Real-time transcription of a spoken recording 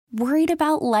Worried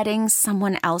about letting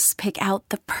someone else pick out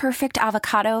the perfect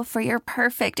avocado for your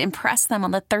perfect impress them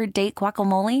on the third date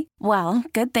guacamole? Well,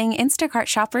 good thing Instacart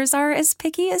shoppers are as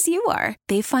picky as you are.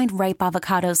 They find ripe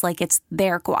avocados like it's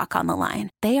their guac on the line.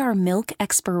 They are milk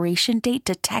expiration date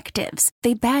detectives.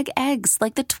 They bag eggs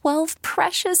like the 12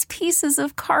 precious pieces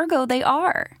of cargo they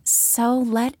are. So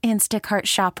let Instacart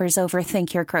shoppers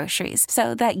overthink your groceries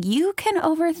so that you can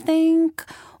overthink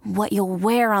what you'll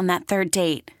wear on that third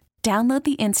date. Download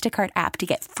the Instacart app to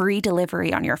get free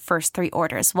delivery on your first 3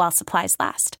 orders while supplies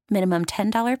last. Minimum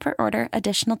 $10 per order.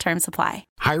 Additional terms apply.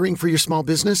 Hiring for your small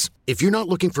business? If you're not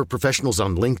looking for professionals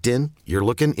on LinkedIn, you're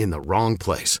looking in the wrong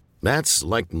place. That's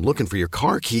like looking for your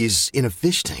car keys in a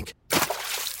fish tank.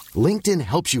 LinkedIn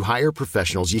helps you hire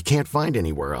professionals you can't find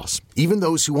anywhere else, even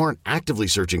those who aren't actively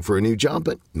searching for a new job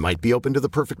but might be open to the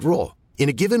perfect role. In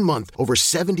a given month, over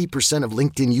 70% of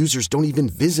LinkedIn users don't even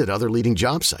visit other leading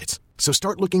job sites. So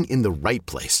start looking in the right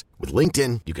place. With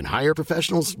LinkedIn, you can hire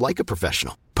professionals like a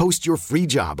professional. Post your free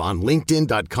job on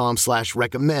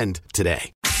linkedin.com/recommend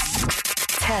today.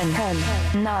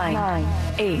 10, 9,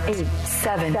 8,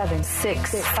 7,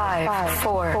 6, 5,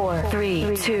 4,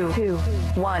 3, 2,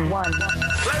 1.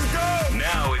 Let's go!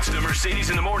 Now it's the Mercedes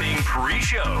in the Morning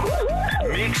pre-show.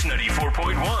 Mix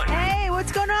 94.1. Hey,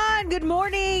 what's going on? Good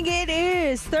morning. It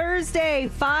is Thursday,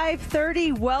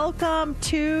 5:30. Welcome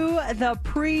to the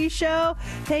pre-show.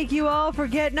 Thank you all for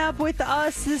getting up with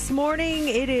us this morning.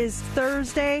 It is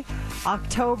Thursday,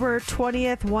 October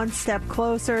 20th, one step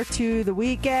closer to the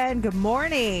weekend. Good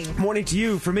morning. Morning to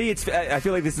you. For me, I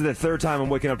feel like this is the third time I'm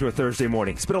waking up to a Thursday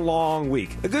morning. It's been a long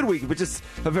week. A good week, but just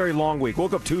a very long week.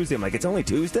 Woke up Tuesday. I'm like, it's only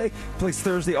Tuesday? Plays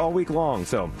Thursday all week long.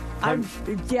 So, I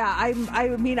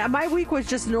mean, my week was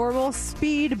just normal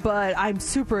speed, but I'm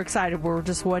super excited. We're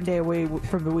just one day away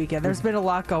from the weekend. There's been a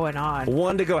lot going on.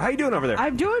 One to go. How you doing over there?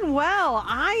 I'm doing well.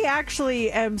 I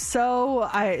actually am so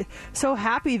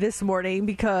happy this morning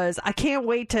because I can't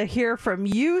wait to hear from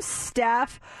you,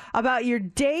 Steph, about your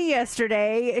day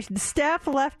yesterday. Steph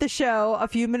left the show a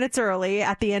few minutes early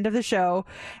at the end of the show,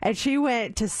 and she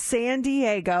went to San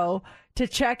Diego to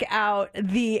check out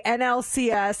the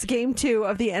NLCS, game 2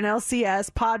 of the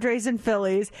NLCS, Padres and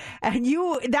Phillies. And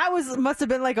must have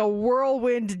been like a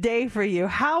whirlwind day for you.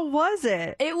 How was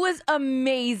it? It was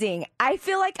amazing. I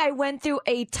feel like I went through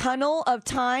a tunnel of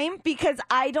time because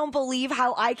I don't believe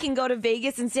how I can go to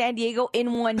Vegas and San Diego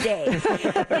in one day.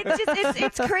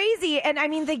 It's crazy. And I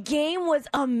mean, the game was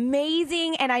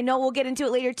amazing. And I know we'll get into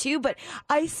it later too, but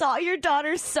I saw your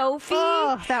daughter, Sophie.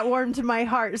 Oh, that warmed my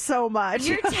heart so much.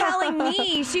 You're telling me.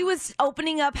 She was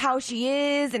opening up how she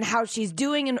is and how she's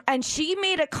doing, and she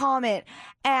made a comment,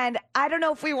 and I don't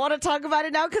know if we want to talk about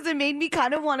it now because it made me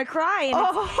kind of want to cry. And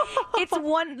it's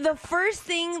the first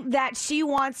thing that she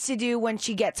wants to do when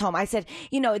she gets home. I said,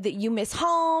 that you miss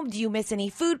home. Do you miss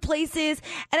any food places?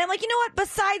 And I'm like, you know what?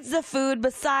 Besides the food,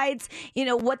 besides,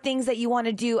 what things that you want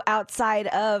to do outside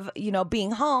of,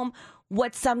 being home,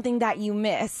 what's something that you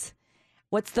miss?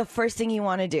 What's the first thing you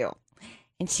want to do?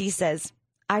 And she says,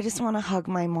 I just want to hug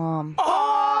my mom.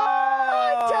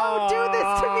 Oh, don't do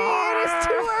this to me. It is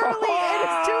too early. It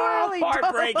is too early.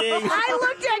 Heartbreaking. I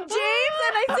looked at James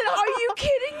and I said, are you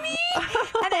kidding me?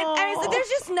 And I said, there's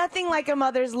just nothing like a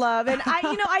mother's love. And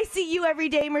I see you every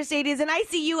day, Mercedes, and I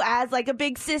see you as like a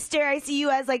big sister. I see you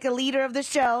as like a leader of the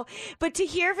show. But to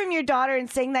hear from your daughter and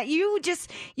saying that you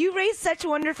raised such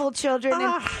wonderful children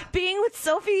and being with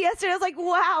Sophie yesterday, I was like,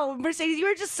 wow, Mercedes, you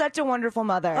are just such a wonderful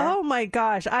mother. Oh my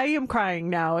gosh, I am crying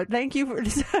now. Thank you for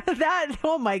that.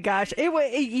 Oh my gosh, it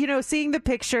was seeing the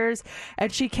pictures,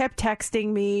 and she kept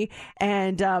texting me,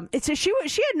 and she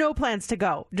had no plans to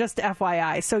go. Just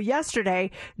FYI. So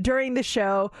yesterday during the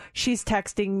show, she's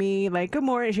texting me like, good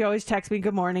morning. She always texts me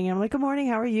good morning. I'm like, good morning.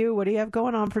 How are you? What do you have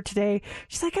going on for today?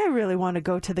 She's like, I really want to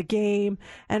go to the game.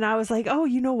 And I was like, oh,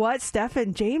 you know what? Steph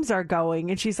and James are going.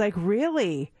 And she's like,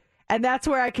 really? And that's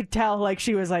where I could tell, like,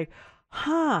 she was like,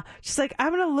 she's like,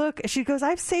 I'm going to look. She goes,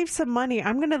 I've saved some money.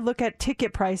 I'm going to look at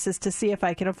ticket prices to see if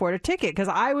I can afford a ticket. Because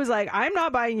I was like, I'm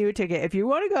not buying you a ticket. If you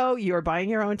want to go, you're buying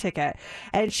your own ticket.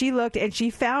 And she looked and she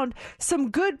found some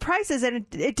good prices, and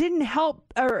it didn't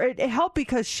help, or it helped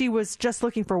because she was just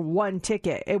looking for one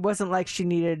ticket. It wasn't like she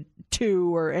needed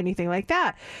 2 or anything like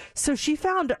that. So she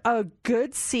found a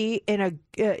good seat in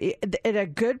a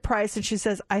good price. And she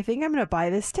says, I think I'm going to buy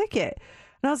this ticket.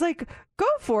 And I was like, go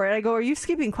for it. I go, are you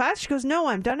skipping class? She goes, no,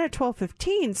 I'm done at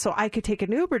 12:15, so I could take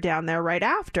an Uber down there right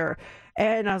after.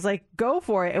 And I was like, go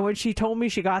for it. And when she told me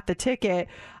she got the ticket,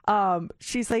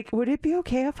 she's like, would it be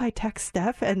okay if I text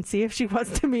Steph and see if she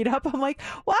wants to meet up? I'm like,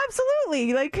 well,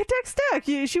 absolutely. Like, text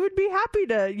Steph. She would be happy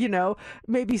to,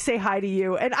 maybe say hi to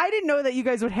you. And I didn't know that you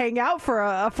guys would hang out for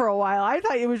a while. I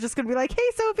thought it was just going to be like, hey,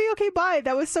 Sophie, okay, bye.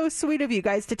 That was so sweet of you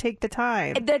guys to take the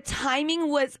time. The timing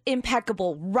was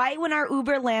impeccable. Right when our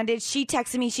Uber landed, she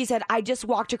texted me. She said, I just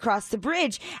walked across the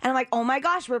bridge. And I'm like, oh my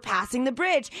gosh, we're passing the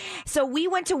bridge. So we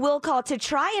went to Will Call to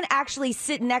try and actually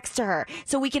sit next to her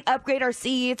so we can upgrade our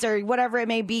seats or whatever it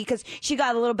may be, because she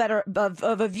got a little better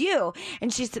of a view.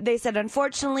 And they said,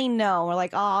 unfortunately, no. We're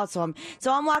like, awesome.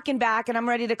 So I'm walking back and I'm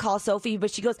ready to call Sophie,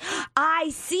 but she goes, I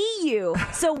see you.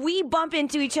 So we bump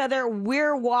into each other.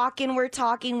 We're walking, we're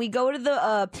talking. We go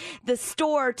to the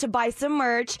store to buy some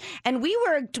merch, and we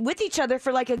were with each other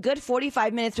for like a good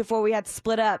 45 minutes before we had to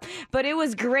split up. But it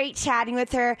was great chatting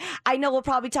with her. I know we'll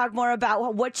probably talk more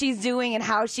about what she's doing and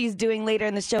how she's doing later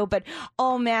in the show, but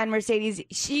oh man, Mercedes,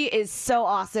 she is so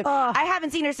awesome. I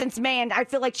haven't seen her since May, and I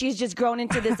feel like she's just grown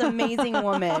into this amazing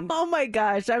woman. Oh my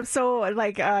gosh, I'm so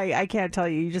like, I can't tell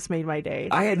you just made my day.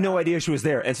 I had no idea she was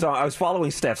there, and so I was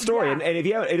following Steph's story. Yeah. And if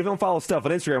you don't follow Steph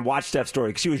on Instagram, watch Steph's story,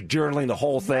 because she was journaling the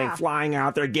whole thing, flying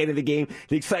out there, getting the game.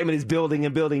 The excitement is building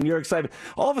and building. Your excitement.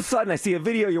 All of a sudden, I see a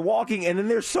video. You're walking, and then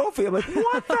there's Sophie. I'm like,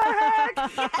 what the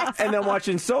heck? Yes. And then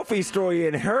watching Sophie's story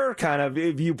and her kind of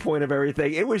viewpoint of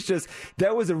everything, it was just,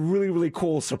 that was a really, really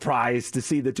cool surprise to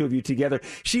see the two of you together.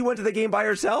 She went to the game by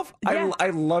herself. Yeah. I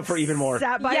love her even more.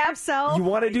 Sat by herself. You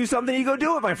want to do something, you go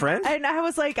do it, my friend. And I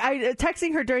was like,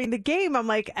 texting her during the game. I'm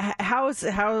like, how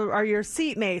are your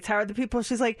seatmates? How are the people?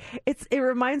 She's like, it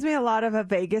reminds me a lot of a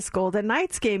Vegas Golden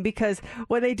Knights game, because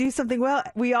when they do something well,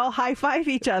 we all high five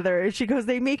each other. And she goes,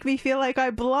 they make me feel like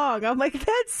I belong. I'm like,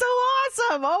 that's so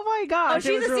awesome. Oh my gosh. Oh,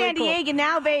 she's a really San Diegan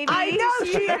now, baby. I know.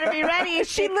 She better be ready.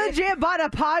 She legit bought a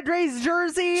Padres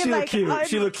jersey. She looked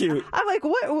cute. I'm like,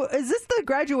 what? Is this the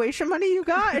graduation money you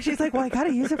got? And she's like, well, I got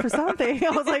to use it for something.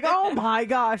 I was like, oh my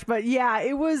gosh. But yeah,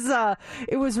 it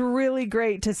was really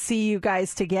great to see you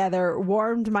guys together.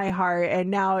 Warmed my heart, and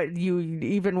now you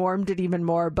even warmed it even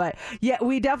more. But yeah,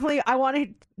 I want to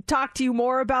talk to you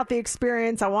more about the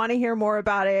experience. I want to hear more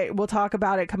about it. We'll talk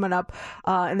about it coming up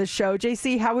in the show.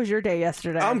 JC, how was your day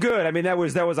yesterday? I'm good. I mean, that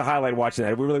was a highlight watching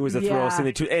that. It really was a thrill seeing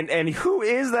the two. And who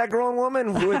is that grown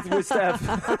woman with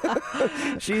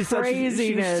Steph? She's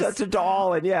such a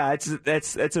doll. And yeah,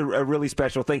 that's a really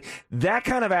special thing. That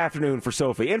kind of afternoon for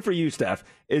Sophie and for you, Steph,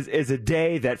 is a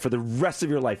day that for the rest of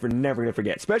your life you're never going to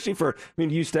forget. Especially for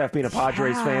you, Steph, being a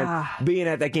Padres fan, being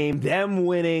at that game, them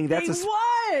winning. That's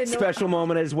special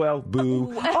moment as well.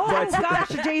 Boo. Oh gosh,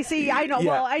 JC, I know.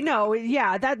 Yeah. Well, I know.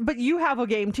 Yeah, but you have a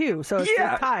game too, so it's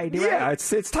tied. Right? Yeah,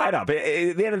 it's tied up.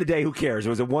 At the end of the day, who cares? It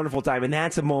was a wonderful time, and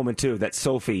that's a moment too that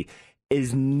Sophie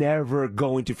is never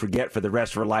going to forget for the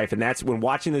rest of her life. And that's when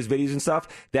watching those videos and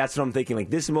stuff. That's what I'm thinking. Like,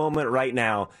 this moment right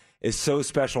now is so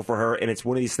special for her, and it's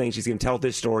one of these things she's going to tell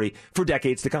this story for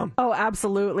decades to come. Oh,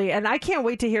 absolutely. And I can't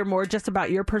wait to hear more just about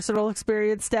your personal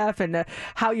experience, Steph, and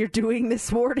how you're doing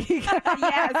this morning.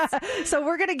 Yes. So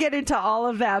we're going to get into all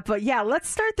of that. But yeah, let's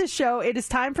start the show. It is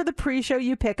time for the pre-show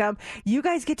You Pick 'em. You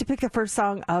guys get to pick the first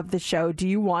song of the show. Do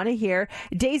you want to hear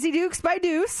Daisy Dukes by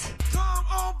Deuce? Come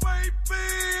on, baby,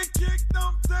 kick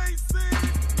them Daisy.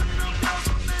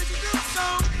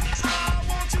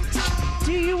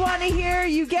 Do you want to hear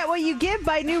You Get What You Give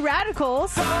by New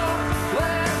Radicals? Or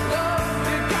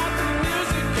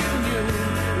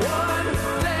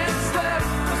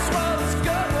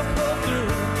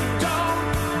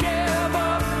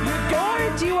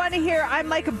do you want to hear I'm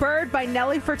Like a Bird by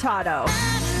Nelly Furtado?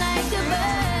 I'm like a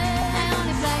bird, I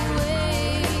only fly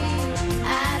away.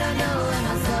 I don't know where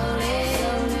my soul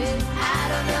is. I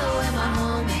don't know where my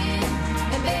home is.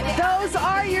 And baby, those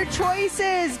are your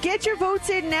choices. Get your votes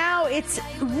in now. It's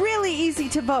really easy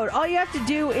to vote. All you have to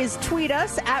do is tweet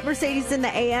us at Mercedes in the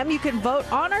AM. You can vote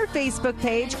on our Facebook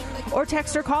page or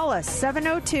text or call us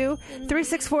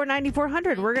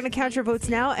 702-364-9400. We're going to count your votes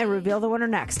now and reveal the winner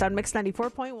next on Mix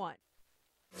 94.1.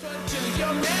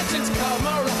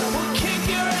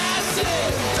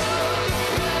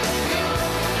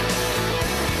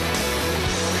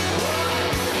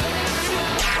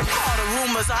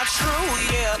 Are true,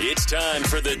 yeah. It's time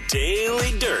for the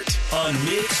Daily Dirt on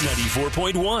Mix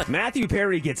 94.1. Matthew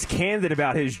Perry gets candid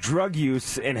about his drug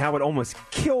use and how it almost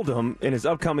killed him in his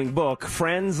upcoming book,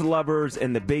 Friends, Lovers,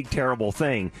 and the Big Terrible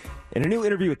Thing. In a new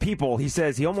interview with People, he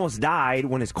says he almost died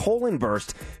when his colon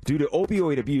burst due to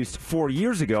opioid abuse 4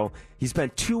 years ago. He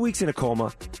spent 2 weeks in a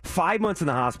coma, 5 months in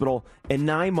the hospital, and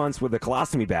 9 months with a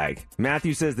colostomy bag.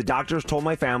 Matthew says the doctors told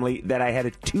my family that I had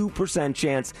a 2%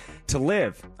 chance to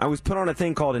live. I was put on a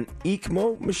thing called an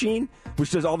ECMO machine,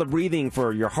 which does all the breathing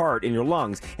for your heart and your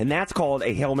lungs, and that's called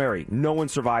a Hail Mary. No one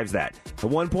survives that. At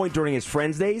one point during his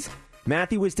Friends days,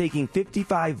 Matthew was taking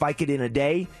 55 Vicodin a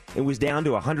day and was down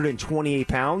to 128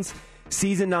 pounds.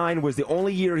 Season 9 was the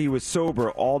only year he was sober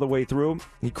all the way through.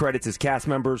 He credits his cast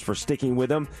members for sticking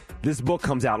with him. This book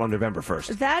comes out on November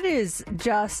 1st. That is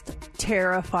just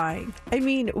terrifying. I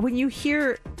mean, when you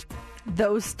hear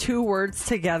those two words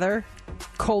together,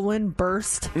 colon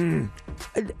burst.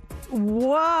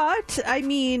 What? I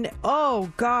mean,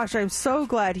 oh gosh, I'm so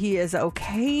glad he is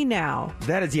okay now.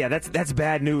 That's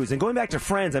bad news. And going back to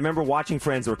Friends, I remember watching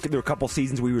Friends. There were a couple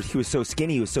seasons where he was so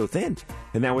skinny, he was so thin.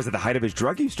 And that was at the height of his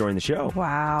drug use during the show.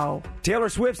 Wow. Taylor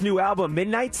Swift's new album,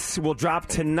 Midnights, will drop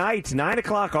tonight, 9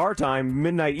 o'clock our time,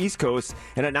 midnight East Coast.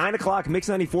 And at 9 o'clock, Mix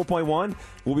 94.1,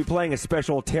 we'll be playing a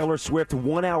special Taylor Swift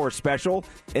 1 hour special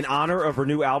in honor of her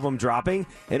new album dropping.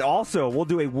 And also, we'll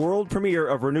do a world premiere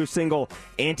of her new single,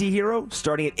 Antihero,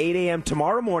 starting at 8 a.m.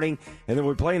 tomorrow morning. And then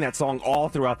we're playing that song all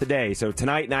throughout the day. So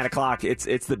tonight, 9 o'clock, it's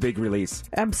the big release.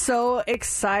 I'm so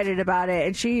excited about it.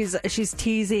 And she's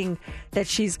teasing that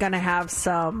she's going to have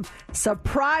some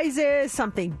surprises.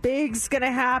 Something big's going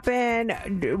to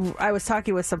happen. I was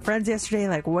talking with some friends yesterday,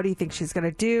 like, what do you think she's going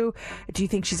to do? Do you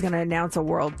think she's going to announce a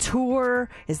world tour?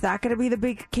 Is that going to be the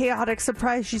big chaotic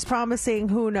surprise she's promising?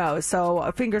 Who knows?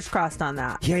 So fingers crossed on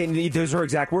that. Yeah, and those are her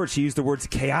exact words. She used the words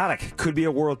chaotic. Could be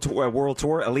a world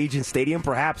tour, Allegiant Stadium,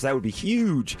 perhaps. That would be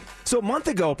huge. So a month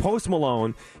ago, Post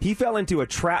Malone, he fell into a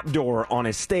trap door on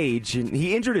his stage and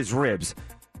he injured his ribs.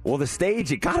 Well, the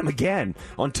stage, it got him again.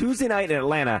 On Tuesday night in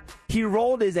Atlanta, he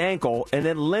rolled his ankle and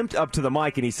then limped up to the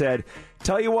mic and he said,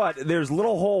 tell you what, there's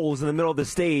little holes in the middle of the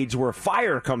stage where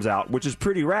fire comes out, which is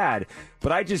pretty rad.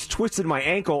 But I just twisted my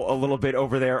ankle a little bit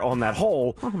over there on that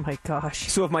hole. Oh, my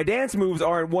gosh. So if my dance moves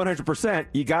aren't 100%,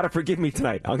 you got to forgive me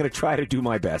tonight. I'm going to try to do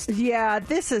my best. Yeah,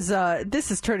 this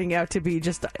is turning out to be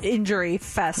just an injury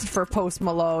fest for Post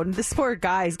Malone. This poor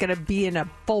guy is going to be in a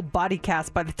full body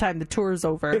cast by the time the tour is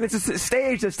over. And it's a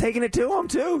stage that's taking it to him,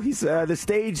 too. He's the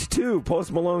stage 2,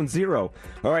 Post Malone 0.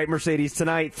 All right, Mercedes,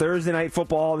 tonight, Thursday Night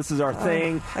Football. This is our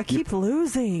thing. I keep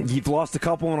losing. You've lost a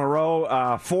couple in a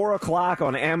row. 4 o'clock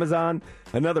on Amazon.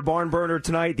 Another barn burner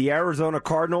tonight. The Arizona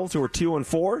Cardinals, who are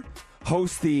 2-4,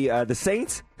 host the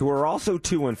Saints, who are also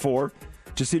 2-4.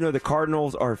 Just so you know, the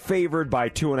Cardinals are favored by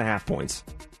 2.5 points.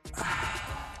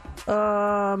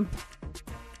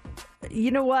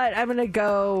 You know what? I'm gonna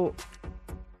go.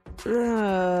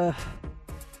 Oh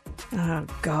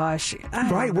gosh!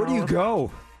 Right, where do you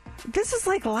go? This is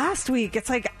like last week. It's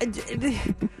like,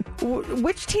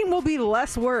 which team will be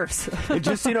less worse?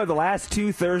 Just so you know, the last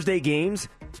 2 Thursday games,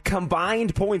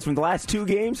 combined points from the last 2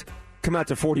 games come out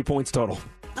to 40 points total.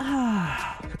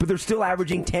 But they're still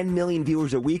averaging 10 million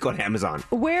viewers a week on Amazon.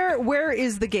 Where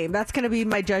is the game? That's going to be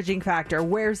my judging factor.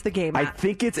 Where's the game at? I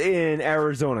think it's in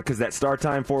Arizona because that start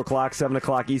time 4 o'clock, 7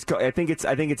 o'clock East Coast. I think it's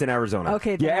in Arizona.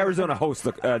 Okay. Yeah, Arizona hosts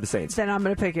the Saints. Then I'm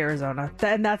going to pick Arizona,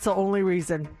 and that's the only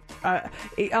reason.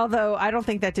 Although I don't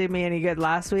think that did me any good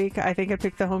last week. I think I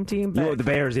picked the home team. But, the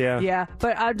Bears, yeah. Yeah,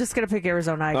 but I'm just going to pick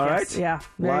Arizona, I guess. All right. Yeah.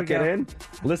 Lock it in.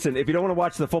 Listen, if you don't want to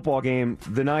watch the football game,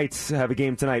 the Knights have a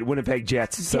game tonight. Winnipeg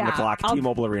Jets, 7 o'clock,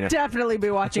 T-Mobile Arena. Definitely be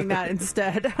watching that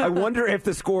instead. I wonder if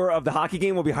the score of the hockey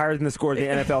game will be higher than the score of the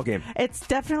NFL game. It's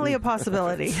definitely a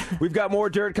possibility. We've got more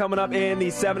dirt coming up in the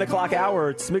 7 o'clock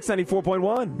hour. It's Mix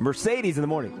 94.1, Mercedes in the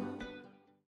morning.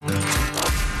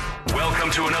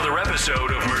 Welcome to another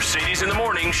episode of Mercedes in the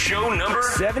Morning, show number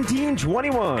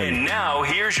 1721. And now,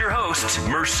 here's your hosts,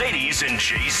 Mercedes and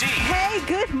JC. Hey,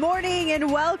 good morning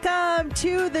and welcome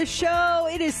to the show.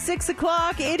 It is 6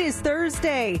 o'clock. It is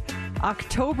Thursday,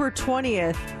 October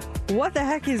 20th. What the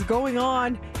heck is going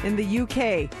on in the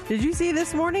UK? Did you see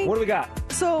this morning? What do we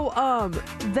got? So,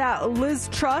 that Liz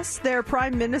Truss, their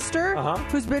prime minister,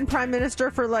 who's been prime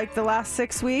minister for like the last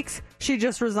 6 weeks, she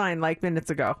just resigned like minutes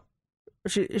ago.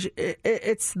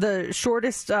 It's the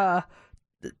shortest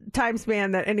time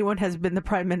span that anyone has been the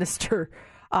prime minister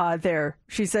there.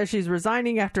 She says she's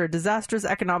resigning after a disastrous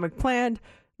economic plan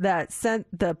that sent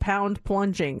the pound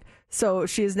plunging. So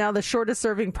she is now the shortest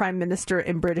serving prime minister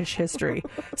in British history.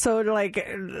 So like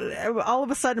all of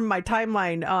a sudden my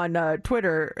timeline on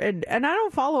Twitter, and I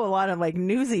don't follow a lot of like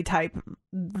newsy type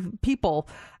people.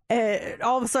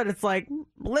 All of a sudden it's like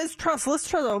Liz Truss.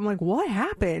 I'm like, what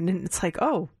happened? And it's like,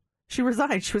 oh, She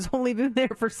resigned. She was only been there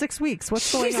for 6 weeks.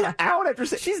 What's going on? She's out after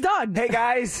She's done. Hey,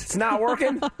 guys, it's not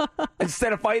working.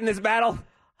 Instead of fighting this battle,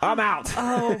 I'm out.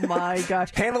 Oh, my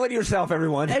gosh. Handle it yourself,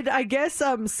 everyone. And I guess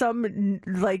some,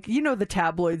 the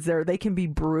tabloids there, they can be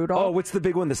brutal. Oh, what's the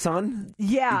big one? The Sun?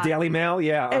 Yeah. The Daily Mail?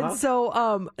 Yeah. Uh-huh. And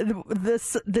so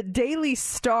the Daily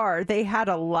Star, they had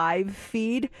a live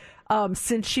feed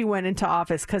since she went into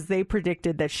office because they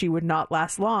predicted that she would not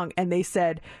last long. And they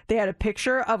said they had a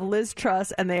picture of Liz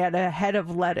Truss and they had a head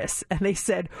of lettuce. And they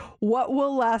said, what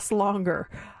will last longer?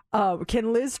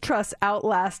 Can Liz Truss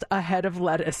outlast a head of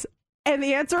lettuce? And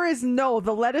the answer is no.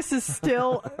 The lettuce is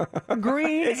still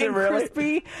green and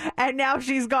crispy, and now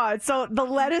she's gone. So the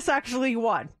lettuce actually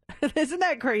won. Isn't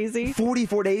that crazy?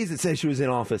 44 days it says she was in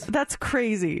office. That's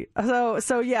crazy.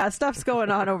 So yeah, stuff's going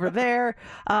on over there.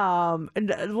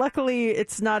 And luckily,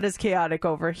 it's not as chaotic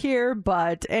over here.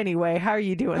 But anyway, how are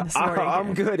you doing this morning?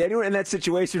 I'm good. Anyone in that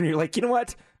situation, you're like, you know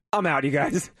what? I'm out, you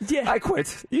guys. Yeah. I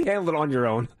quit. You handle it on your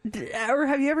own. Or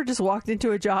have you ever just walked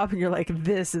into a job and you're like,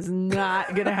 this is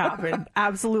not going to happen.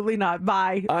 Absolutely not.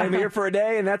 Bye. I'm here for a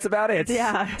day and that's about it.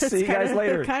 Yeah. See you guys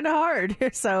later. Kind of hard.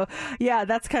 So, yeah,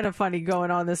 that's kind of funny going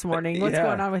on this morning. What's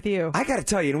going on with you? I got to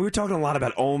tell you, we were talking a lot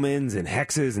about omens and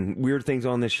hexes and weird things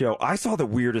on this show. I saw the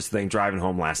weirdest thing driving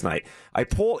home last night. I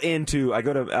go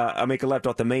to I make a left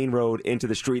off the main road into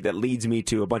the street that leads me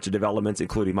to a bunch of developments,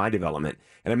 including my development.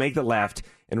 And I make the left.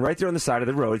 And right there on the side of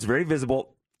the road, it's very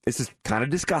visible. This is kind of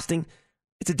disgusting.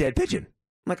 It's a dead pigeon.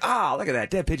 I'm like, look at that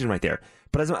dead pigeon right there.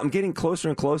 But as I'm getting closer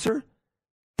and closer,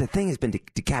 the thing has been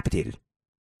decapitated.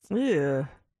 Yeah.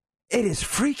 It is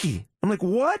freaky. I'm like,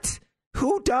 what?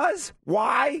 Who does?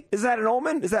 Why? Is that an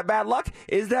omen? Is that bad luck?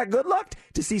 Is that good luck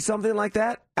to see something like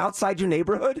that outside your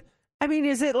neighborhood? I mean,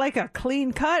 is it like a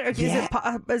clean cut? Or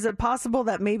is it possible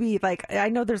that maybe, I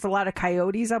know there's a lot of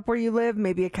coyotes up where you live.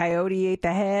 Maybe a coyote ate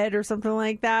the head or something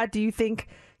like that. Do you think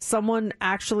someone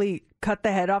actually cut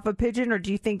the head off a pigeon? Or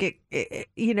do you think it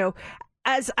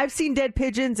as I've seen dead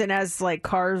pigeons and as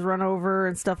cars run over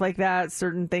and stuff like that,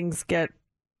 certain things get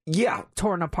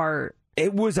torn apart.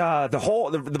 It was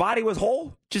the body was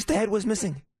whole, just the head was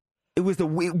missing. It was the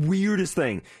weirdest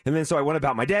thing. And then so I went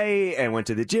about my day and went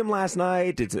to the gym last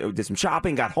night, did some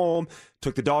shopping, got home,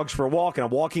 took the dogs for a walk, and I'm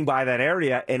walking by that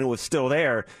area, and it was still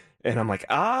there. And I'm like,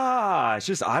 it's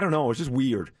just, I don't know, it's just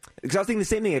weird. Because I was thinking the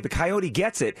same thing. If the coyote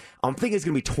gets it, I'm thinking it's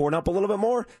going to be torn up a little bit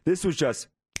more. This was just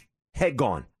head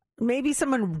gone. Maybe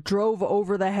someone drove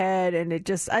over the head and it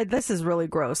just, this is really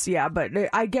gross. Yeah, but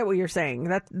I get what you're saying.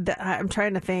 That I'm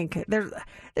trying to think. There's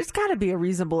got to be a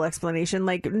reasonable explanation.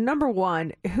 Number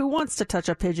one, who wants to touch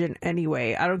a pigeon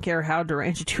anyway? I don't care how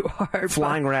deranged you are.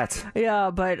 Flying rats.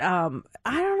 Yeah, but I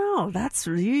don't know. That's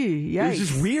yikes. It's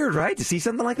just weird, right? To see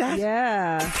something like that?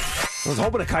 Yeah. I was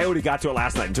hoping a coyote got to it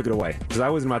last night and took it away because I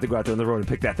wasn't about to go out there on the road and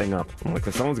pick that thing up. I'm like,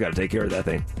 someone's got to take care of that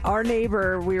thing. Our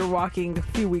neighbor, we were walking a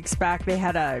few weeks back, they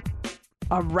had a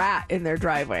rat in their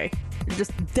driveway.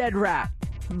 Just dead rat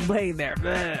laying there.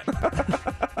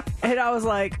 And I was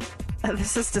like,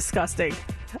 this is disgusting.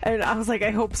 And I was like,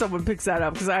 I hope someone picks that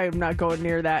up because I am not going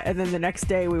near that. And then the next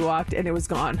day we walked and it was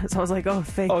gone. So I was like,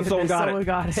 thank goodness someone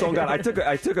got it. Someone got it.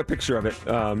 I took a picture of it.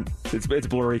 It's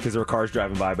blurry because there were cars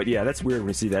driving by. But yeah, that's weird when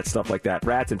you see that stuff like that.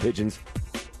 Rats and pigeons.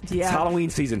 Yeah. It's Halloween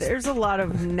season. There's a lot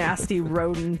of nasty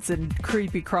rodents and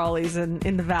creepy crawlies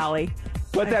in the valley.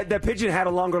 But that pigeon had a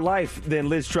longer life than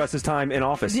Liz Truss's time in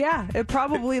office. Yeah, it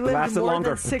probably lived more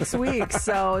than 6 weeks.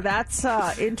 So that's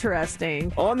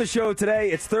interesting. On the show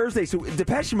today, it's Thursday. So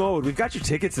Depeche Mode, we've got your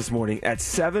tickets this morning at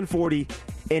 7:40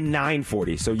 and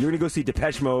 9:40. So you're going to go see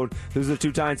Depeche Mode. Those are the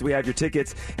two times we have your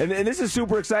tickets. And this is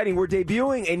super exciting. We're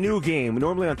debuting a new game.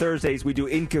 Normally on Thursdays, we do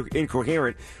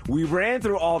Incoherent. We ran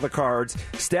through all the cards.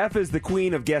 Steph is the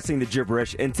queen of guessing the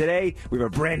gibberish. And today, we have a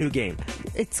brand new game.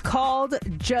 It's called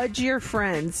Judge Your Friends.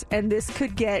 And this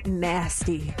could get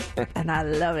nasty. And I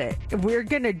love it. We're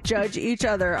going to judge each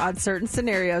other on certain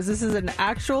scenarios. This is an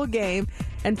actual game.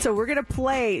 And so we're going to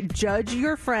play Judge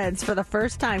Your Friends for the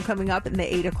first time coming up in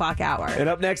the 8 o'clock hour. And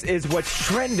up next is What's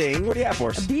Trending. What do you have for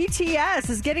us? BTS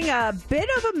is getting a bit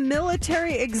of a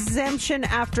military exemption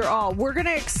after all. We're going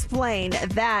to explain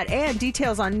that and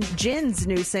details on Jin's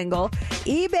new single.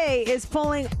 eBay is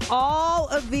pulling all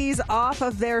of these off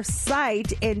of their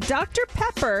site, and Dr.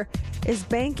 Pepper is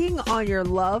banking on your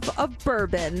love of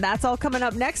bourbon. That's all coming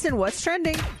up next in What's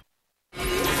Trending.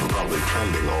 Probably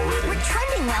trending already. We're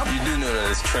trending well. You do know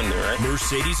that it's trending, right?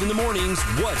 Mercedes in the mornings.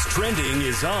 What's Trending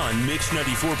is on Mix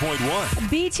 94.1.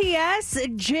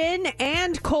 BTS, Jin,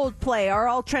 and Coldplay are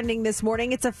all trending this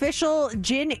morning. It's official.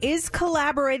 Jin is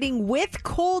collaborating with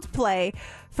Coldplay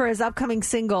for his upcoming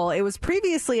single. It was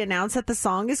previously announced that the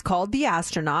song is called The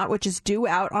Astronaut, which is due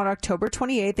out on October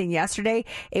 28th. And yesterday,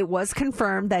 it was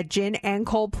confirmed that Jin and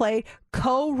Coldplay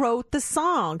co-wrote the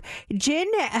song. Jin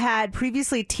had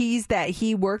previously teased that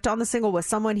he worked on the single with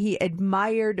someone he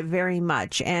admired very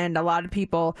much. And a lot of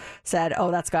people said,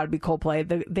 oh, that's got to be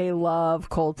Coldplay. They love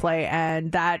Coldplay.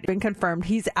 And that been confirmed.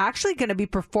 He's actually going to be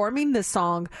performing the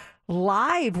song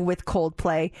live with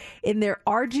Coldplay in their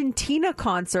Argentina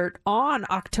concert on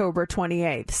October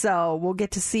 28th. So we'll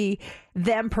get to see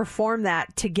them perform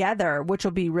that together, which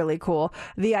will be really cool.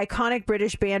 The iconic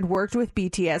British band worked with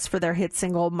BTS for their hit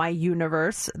single My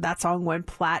Universe. That song went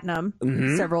platinum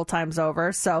several times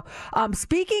over. So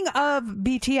speaking of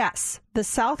BTS, the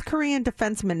South Korean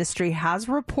Defense Ministry has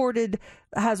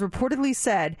reportedly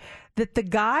said that the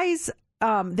guys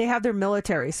they have their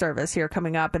military service here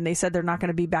coming up, and they said they're not going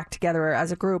to be back together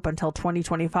as a group until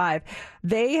 2025.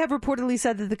 They have reportedly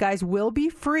said that the guys will be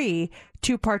free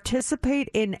to participate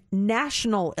in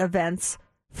national events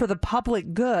for the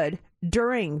public good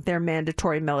during their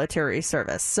mandatory military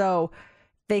service. So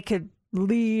they could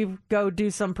leave, go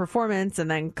do some performance, and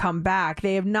then come back.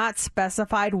 They have not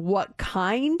specified what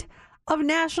kind of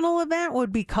national event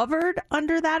would be covered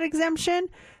under that exemption.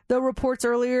 The reports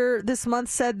earlier this month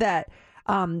said that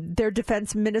their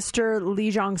defense minister,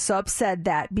 Lee Jong-sup, said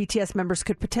that BTS members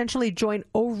could potentially join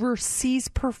overseas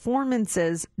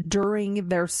performances during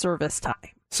their service time.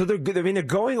 So they're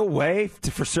going away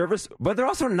for service, but they're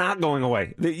also not going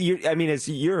away.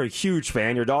 You're a huge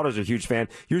fan. Your daughter's a huge fan.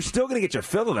 You're still going to get your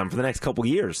fill of them for the next couple of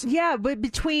years. Yeah, but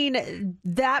between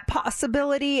that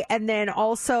possibility and then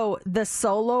also the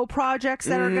solo projects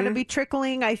that are going to be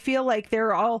trickling, I feel like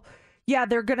they're all... Yeah,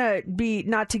 they're going to be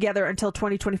not together until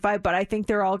 2025, but I think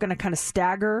they're all going to kind of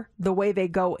stagger the way they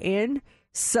go in.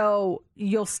 So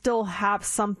you'll still have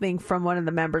something from one of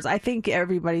the members. I think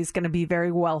everybody's going to be very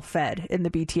well fed in the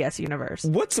BTS universe.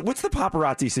 What's the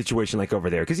paparazzi situation like over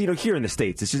there? Because, here in the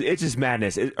States, it's just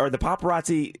madness. Are the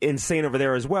paparazzi insane over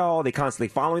there as well? Are they constantly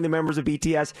following the members of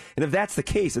BTS? And if that's the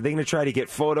case, are they going to try to get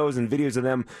photos and videos of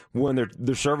them when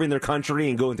they're serving their country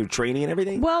and going through training and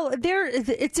everything? Well,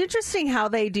 it's interesting how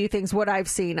they do things, what I've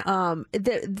seen.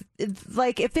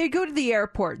 Like if they go to the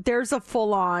airport, there's a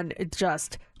full-on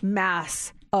just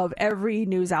mass of every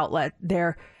news outlet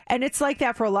there. And it's like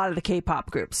that for a lot of the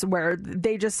K-pop groups where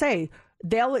they just say,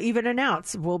 they'll even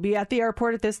announce, we'll be at the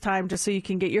airport at this time just so you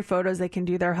can get your photos. They can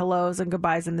do their hellos and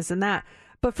goodbyes and this and that.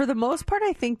 But for the most part,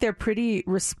 I think they're pretty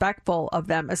respectful of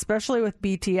them, especially with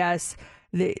BTS.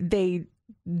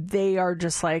 They are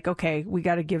just like, okay, we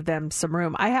got to give them some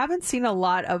room. I haven't seen a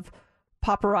lot of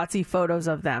paparazzi photos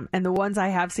of them, and the ones I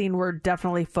have seen were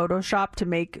definitely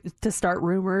photoshopped to start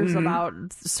rumors about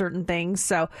certain things.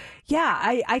 So yeah,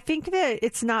 I think that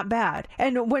it's not bad.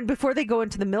 And before they go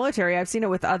into the military, I've seen it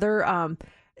with other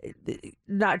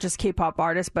not just K-pop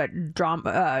artists, but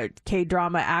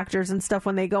K-drama actors and stuff.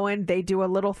 When they go in, they do a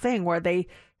little thing where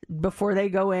before they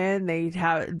go in,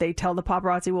 they tell the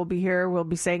paparazzi, we'll be here, we'll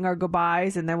be saying our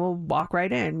goodbyes, and then we'll walk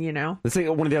right in, Let's say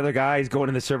one of the other guys going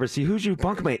in the service, see, who's your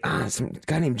bunkmate? Some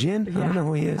guy named Jin? Yeah, I don't know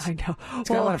who he is. I know. He's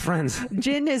got a lot of friends.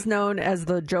 Jin is known as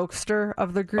the jokester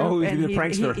of the group. Oh, he's the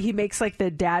prankster. He makes like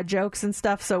the dad jokes and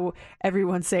stuff, so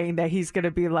everyone's saying that he's going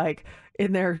to be like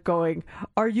in there going,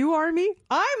 are you Army?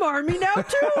 I'm Army now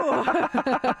too.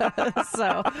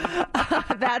 So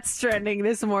that's trending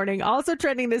this morning. Also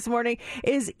trending this morning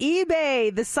is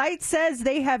eBay. The site says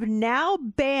they have now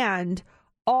banned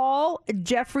all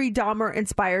Jeffrey Dahmer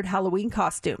inspired Halloween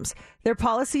costumes. Their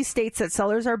policy states that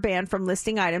sellers are banned from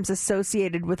listing items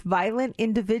associated with violent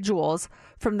individuals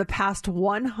from the past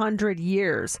 100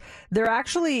 years. They're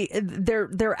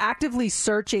actively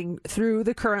searching through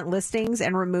the current listings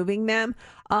and removing them.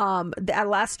 At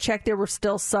last check, there were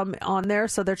still some on there,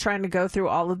 so they're trying to go through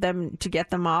all of them to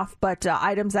get them off. But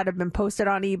items that have been posted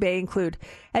on eBay include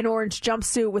an orange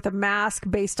jumpsuit with a mask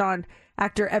based on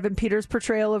actor Evan Peters'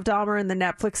 portrayal of Dahmer in the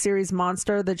Netflix series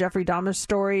Monster, the Jeffrey Dahmer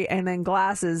story, and then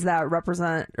glasses that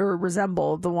represent or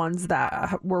resemble the ones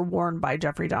that were worn by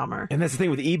Jeffrey Dahmer. And that's the thing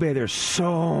with eBay, there's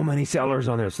so many sellers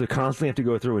on there, so they constantly have to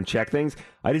go through and check things.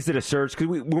 I just did a search, because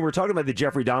when we were talking about the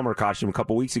Jeffrey Dahmer costume a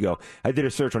couple weeks ago, I did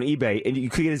a search on eBay, and you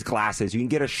can get his glasses, you can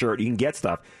get a shirt, you can get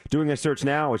stuff. Doing a search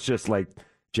now, it's just like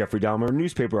Jeffrey Dahmer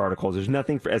newspaper articles. There's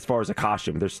nothing as far as a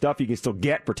costume. There's stuff you can still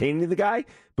get pertaining to the guy,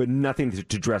 but nothing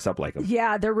to dress up like him.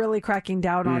 Yeah, they're really cracking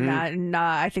down on that, and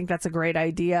I think that's a great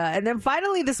idea. And then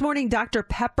finally this morning, Dr.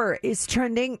 Pepper is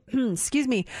trending. Excuse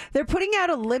me. They're putting out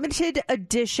a limited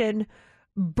edition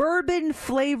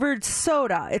bourbon-flavored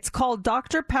soda. It's called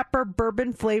Dr. Pepper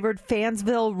Bourbon-Flavored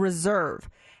Fansville Reserve.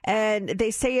 and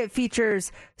they say it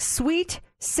features sweet,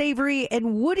 savory,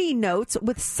 and woody notes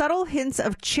with subtle hints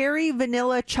of cherry,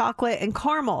 vanilla, chocolate, and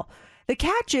caramel. The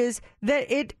catch is that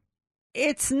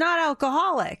it's not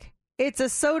alcoholic. It's a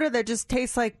soda that just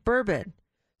tastes like bourbon.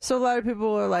 So a lot of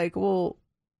people are like, well,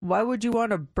 why would you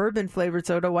want a bourbon-flavored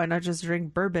soda? Why not just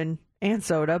drink bourbon and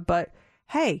soda? But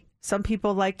hey, some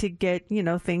people like to get,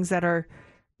 things that are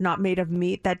not made of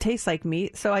meat that taste like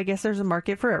meat. So I guess there's a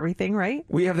market for everything, right?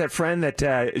 We have that friend that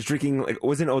is drinking,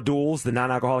 wasn't O'Doul's, the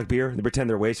non-alcoholic beer? They pretend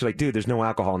they're wasted. Like, dude, there's no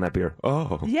alcohol in that beer.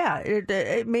 Oh. Yeah,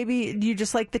 maybe you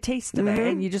just like the taste of it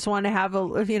and you just want to have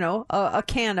a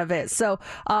can of it. So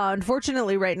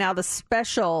unfortunately right now the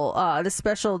special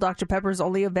Dr. Pepper is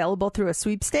only available through a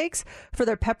sweepstakes for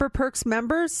their Pepper Perks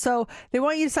members. So they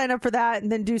want you to sign up for that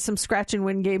and then do some scratch and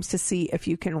win games to see if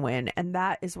you can win. And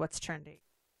that is what's trending.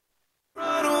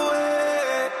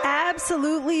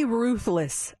 Absolutely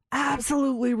ruthless.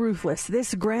 Absolutely ruthless.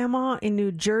 This grandma in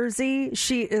New Jersey,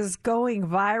 she is going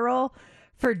viral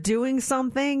for doing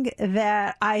something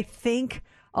that I think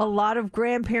a lot of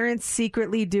grandparents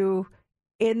secretly do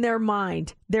in their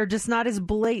mind. They're just not as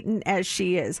blatant as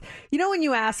she is. When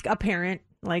you ask a parent,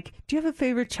 like, do you have a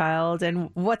favorite child?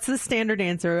 And what's the standard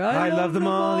answer? I love them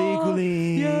all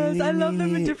equally. Yes, I love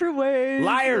them in different ways.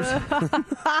 Liars.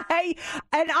 I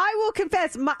will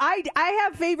confess, I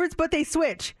have favorites, but they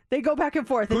switch. They go back and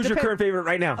forth. Who's your current favorite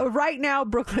right now? Right now,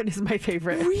 Brooklyn is my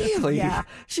favorite. Really? Yeah.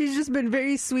 She's just been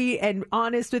very sweet and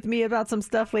honest with me about some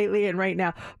stuff lately and right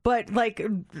now. But like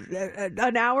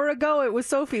an hour ago, it was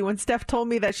Sophie when Steph told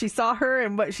me that she saw her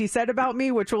and what she said about me,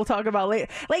 which we'll talk about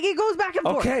later. Like, it goes back and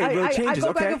forth. Okay, it really changes. I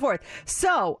go back and forth.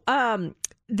 So,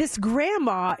 this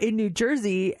grandma in New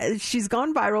Jersey, she's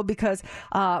gone viral because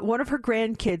one of her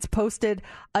grandkids posted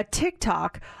a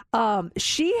TikTok.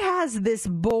 She has this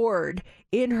board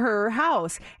in her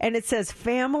house and it says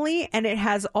family and it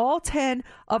has all 10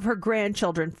 of her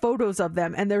grandchildren, photos of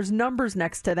them, and there's numbers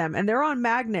next to them and they're on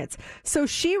magnets. So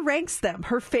she ranks them,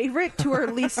 her favorite to her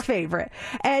least favorite.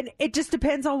 And it just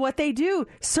depends on what they do.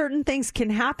 Certain things can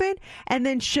happen and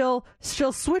then she'll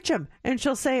switch them and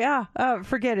she'll say,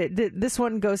 forget it. This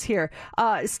one goes here.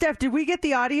 Steph, did we get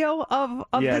the audio of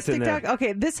this TikTok?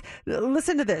 Okay,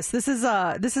 listen to this. This is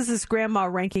this grandma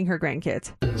ranking her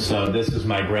grandkids. So this is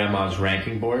my grandma's ranking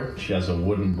board. She has a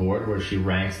wooden board where she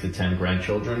ranks the 10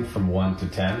 grandchildren from 1 to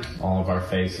 10. All of our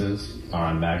faces are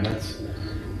on magnets.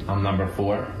 I'm number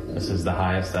 4. This is the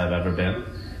highest I've ever been.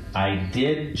 I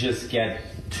did just get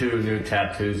 2 new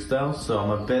tattoos though, so I'm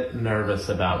a bit nervous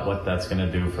about what that's going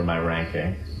to do for my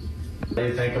ranking. What do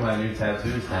you think of my new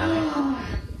tattoos, Nanny?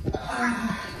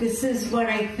 This is what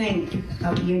I think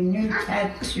of your new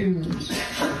tattoos.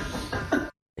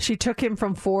 She took him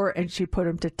from 4 and she put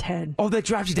him to 10. Oh, that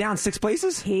dropped you down 6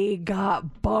 places? He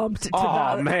got bumped to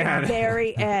the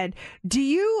very end. Do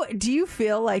you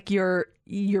feel like your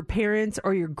parents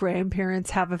or your grandparents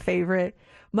have a favorite?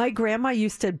 My grandma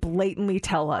used to blatantly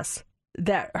tell us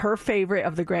that her favorite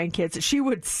of the grandkids, she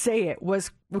would say it,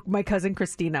 was my cousin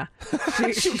Christina.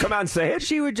 She would come out and say it?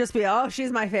 She would just be,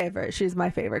 she's my favorite. She's my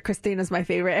favorite. Christina's my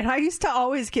favorite. And I used to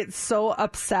always get so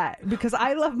upset because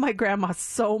I love my grandma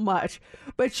so much.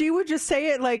 But she would just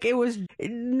say it like it was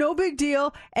no big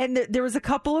deal. And there was a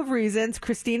couple of reasons.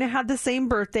 Christina had the same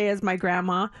birthday as my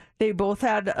grandma. They both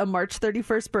had a March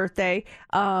 31st birthday.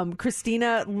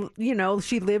 Christina,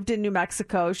 she lived in New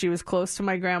Mexico. She was close to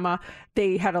my grandma.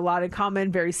 They had a lot in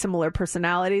common, very similar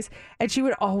personalities. And she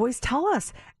would always tell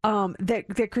us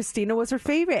that Christina was her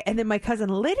favorite. And then my cousin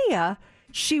Lydia,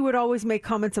 she would always make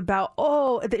comments about,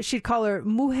 that she'd call her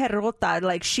mujerota,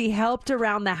 like she helped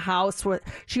around the house.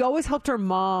 She always helped her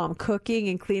mom cooking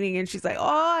and cleaning. And she's like,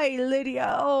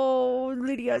 Lydia.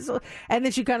 And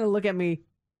then she'd kind of look at me.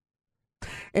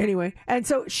 Anyway, and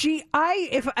so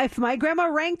if my grandma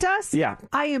ranked us,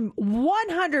 I am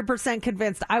 100%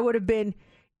 convinced I would have been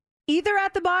either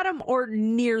at the bottom or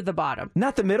near the bottom.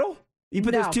 Not the middle? You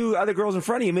put those 2 other girls in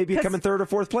front of you, maybe you come in 3rd or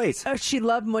 4th place. She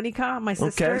loved Monica, my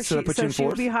sister. Okay, so that puts you in 4th. She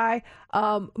would be high.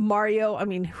 Mario, I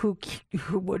mean, who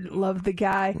wouldn't love the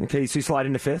guy? Okay, so you slide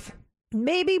into 5th?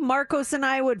 Maybe Marcos and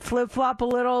I would flip-flop a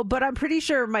little, but I'm pretty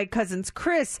sure my cousins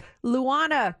Chris,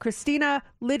 Luana, Christina,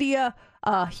 Lydia,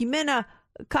 Jimena,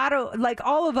 Caro, like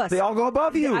all of us. They all go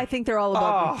above you. I think they're all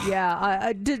above me.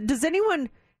 Yeah. Does anyone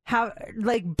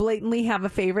blatantly have a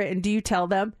favorite, and do you tell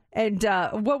them? And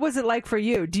what was it like for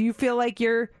you? Do you feel like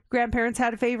your grandparents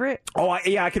had a favorite?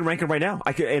 I can rank them right now.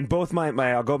 And both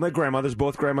I'll go with my grandmothers.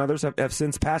 Both grandmothers have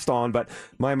since passed on, but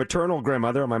my maternal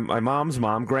grandmother, my mom's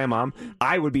mom, grandmom,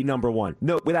 I would be number 1.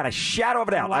 No, without a shadow of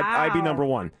a doubt. Wow. I'd be number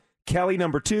 1. Kelly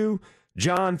number 2,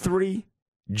 John 3,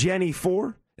 Jenny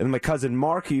 4, And then my cousin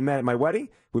Mark, who you met at my wedding,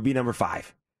 would be number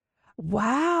 5.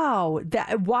 Wow.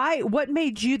 What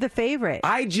made you the favorite?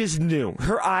 I just knew.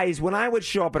 Her eyes, when I would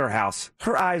show up at her house,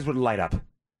 her eyes would light up.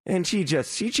 And she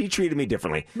treated me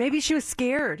differently. Maybe she was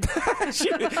scared.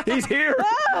 He's here.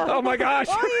 Oh my gosh.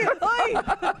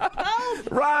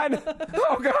 Run.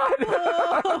 Oh,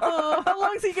 God. How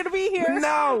long is he going to be here?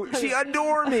 No, she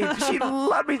adored me. She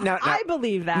loved me. Now, I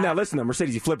believe that. Now, listen, though,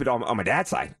 Mercedes, you flip it on my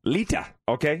dad's side. Lita,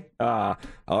 okay? My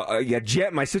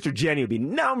sister Jenny would be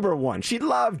number 1. She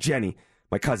loved Jenny.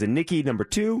 My cousin Nikki, number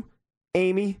 2.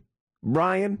 Amy,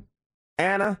 Brian,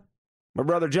 Anna, my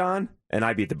brother John, and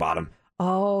I'd be at the bottom.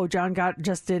 Oh, John got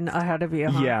Justin ahead of you,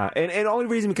 huh? Yeah, and only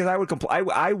reason because I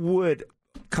would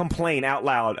complain out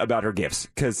loud about her gifts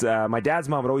because my dad's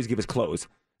mom would always give us clothes,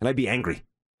 and I'd be angry.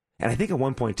 And I think at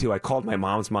one point, too, I called my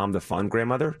mom's mom the fun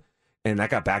grandmother, and that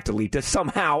got back to Lita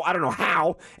somehow. I don't know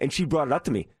how, and she brought it up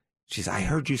to me. She's, I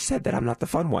heard you said that I'm not the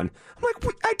fun one. I'm like,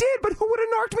 I did, but who would have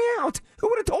knocked me out? Who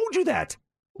would have told you that?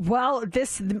 Well,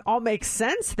 this all makes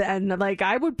sense then. Like,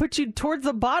 I would put you towards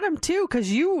the bottom, too,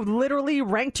 because you literally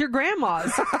ranked your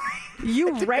grandmas.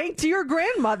 You ranked your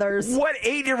grandmothers. What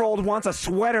 8-year-old wants a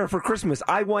sweater for Christmas?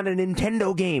 I want a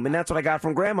Nintendo game, and that's what I got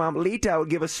from Grandma. Lita would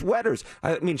give us sweaters.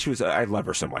 I mean, I love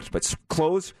her so much, but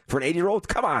clothes for an 8-year-old?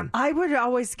 Come on. I would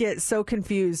always get so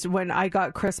confused when I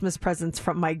got Christmas presents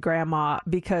from my grandma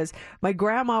because my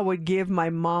grandma would give my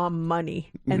mom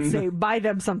money and say, buy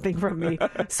them something from me.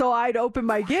 So I'd open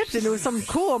my gift, and it was something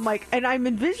cool. I'm like, and I'm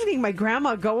envisioning my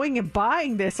grandma going and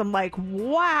buying this. I'm like,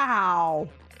 wow,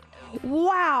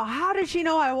 how did she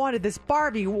know I wanted this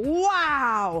Barbie?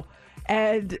 Wow.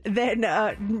 And then,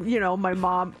 my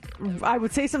mom, I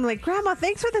would say something like, Grandma,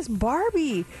 thanks for this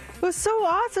Barbie. It was so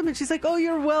awesome. And she's like, oh,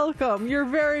 you're welcome. You're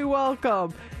very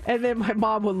welcome. And then my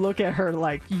mom would look at her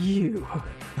like, you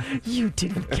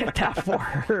didn't get that for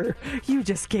her. You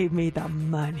just gave me the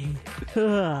money.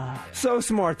 Ugh. So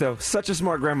smart, though. Such a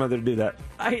smart grandmother to do that.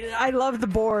 I love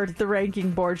the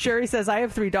ranking board. Sherry says, I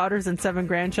have 3 daughters and 7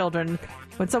 grandchildren.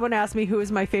 When someone asks me who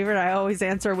is my favorite, I always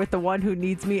answer with the one who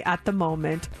needs me at the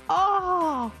moment.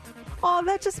 Oh,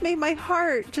 that just made my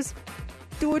heart just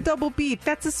do a double beat.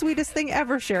 That's the sweetest thing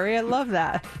ever, Sherry. I love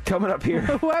that. Coming up here.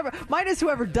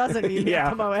 Whoever doesn't need me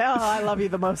at the moment. Oh, I love you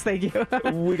the most. Thank you.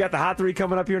 We got the Hot 3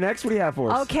 coming up here next. What do you have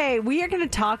for us? Okay, we are going to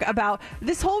talk about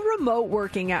this whole remote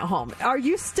working at home. Are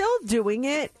you still doing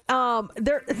it?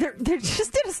 They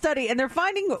just did a study, and they're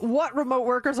finding what remote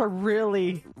workers are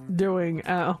really doing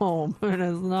at home, and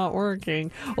it's not working.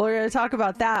 Well, we're going to talk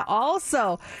about that.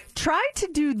 Also, try to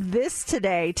do this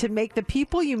today to make the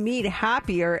people you meet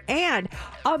happier. And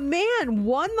a man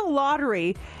won the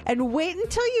lottery, and wait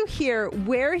until you hear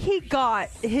where he got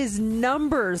his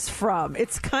numbers from.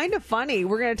 It's kind of funny.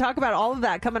 We're going to talk about all of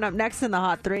that coming up next in the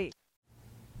Hot 3.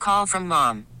 Call from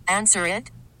mom. Answer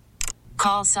it.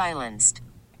 Call silenced.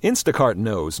 Instacart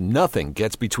knows nothing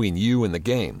gets between you and the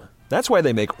game. That's why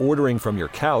they make ordering from your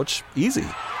couch easy.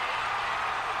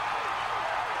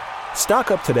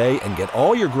 Stock up today and get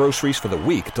all your groceries for the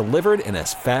week delivered in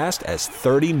as fast as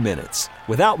 30 minutes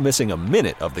without missing a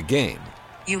minute of the game.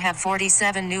 You have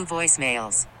 47 new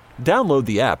voicemails. Download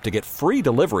the app to get free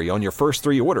delivery on your first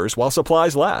 3 orders while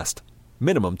supplies last.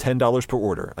 Minimum $10 per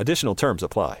order. Additional terms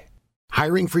apply.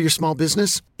 Hiring for your small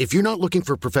business? If you're not looking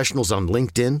for professionals on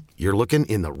LinkedIn, you're looking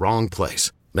in the wrong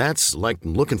place. That's like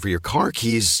looking for your car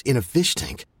keys in a fish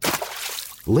tank.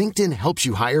 LinkedIn helps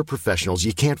you hire professionals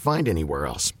you can't find anywhere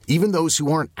else, even those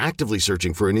who aren't actively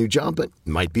searching for a new job but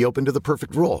might be open to the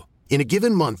perfect role. In a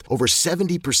given month, over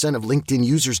 70% of LinkedIn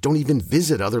users don't even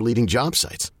visit other leading job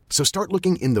sites. So start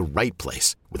looking in the right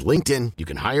place. With LinkedIn, you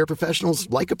can hire professionals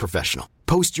like a professional.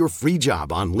 Post your free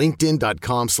job on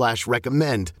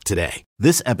linkedin.com/recommend today.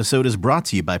 This episode is brought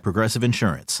to you by Progressive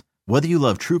Insurance. Whether you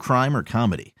love true crime or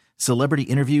comedy, celebrity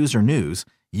interviews or news,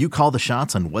 you call the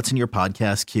shots on what's in your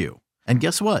podcast queue. And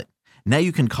guess what? Now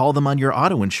you can call them on your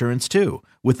auto insurance too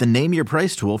with the Name Your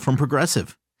Price tool from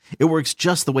Progressive. It works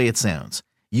just the way it sounds.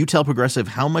 You tell Progressive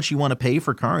how much you want to pay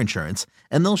for car insurance,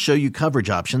 and they'll show you coverage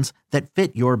options that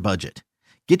fit your budget.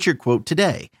 Get your quote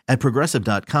today at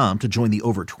Progressive.com to join the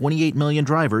over 28 million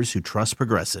drivers who trust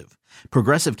Progressive.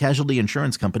 Progressive Casualty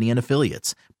Insurance Company and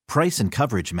Affiliates. Price and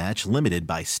coverage match limited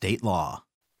by state law.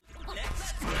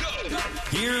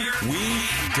 Here we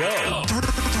go.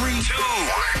 3, 2,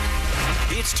 1.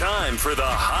 It's time for the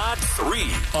Hot 3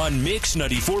 on Mix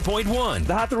 94.1.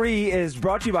 The Hot 3 is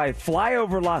brought to you by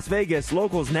Flyover Las Vegas.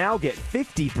 Locals now get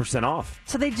 50% off.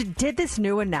 So they did this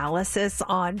new analysis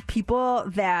on people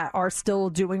that are still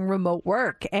doing remote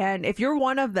work. And if you're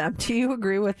one of them, do you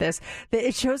agree with this? That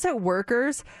it shows that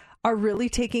workers are really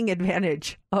taking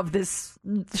advantage of this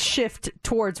shift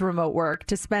towards remote work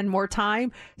to spend more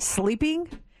time sleeping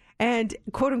and,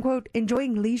 quote unquote,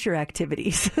 enjoying leisure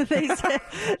activities.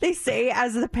 They say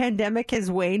as the pandemic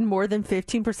has waned, more than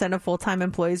 15% of full-time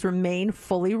employees remain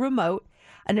fully remote.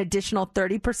 An additional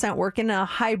 30% work in a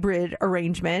hybrid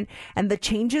arrangement. And the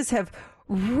changes have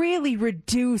really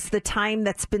reduced the time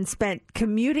that's been spent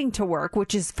commuting to work,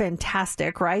 which is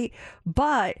fantastic, right?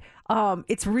 But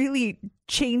it's really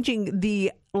changing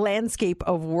the landscape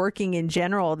of working in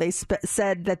general. They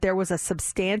said that there was a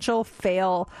substantial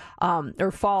fall in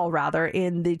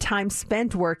the time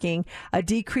spent working, a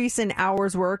decrease in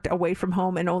hours worked away from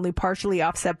home, and only partially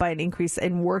offset by an increase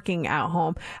in working at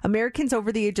home. Americans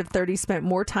over the age of 30 spent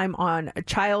more time on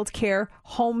child care,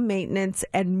 home maintenance,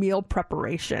 and meal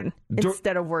preparation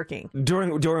instead of working.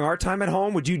 During our time at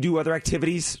home, would you do other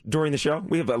activities during the show?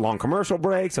 We have a long commercial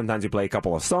break. Sometimes we play a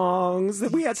couple of songs.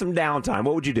 We had some downtime.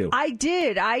 What would you do? I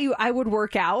did. I would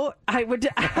work out.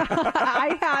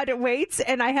 I had weights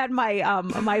and I had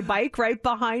my bike right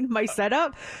behind my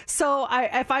setup. So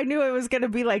if I knew it was going to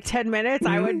be like 10 minutes,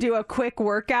 I would do a quick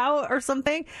workout or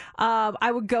something.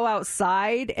 I would go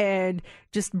outside and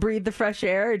just breathe the fresh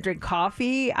air and drink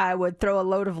coffee. I would throw a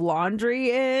load of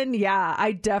laundry in. Yeah,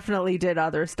 I definitely did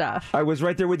other stuff. I was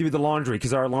right there with you with the laundry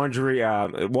because our laundry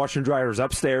washer and dryer is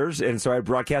upstairs. And so I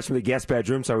broadcast from the guest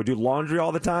bedroom. So I would do laundry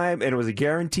all the time. And it was a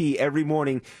guarantee every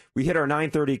morning. We hit our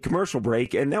 9:30 commercial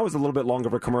break, and that was a little bit longer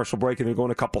of a commercial break, and we were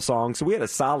going a couple songs. So we had a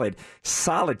solid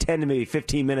 10 to maybe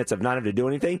 15 minutes of not having to do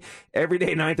anything. Every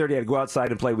day at 9:30, I'd go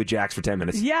outside and play with Jax for 10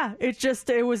 minutes. Yeah,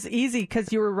 it was easy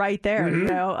because you were right there. You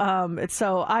know,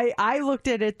 so I looked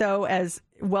at it though as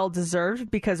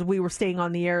well-deserved because we were staying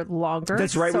on the air longer.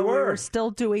 That's right, so we were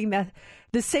still doing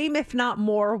the same, if not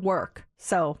more, work.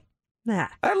 So. Yeah.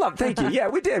 Thank you. Yeah,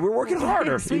 we did. We're working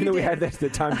harder, even though we had the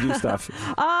time to do stuff.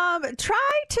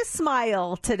 Try to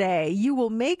smile today. You will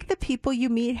make the people you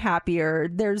meet happier.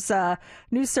 There's a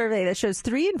new survey that shows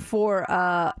 3 in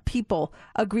 4 people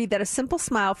agree that a simple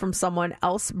smile from someone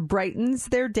else brightens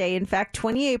their day. In fact,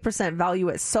 28% value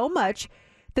it so much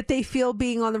that they feel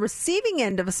being on the receiving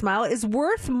end of a smile is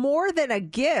worth more than a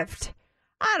gift.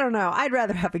 I don't know. I'd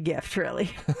rather have a gift,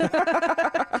 really,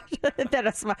 than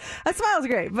a smile. A smile's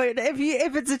great, but if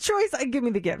it's a choice, give me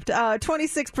the gift.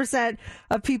 26%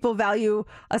 of people value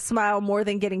a smile more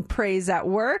than getting praise at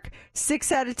work.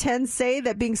 6 out of 10 say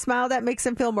that being smiled at makes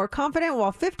them feel more confident,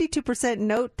 while 52%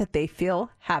 note that they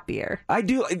feel happier. I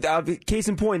do. Case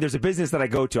in point, there's a business that I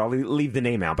go to. I'll leave the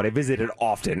name out, but I visit it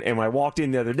often. And when I walked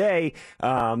in the other day,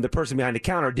 the person behind the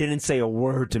counter didn't say a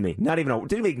word to me. Didn't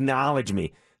even acknowledge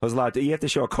me. I was allowed to. You have to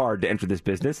show a card to enter this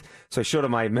business. So I showed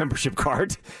him my membership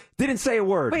card. Didn't say a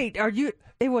word. Wait,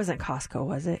 it wasn't Costco,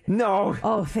 was it? No.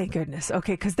 Oh, thank goodness.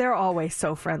 Okay, because they're always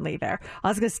so friendly there. I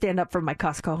was going to stand up for my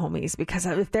Costco homies because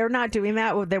if they're not doing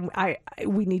that, well, then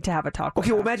we need to have a talk.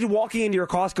 Okay, well, imagine walking into your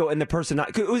Costco and the person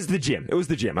it was the gym.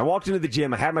 I walked into the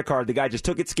gym. I had my card. The guy just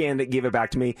took it, scanned it, gave it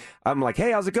back to me. I'm like,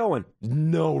 hey, how's it going?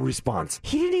 No response.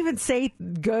 He didn't even say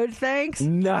good, thanks?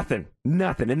 Nothing.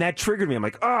 And that triggered me. I'm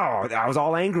like, oh, I was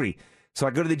all angry. So I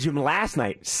go to the gym last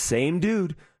night. Same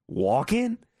dude. Walk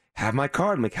in. Have my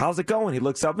card. I'm like, how's it going? He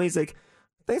looks up at me. He's like,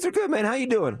 things are good, man. How you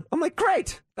doing? I'm like,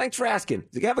 great. Thanks for asking.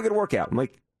 He's like, have a good workout. I'm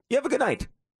like, you have a good night.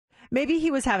 Maybe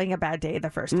he was having a bad day the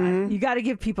first time. You got to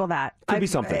give people that. Could be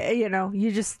something. You know,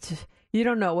 you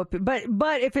don't know what.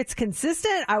 But if it's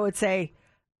consistent, I would say,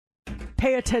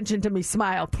 pay attention to me.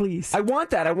 Smile, please. I want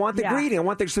that. I want the greeting. I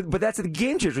want but that's the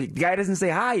game changer. The guy doesn't say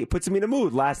hi. It puts him in a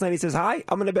mood. Last night he says hi.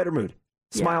 I'm in a better mood.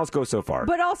 Smiles go so far.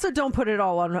 But also don't put it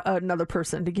all on another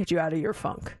person to get you out of your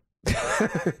funk.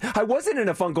 I wasn't in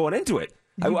a funk going into it.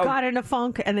 You got in a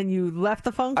funk and then you left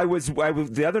the funk? I was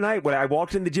the other night when I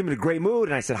walked in the gym in a great mood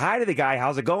and I said hi to the guy,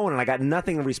 how's it going? And I got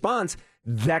nothing in response.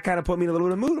 That kind of put me in a little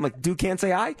bit of mood. I'm like, dude, can't say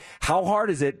hi? How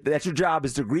hard is it? That's your job,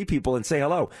 is to greet people and say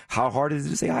hello. How hard is it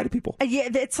to say hi to people? Yeah,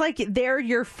 it's like they're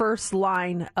your first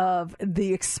line of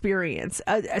the experience.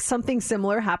 Something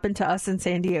similar happened to us in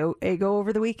San Diego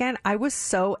over the weekend. I was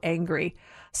so angry.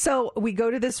 So we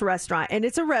go to this restaurant, and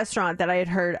it's a restaurant that I had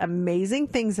heard amazing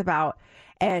things about.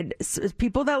 And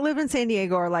people that live in San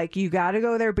Diego are like, you got to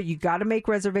go there, but you got to make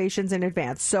reservations in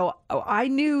advance. So I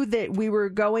knew that we were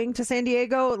going to San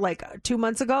Diego like 2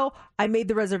 months ago. I made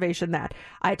the reservation that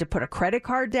I had to put a credit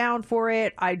card down for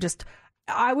it.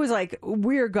 I was like,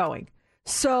 we're going.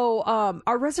 So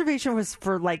our reservation was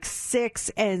for like 6,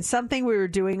 and something we were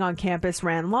doing on campus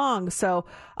ran long. So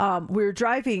we were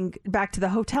driving back to the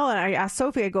hotel, and I asked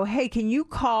Sophie, I go, hey, can you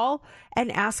call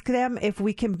and ask them if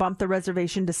we can bump the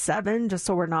reservation to 7 just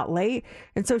so we're not late?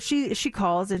 And so she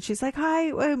calls, and she's like,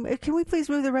 hi, can we please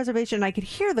move the reservation? And I could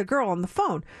hear the girl on the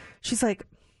phone. She's like,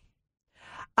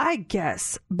 I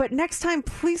guess, but next time,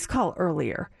 please call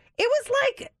earlier. It was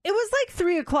like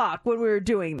 3:00 when we were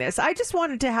doing this. I just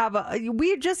wanted to we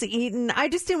had just eaten. I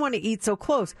just didn't want to eat so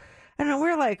close. And we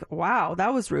were like, wow,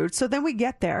 that was rude. So then we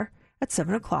get there at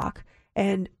 7:00,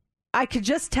 and I could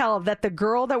just tell that the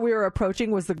girl that we were approaching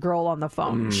was the girl on the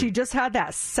phone. She just had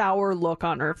that sour look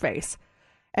on her face.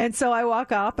 And so I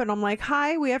walk up and I'm like,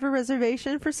 hi, we have a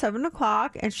reservation for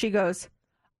 7:00. And she goes,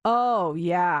 oh,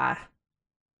 yeah.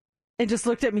 And just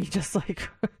looked at me just like,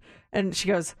 and she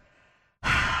goes,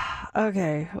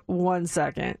 okay, 1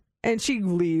 second. And she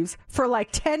leaves for like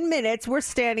 10 minutes. We're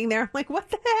standing there. I'm like, what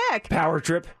the heck? Power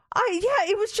trip. Yeah,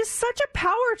 it was just such a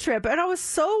power trip. And I was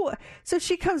so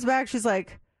she comes back. She's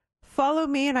like, follow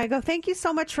me. And I go, thank you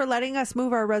so much for letting us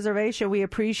move our reservation. We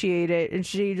appreciate it. And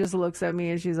she just looks at me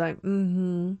and she's like,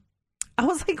 mm-hmm. I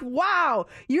was like, wow,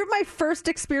 you're my first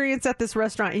experience at this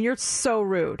restaurant, and you're so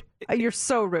rude. You're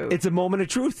so rude. It's a moment of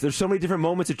truth. There's so many different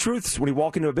moments of truths when you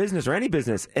walk into a business or any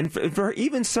business. And for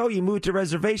even so, you move to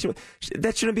reservation.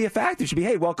 That shouldn't be a factor. It should be,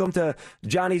 hey, welcome to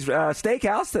Johnny's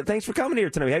Steakhouse. Thanks for coming here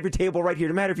tonight. We have your table right here.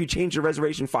 No matter if you change your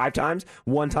reservation 5 times,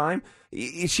 1 time,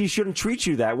 she shouldn't treat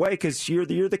you that way because you're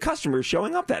the customer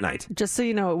showing up that night. Just so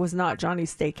you know, it was not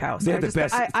Johnny's Steakhouse.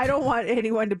 I don't want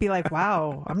anyone to be like,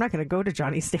 wow, I'm not going to go to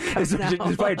Johnny's Steakhouse now.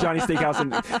 There's probably a Johnny's Steakhouse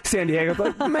in San Diego.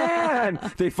 Like, man,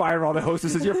 they fire all the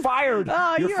hostesses. You're fired.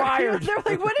 You're fired. They're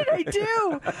like, what did I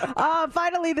do?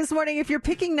 Finally, this morning, if you're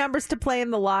picking numbers to play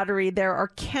in the lottery, there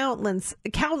are countless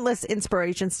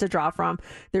inspirations to draw from.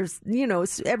 There's,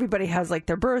 everybody has like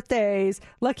their birthdays,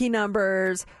 lucky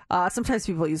numbers. Sometimes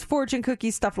people use fortune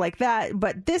cookies, stuff like that.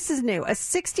 But this is new. A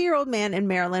 60-year-old man in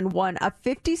Maryland won a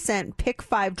 50-cent Pick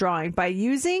 5 drawing by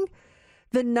using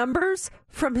the numbers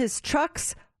from his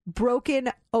truck's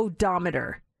broken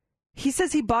odometer. He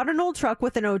says he bought an old truck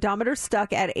with an odometer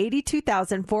stuck at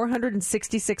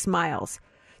 82,466 miles.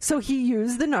 So he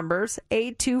used the numbers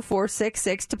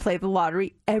 82466 to play the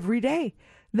lottery every day.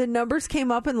 The numbers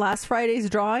came up in last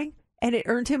Friday's drawing, and it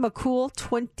earned him a cool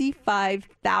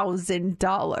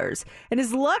 $25,000. And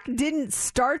his luck didn't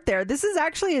start there. This is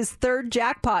actually his 3rd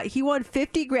jackpot. He won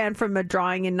 $50,000 from a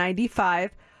drawing in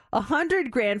 95,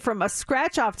 $100,000 from a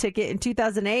scratch-off ticket in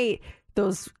 2008.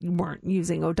 Those weren't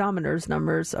using odometers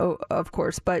numbers, of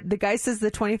course. But the guy says the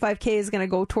 $25,000 is going to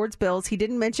go towards bills. He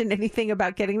didn't mention anything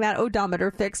about getting that odometer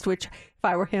fixed, which if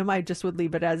I were him, I just would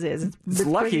leave it as is. It's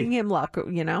lucky. Bringing him luck,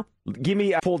 I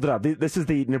pulled it up. This is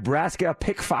the Nebraska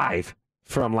Pick 5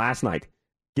 from last night.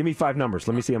 Give me 5 numbers.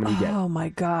 Let me see how many you get. Oh, my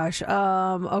gosh.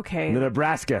 Okay. The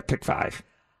Nebraska Pick 5.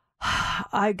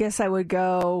 I guess I would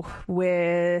go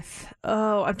with,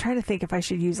 I'm trying to think if I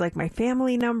should use like my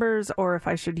family numbers or if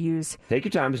I should use. Take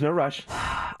your time. There's no rush.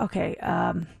 Okay.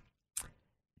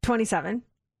 27.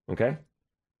 Okay.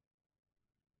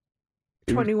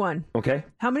 21. Okay.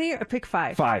 How many? Pick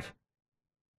 5. 5.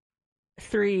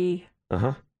 3.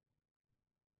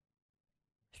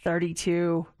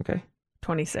 32. Okay.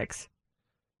 26.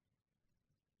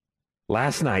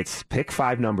 Last night's Pick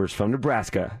 5 numbers from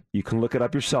Nebraska. You can look it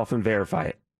up yourself and verify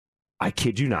it. I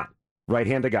kid you not. Right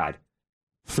hand to God.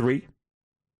 3,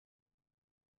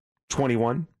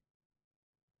 21,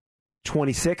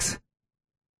 26,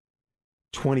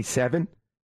 27.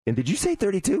 And did you say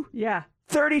 32? Yeah.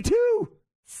 32.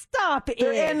 Stop it.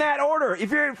 They're in that order. If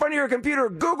you're in front of your computer,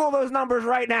 Google those numbers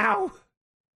right now.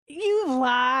 You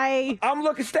lie. I'm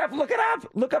looking, Steph, look it up.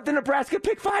 Look up the Nebraska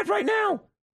Pick 5 right now.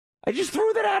 I just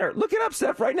threw that at her. Look it up,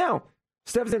 Steph, right now.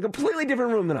 Steph's in a completely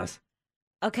different room than us.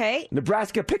 Okay.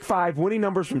 Nebraska Pick 5, winning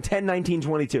numbers from 10, 19,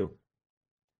 22.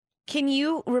 Can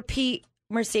you repeat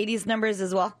Mercedes numbers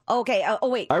as well? Okay.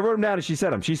 Wait. I wrote them down as she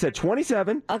said them. She said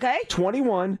 27, okay,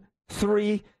 21,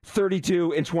 3,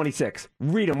 32, and 26.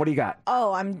 Read them. What do you got?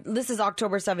 This is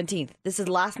October 17th. This is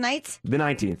last night's? The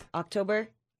 19th. October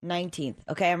 19th.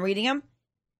 Okay, I'm reading them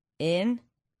in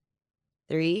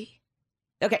 3.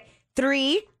 Okay.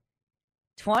 3,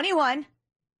 21,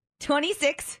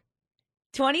 26,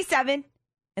 27,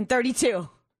 and 32.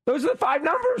 Those are the 5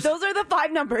 numbers. Those are the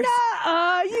 5 numbers.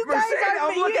 You guys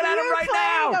I'm looking at them right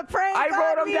now. I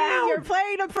wrote them down. You're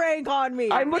playing a prank on me.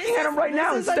 I'm looking at them right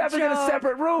now. Steph is in a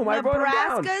separate room. I wrote them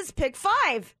down. Nebraska's Pick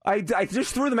 5. I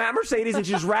just threw them at Mercedes and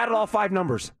she just rattled all 5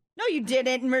 numbers. No, you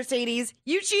didn't, Mercedes.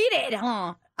 You cheated,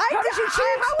 huh? How did you choose?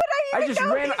 How would I even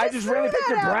know? I just randomly picked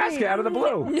Nebraska out of the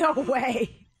blue. No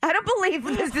way. I don't believe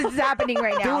this is happening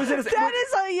right now.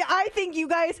 I think you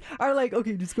guys are like,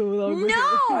 okay, just go along with it.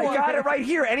 No! I got it right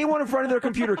here. Anyone in front of their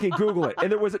computer can Google it.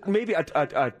 And there was maybe a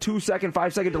 2-second,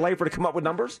 5-second delay for it to come up with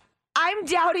numbers. I'm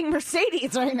doubting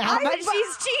Mercedes right now, but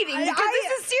she's cheating because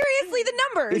this is seriously the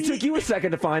numbers. It took you a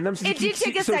second to find them. So it did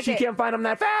take a second. So she can't find them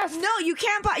that fast. No, you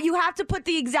can't. You have to put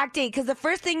the exact date because the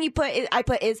first thing I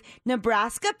put is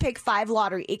Nebraska Pick 5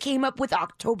 lottery. It came up with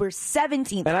October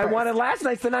 17th. And I wanted last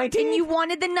night's the 19th. And you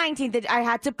wanted the 19th. I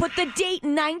had to put the date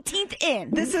 19th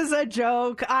in. This is a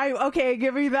joke. Okay,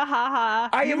 give me the haha.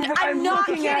 I'm not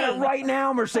looking kidding. at it right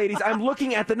now, Mercedes. I'm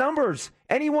looking at the numbers.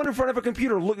 Anyone in front of a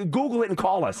computer, Google it and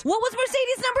call us. What was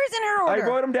Mercedes' numbers in her order? I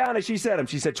wrote them down as she said them.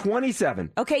 She said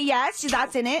 27. Okay, yes,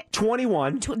 that's in it.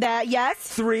 21. Yes.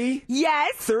 3.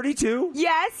 Yes. 32.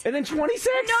 Yes. And then 26.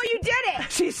 No, you did it.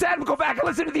 She said go back and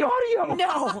listen to the audio.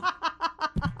 No.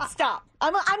 Stop.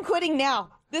 I'm quitting now.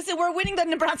 We're winning the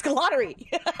Nebraska lottery.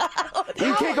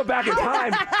 You can't go back in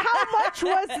time. How much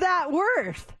was that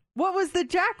worth? What was the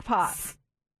jackpot?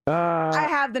 I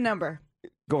have the number.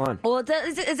 Go on. Well,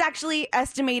 it's actually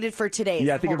estimated for today.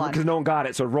 Yeah, I think because no one got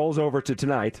it, so it rolls over to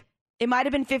tonight. It might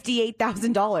have been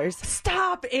 $58,000.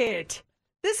 Stop it.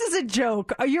 This is a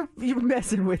joke. You're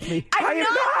messing with me. I'm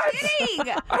not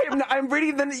kidding. I'm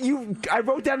reading I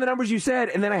wrote down the numbers you said,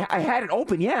 and then I had it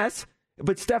open, yes.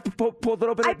 But Steph pulled it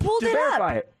open to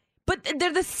verify it. But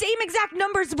they're the same exact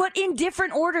numbers, but in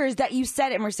different orders that you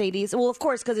said it, Mercedes. Well, of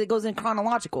course, because it goes in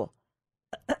chronological.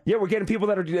 Yeah, we're getting people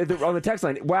that are on the text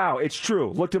line. Wow, it's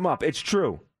true. Looked him up. It's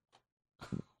true.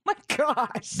 My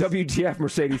gosh. WTF,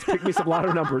 Mercedes. Pick me some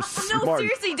lotto numbers. No, Martin.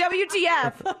 seriously,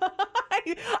 WTF.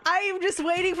 I am just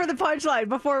waiting for the punchline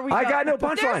before we go. I got no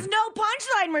punchline. There's no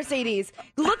punchline, Mercedes.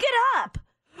 Look it up.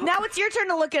 Now it's your turn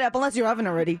to look it up, unless you haven't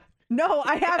already. No,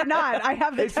 I have not. I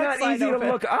have the It's text not line easy open.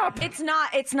 to look up. It's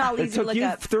not easy to look up. It took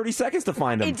you 30 seconds to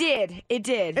find them. It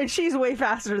did. And she's way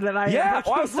faster than I am. Yeah,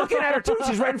 I was looking at her too.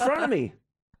 She's right in front of me.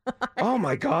 Oh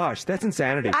my gosh, that's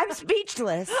insanity. I'm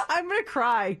speechless. I'm going to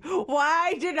cry.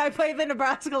 Why didn't I play the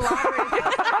Nebraska lottery?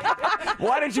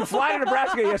 Why didn't you fly to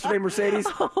Nebraska yesterday, Mercedes,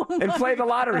 and play the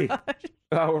lottery?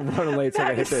 Oh, we're running late, so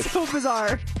I hit this. So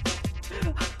bizarre.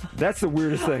 That's the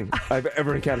weirdest thing I've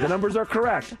ever encountered. The numbers are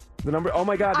correct. The number. Oh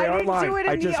my God, they are lying.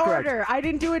 I didn't do it in the order. I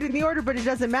didn't do it in the order, but it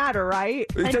doesn't matter, right?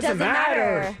 It doesn't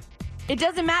matter. It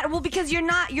doesn't matter. Well, because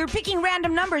you're picking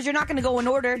random numbers. You're not going to go in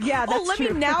order. Yeah, that's let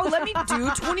true. Let me do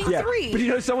 23. Yeah, but you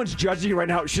know, someone's judging you right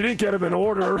now. She didn't get them in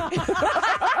order.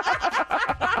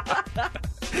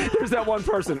 There's that one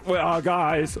person. Well,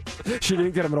 guys, she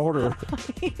didn't get them in order.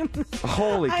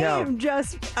 Holy cow! I am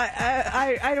just.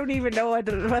 I don't even know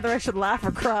whether I should laugh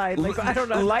or cry. Like I don't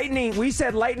know. Lightning. We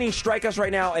said lightning strike us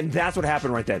right now, and that's what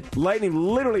happened right then. Lightning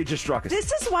literally just struck us.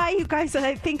 This is why you guys.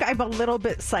 I think I'm a little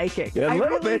bit psychic. Yeah, I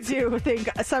really do think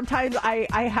sometimes I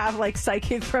have like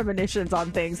psychic premonitions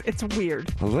on things. It's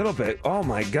weird. A little bit. Oh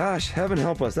my gosh! Heaven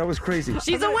help us. That was crazy.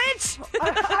 She's a witch.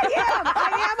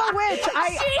 I am a witch.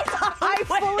 I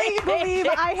fully believe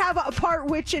I have a part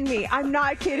witch in me. I'm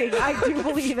not kidding. I do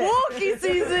believe it. Spooky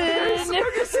season.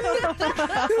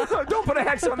 Don't put a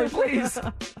hex on me, please.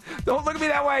 Don't look at me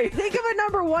that way. Think of a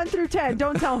number 1 through 10.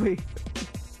 Don't tell me.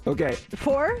 Okay.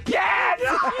 4? Yeah!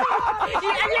 No! And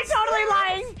you're totally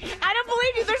lying. I don't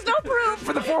believe you. There's no proof.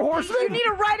 For the 4 horsemen? You need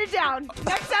to write it down.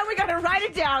 Next time we got to write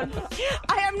it down.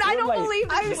 I don't believe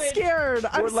this. I'm scared.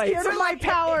 I'm scared of my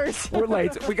powers. We're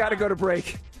late. We got to go to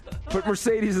break. But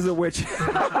Mercedes is a witch.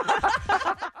 All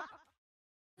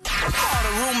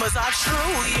the rumors are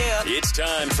true, yeah. It's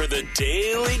time for the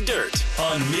Daily Dirt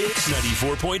on Mix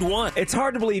 94.1. It's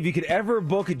hard to believe you could ever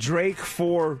book Drake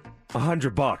for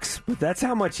 $100, but that's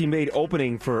how much he made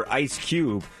opening for Ice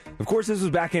Cube. Of course, this was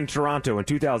back in Toronto in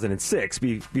 2006,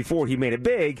 before he made it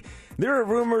big. There are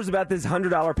rumors about this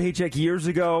 $100 paycheck years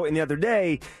ago, and the other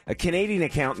day, a Canadian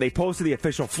account, they posted the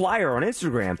official flyer on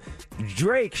Instagram.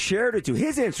 Drake shared it to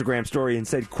his Instagram story and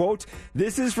said, quote,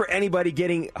 "This is for anybody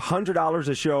getting $100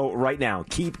 a show right now.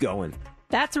 Keep going."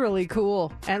 That's really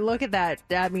cool. And look at that.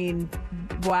 I mean,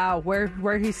 wow,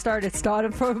 where he started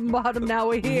from bottom, now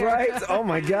we're here. Right? Oh,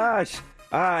 my gosh.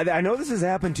 I know this has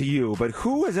happened to you, but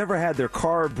who has ever had their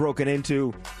car broken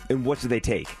into, and what did they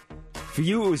take? For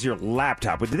you, it was your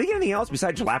laptop. But did they get anything else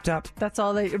besides your laptop? That's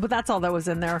all that was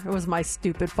in there. It was my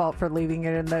stupid fault for leaving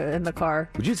it in the car.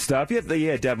 Would you stuff? You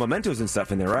had mementos and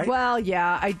stuff in there, right? Well,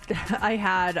 yeah. I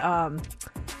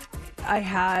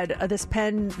had this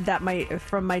pen that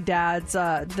from my dad's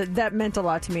that meant a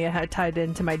lot to me. I had tied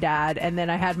into my dad, and then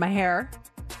I had my hair.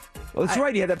 Well, that's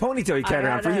right. You had that ponytail you carried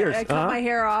around for years. I cut my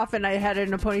hair off and I had it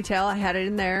in a ponytail. I had it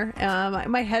in there.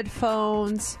 My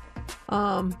headphones,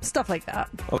 stuff like that.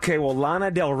 Okay, well,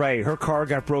 Lana Del Rey, her car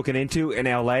got broken into in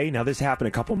L.A. Now, this happened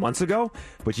a couple months ago,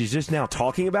 but she's just now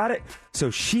talking about it. So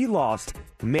she lost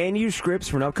manuscripts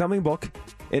for an upcoming book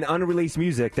and unreleased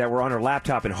music that were on her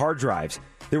laptop and hard drives.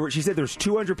 She said there's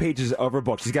 200 pages of her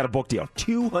book. She's got a book deal.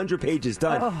 200 pages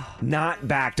done, not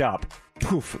backed up.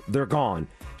 Poof, they're gone.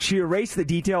 She erased the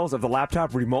details of the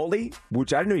laptop remotely,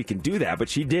 which I didn't know you can do that, but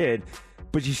she did.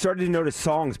 But she started to notice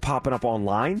songs popping up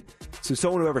online. So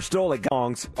someone who ever stole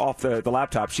songs off the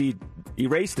laptop, she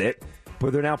erased it.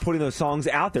 But they're now putting those songs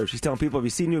out there. She's telling people, if you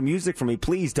see new music from me,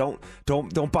 please don't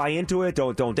buy into it.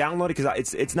 Don't download it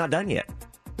because it's not done yet.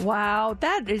 Wow,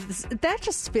 that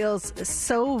just feels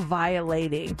so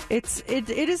violating. It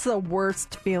is the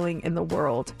worst feeling in the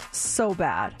world. So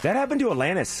bad. That happened to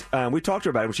Alanis. We talked to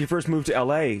her about it when she first moved to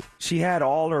L.A. She had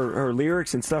all her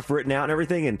lyrics and stuff written out and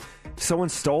everything, and someone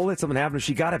stole it. Something happened.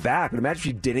 She got it back. But imagine if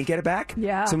she didn't get it back.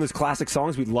 Yeah. Some of those classic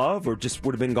songs we love or just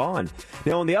would have been gone.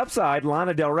 Now, on the upside,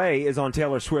 Lana Del Rey is on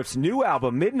Taylor Swift's new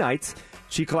album, Midnights.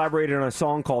 She collaborated on a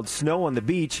song called Snow on the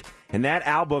Beach. And that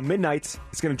album, Midnights,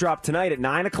 is going to drop tonight at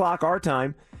 9 o'clock our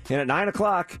time. And at 9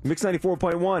 o'clock, Mix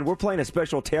 94.1, we're playing a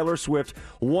special Taylor Swift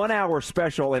 1-hour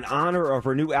special in honor of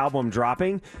her new album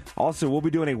dropping. Also, we'll be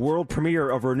doing a world premiere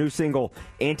of her new single,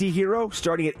 Antihero,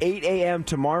 starting at 8 a.m.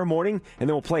 tomorrow morning. And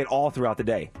then we'll play it all throughout the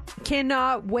day.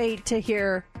 Cannot wait to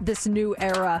hear this new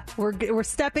era. We're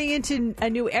stepping into a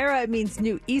new era. It means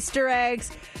new Easter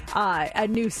eggs, a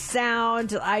new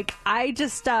sound.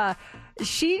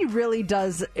 She really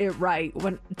does it right.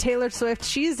 When Taylor Swift,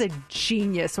 she's a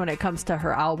genius when it comes to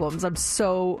her albums. I'm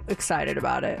so excited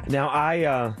about it.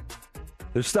 Now,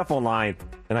 there's stuff online,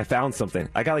 and I found something.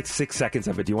 I got like 6 seconds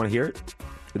of it. Do you want to hear it?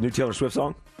 The new Taylor Swift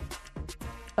song?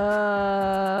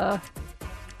 I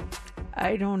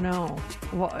don't know.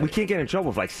 We can't get in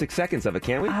trouble for like 6 seconds of it,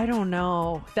 can we? I don't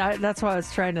know. That's what I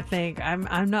was trying to think.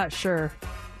 I'm not sure.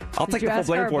 I'll Did take you the full ask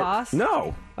blame our for boss? it.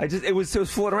 No, it was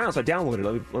floating around, so I downloaded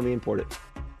it. Let me import it.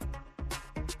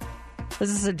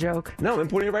 Is this a joke? No, I'm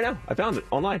importing it right now. I found it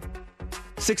online.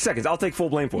 6 seconds. I'll take full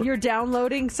blame for it. You're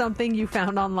downloading something you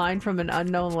found online from an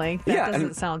unknown link. That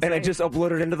doesn't sound safe. And I just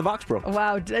uploaded it into the Vox Pro.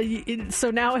 Wow.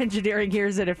 So now engineering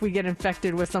hears it. If we get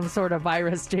infected with some sort of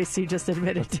virus, JC just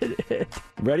admitted to it.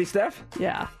 Ready, Steph?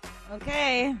 Yeah.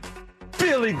 Okay.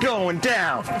 Philly going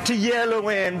down to yellow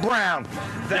and brown.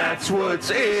 That's what's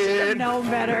in. No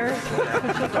better.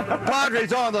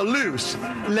 Padres on the loose.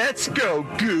 Let's go,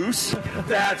 Goose.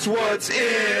 That's what's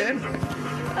in.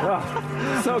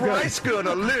 Oh, so good. Bryce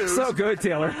gonna lose. So good,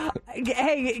 Taylor.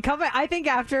 Hey, I think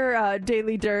after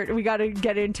Daily Dirt, we got to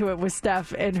get into it with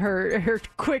Steph and her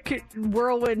quick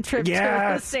whirlwind trip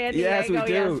to San Diego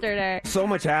yesterday. So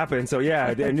much happened. So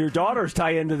yeah, and your daughter's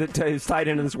tied into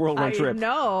this whirlwind trip.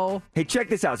 No. Hey, check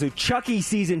this out. So Chucky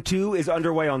season 2 is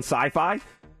underway on Sci-Fi.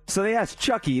 So they asked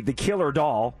Chucky, the killer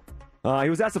doll. He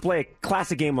was asked to play a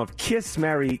classic game of Kiss,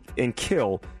 Marry, and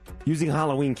Kill using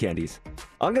Halloween candies.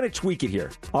 I'm going to tweak it here.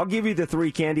 I'll give you the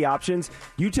 3 candy options.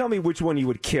 You tell me which one you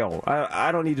would kill.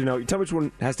 I don't need to know. You tell me which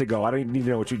one has to go. I don't need to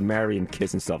know what you'd marry and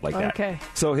kiss and stuff like that. Okay.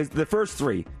 So the first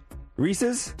 3,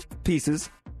 Reese's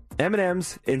Pieces,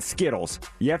 M&M's, and Skittles.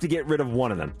 You have to get rid of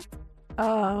one of them.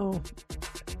 Oh.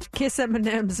 Kiss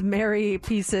M&M's, marry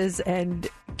Pieces, and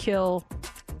kill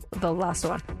the last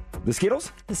one. The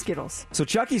Skittles? The Skittles. So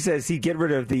Chucky says he'd get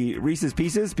rid of the Reese's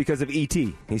Pieces because of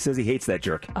E.T. He says he hates that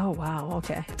jerk. Oh, wow.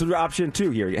 Okay. Through option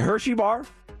 2 here. Hershey Bar,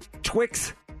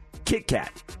 Twix, Kit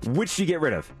Kat. Which do you get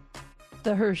rid of?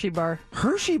 The Hershey Bar.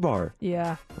 Hershey Bar?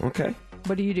 Yeah. Okay.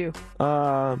 What do you do?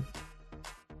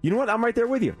 You know what? I'm right there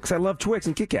with you because I love Twix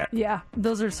and Kit Kat. Yeah.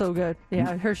 Those are so good.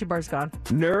 Yeah. Hershey Bar's gone.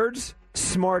 Nerds,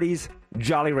 Smarties,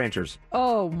 Jolly Ranchers.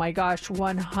 Oh my gosh,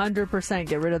 100%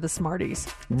 get rid of the Smarties.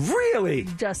 Really?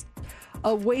 Just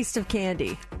a waste of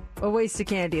candy. A waste of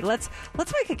candy. Let's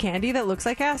make a candy that looks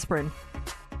like aspirin.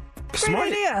 Great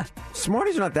idea.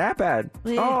 Smarties are not that bad.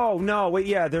 Yeah. Oh no, wait,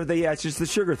 yeah, it's just the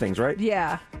sugar things, right?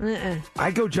 Yeah.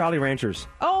 I go Jolly Ranchers.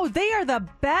 Oh, they are the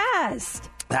best.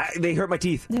 They hurt my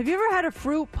teeth. Have you ever had a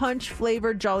fruit punch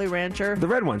flavored Jolly Rancher? The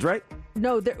red ones, right?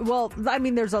 No,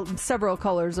 there's several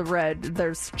colors of red.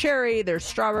 There's cherry, there's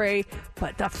strawberry,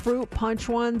 but the fruit punch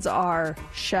ones are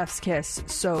chef's kiss.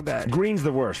 So good. Green's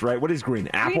the worst, right? What is green?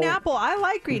 Apple? Green apple. I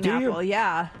like green apple,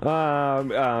 yeah.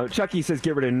 Chucky says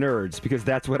get rid of nerds because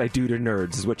that's what I do to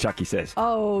nerds, is what Chucky says.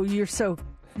 Oh, you're so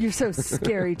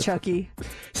scary, Chucky.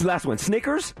 So last one,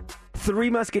 Snickers, Three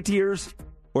Musketeers,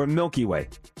 or Milky Way?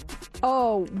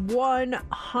 Oh,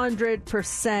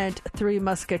 100% Three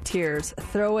Musketeers.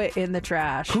 Throw it in the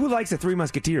trash. Who likes the Three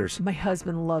Musketeers? My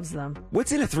husband loves them.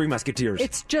 What's in a Three Musketeers?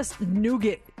 It's just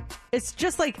nougat. It's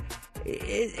just like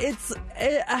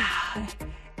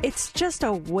it's just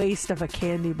a waste of a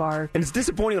candy bar. And it's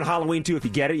disappointing on Halloween too. If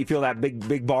you get it, you feel that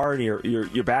big bar in your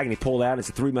bag, and you pull it out, and it's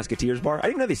a Three Musketeers bar. I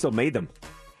didn't know they still made them.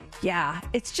 Yeah,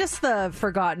 it's just the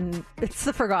forgotten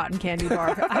candy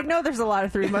bar. I know there's a lot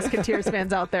of Three Musketeers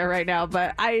fans out there right now,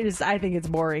 but I think it's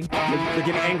boring. They're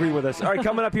getting angry with us. All right,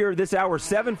 coming up here this hour,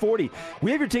 7:40.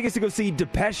 We have your tickets to go see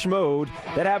Depeche Mode.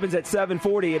 That happens at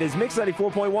 7:40. It is Mix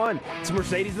 94.1. It's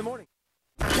Mercedes in the Morning.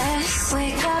 Let's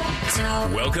wake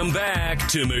up. Welcome back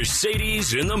to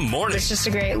Mercedes in the Morning. It's just a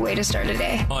great way to start a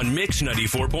day. On Mix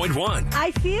 94.1.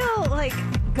 I feel like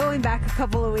going back a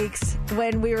couple of weeks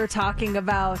when we were talking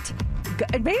about,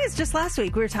 maybe it's just last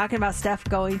week, we were talking about Steph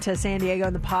going to San Diego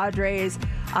and the Padres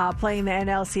playing the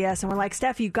NLCS. And we're like,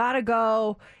 Steph, you got to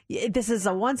go. This is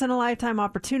a once-in-a-lifetime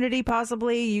opportunity,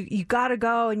 possibly. You got to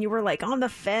go. And you were like on the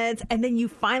fence. And then you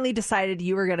finally decided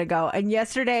you were going to go. And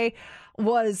yesterday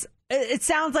was... It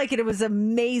sounds like it was an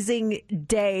amazing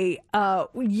day.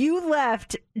 You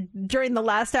left during the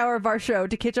last hour of our show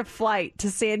to catch a flight to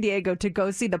San Diego to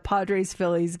go see the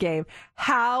Padres-Phillies game.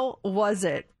 How was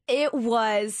it? It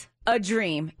was a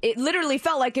dream. It literally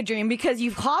felt like a dream because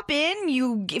you hop in,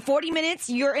 you get 40 minutes,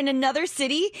 you're in another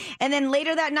city, and then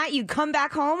later that night you come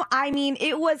back home. I mean,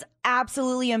 it was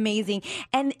absolutely amazing.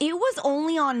 And it was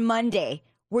only on Monday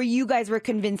where you guys were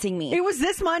convincing me. It was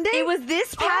this Monday? It was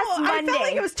this past Monday. I felt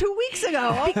like it was 2 weeks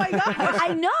ago. Oh my God.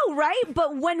 I know, right?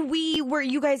 But when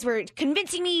you guys were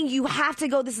convincing me, you have to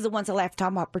go. This is a once in a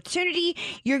lifetime opportunity.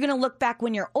 You're going to look back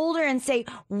when you're older and say,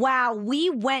 wow, we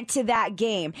went to that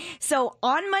game. So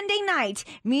on Monday night,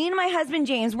 me and my husband,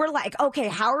 James, were like, okay,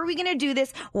 how are we going to do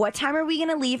this? What time are we going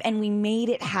to leave? And we made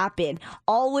it happen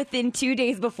all within 2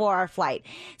 days before our flight.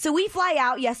 So we fly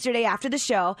out yesterday after the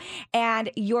show,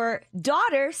 and your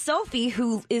daughter, Sophie,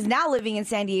 who is now living in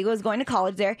San Diego, is going to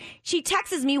college there. She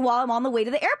texts me while I'm on the way to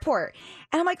the airport.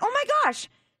 And I'm like, oh my gosh,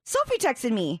 Sophie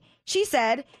texted me. She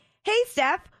said, hey,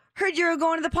 Steph, heard you were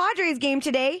going to the Padres game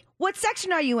today. What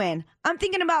section are you in? I'm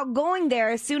thinking about going there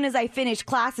as soon as I finish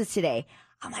classes today.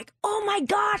 I'm like, oh my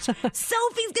gosh, Sophie's going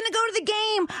to go to the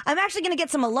game. I'm actually going to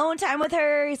get some alone time with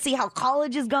her, see how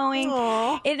college is going.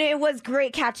 It was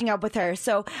great catching up with her.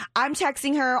 So I'm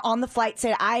texting her on the flight,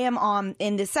 said, I am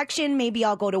in this section. Maybe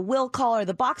I'll go to Will Call or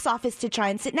the box office to try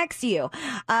and sit next to you.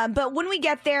 But when we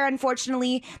get there,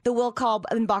 unfortunately, the Will Call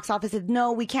and box office said,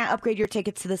 no, we can't upgrade your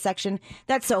tickets to the section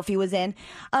that Sophie was in.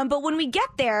 But when we get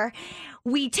there,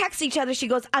 we text each other. She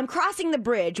goes, I'm crossing the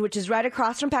bridge, which is right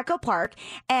across from Petco Park.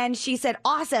 And she said,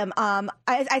 awesome.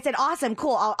 I said, awesome,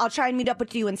 cool. I'll try and meet up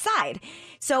with you inside.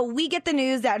 So we get the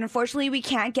news that unfortunately we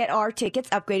can't get our tickets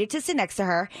upgraded to sit next to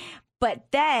her. But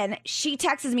then she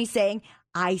texts me saying,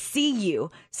 I see you.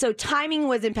 So timing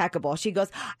was impeccable. She goes,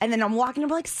 and then I'm walking, I'm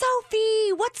like,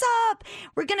 Sophie, what's up?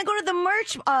 We're going to go to the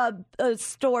merch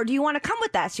store. Do you want to come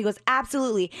with us? She goes,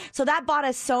 absolutely. So that bought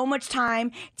us so much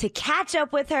time to catch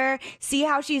up with her, see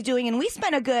how she's doing. And we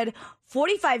spent a good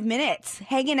 45 minutes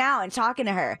hanging out and talking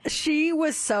to her. She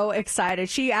was so excited.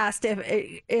 She asked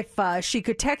if she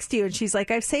could text you, and she's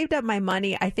like, I've saved up my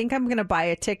money. I think I'm going to buy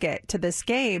a ticket to this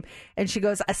game. And she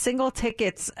goes, a single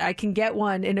tickets, I can get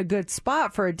one in a good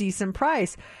spot for a decent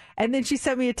price. And then she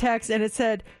sent me a text and it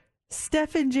said,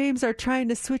 Steph and James are trying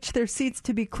to switch their seats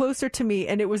to be closer to me.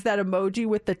 And it was that emoji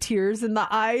with the tears in the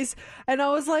eyes. And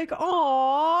I was like,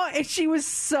 aw. And she was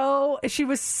so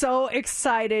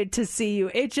excited to see you.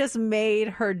 It just made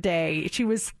her day. She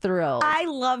was thrilled. I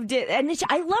loved it. And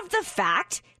I loved the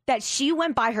fact that she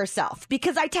went by herself,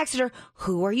 because I texted her,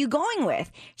 who are you going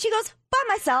with? She goes, by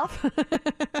myself.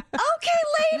 Okay,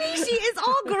 lady, she is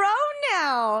all grown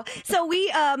now. So we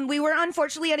were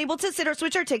unfortunately unable to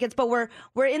switch our tickets, but we're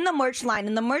in the merch line.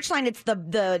 In the merch line, it's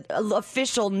the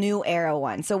official New Era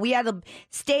one. So we had to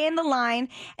stay in the line,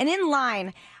 and in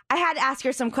line, I had to ask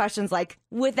her some questions like,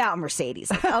 without Mercedes.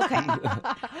 Like, okay.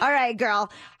 All right, girl.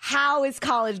 How is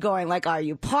college going? Like, are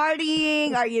you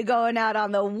partying? Are you going out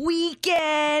on the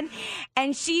weekend?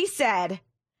 And she said,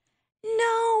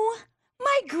 no,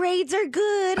 my grades are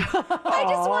good. I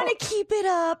just want to keep it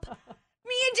up.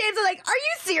 Me and James are like, are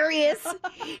you serious?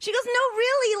 She goes, no,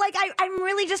 really. Like, I'm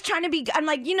really just trying to be, I'm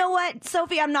like, you know what,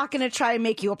 Sophie, I'm not going to try to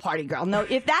make you a party girl. No,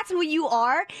 if that's who you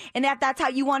are and if that's how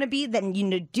you want to be, then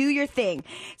you do your thing.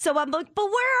 So I'm like, but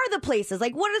where are the places?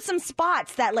 Like, what are some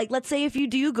spots that, like, let's say if you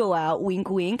do go out, wink,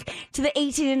 wink, to the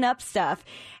 18 and up stuff.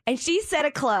 And she said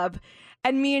a club,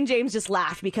 and me and James just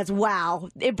laughed because, wow,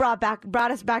 it brought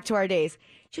us back to our days.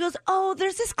 She goes, oh,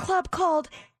 there's this club called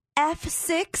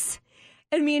F6.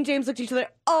 And me and James looked at each other.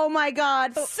 Oh my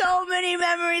God, so many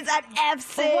memories at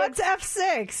F6. What's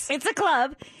F6? It's a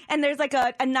club, and there's like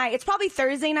a night. It's probably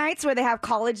Thursday nights where they have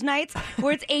college nights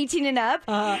where it's 18 and up.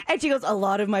 And she goes, a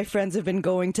lot of my friends have been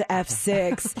going to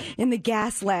F6 in the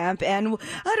gas lamp, and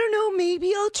I don't know,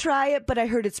 maybe I'll try it, but I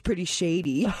heard it's pretty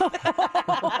shady.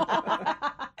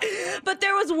 But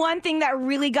there was one thing that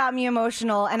really got me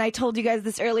emotional, and I told you guys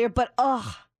this earlier, but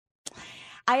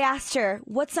I asked her,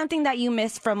 what's something that you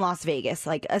miss from Las Vegas?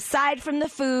 Like, aside from the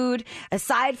food,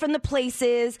 aside from the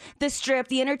places, the strip,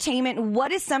 the entertainment,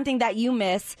 what is something that you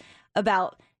miss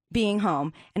about being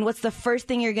home? And what's the first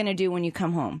thing you're going to do when you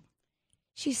come home?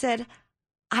 She said,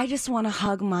 I just want to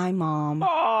hug my mom.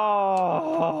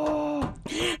 Oh.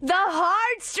 The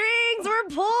heartstrings were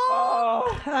pulled.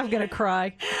 Oh, I'm going to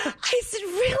cry. I said,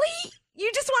 really? You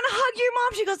just want to hug your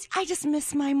mom? She goes, I just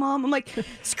miss my mom. I'm like,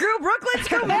 screw Brooklyn,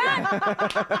 screw Matt.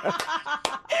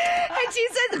 And she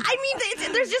says, I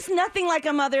mean, there's just nothing like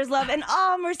a mother's love. And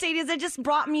Mercedes, it just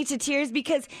brought me to tears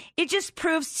because it just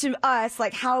proves to us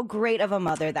like how great of a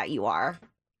mother that you are.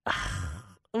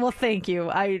 Well, thank you.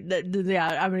 I'm going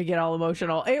to get all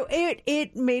emotional.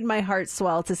 It made my heart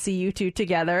swell to see you two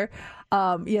together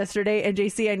yesterday. And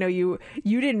JC, I know you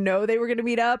didn't know they were going to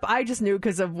meet up. I just knew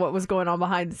because of what was going on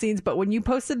behind the scenes. But when you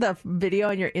posted the video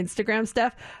on your Instagram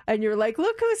stuff and you're like,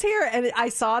 look who's here. And I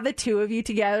saw the two of you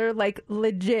together, like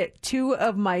legit two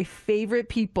of my favorite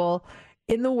people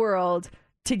in the world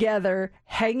together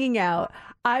hanging out.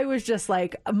 I was just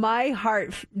like, my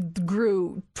heart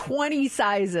grew 20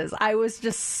 sizes. I was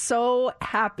just so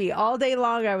happy all day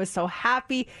long. I was so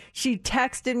happy. She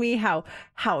texted me how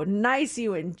nice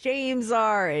you and James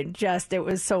are. And just, it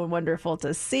was so wonderful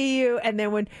to see you. And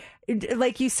then when,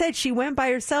 like you said, she went by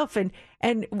herself and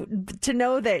to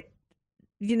know that,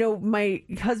 you know, my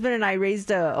husband and I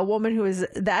raised a woman who is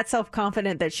that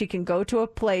self-confident that she can go to a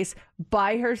place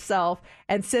by herself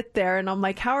and sit there. And I'm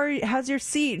like, how's your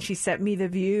seat? And she sent me the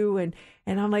view. And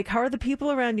I'm like, how are the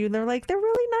people around you? And they're like, they're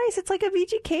really nice. It's like a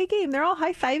VGK game. They're all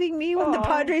high-fiving me when the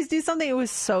Padres do something. It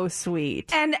was so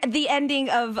sweet. And the ending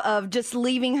of just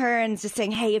leaving her and just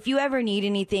saying, hey, if you ever need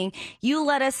anything, you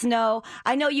let us know.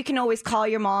 I know you can always call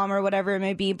your mom or whatever it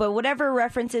may be, but whatever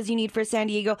references you need for San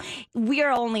Diego, we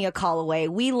are only a call away.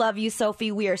 We love you,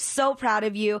 Sophie. We are so proud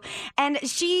of you. And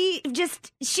she's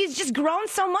just grown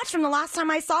so much from the last time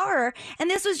I saw her. And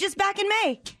this was just back in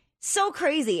May. So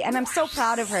crazy. And I'm so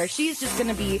proud of her. She's just going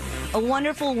to be a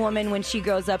wonderful woman when she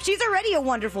grows up. She's already a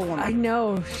wonderful woman. I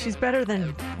know. She's better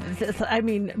than,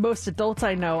 most adults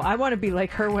I know. I want to be like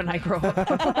her when I grow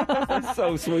up.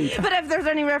 So sweet. But if there's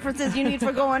any references you need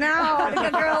for going out,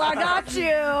 girl, I got you.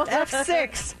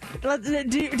 F6.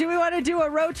 Do we want to do a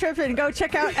road trip and go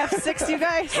check out F6, you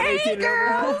guys? Hey,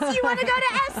 girls, you want to go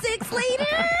to F6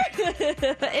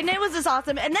 later? And it was just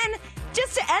awesome. And then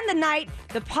just to end the night,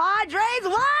 the Padres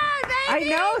won, baby! I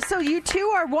know. So you two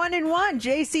are 1-1.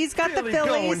 JC's got the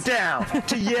Phillies. Going down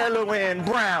to yellow and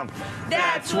brown.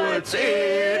 That's what's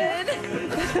in.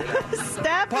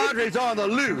 Steph. Padres on the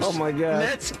loose. Oh, my God.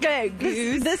 Let's go,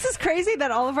 Goose. This is crazy that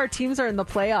all of our teams are in the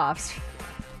playoffs.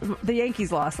 The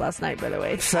Yankees lost last night, by the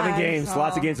way. 7 games,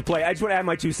 lots of games to play. I just want to add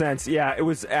my 2 cents. Yeah, it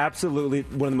was absolutely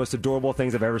one of the most adorable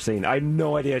things I've ever seen. I had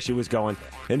no idea she was going.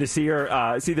 And to see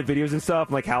her, see the videos and stuff,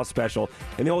 I'm like, how special.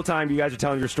 And the whole time you guys are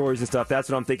telling your stories and stuff, that's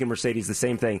what I'm thinking, Mercedes, the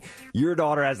same thing. Your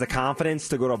daughter has the confidence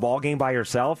to go to a ball game by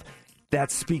herself. That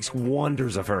speaks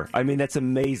wonders of her. I mean, that's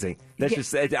amazing. That's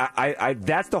just,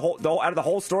 that's the whole, out of the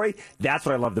whole story, that's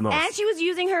what I love the most. And she was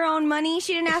using her own money.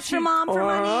 She didn't ask her mom for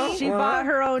money. She bought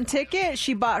her own ticket.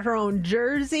 She bought her own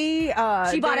jersey.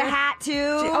 She bought a hat,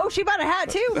 too. She bought a hat,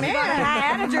 too. Man, she bought a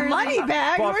hat and a jersey. Money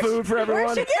bag. Bought food for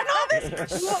everyone. Where's she getting all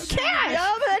this cash?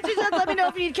 Yeah, but she said, let me know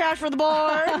if you need cash for the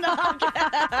bar.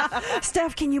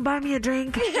 Steph, can you buy me a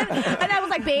drink? And I was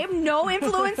like, babe, no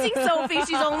influencing Sophie.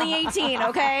 She's only 18,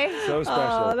 okay? So special.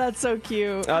 Oh, that's so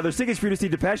cute. There's tickets for you to see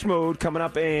Depeche Mode coming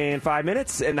up in 5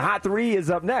 minutes, and the Hot 3 is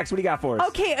up next. What do you got for us?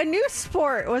 Okay, a new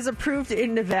sport was approved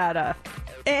in Nevada,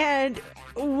 and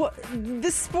the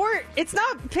sport, it's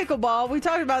not pickleball. We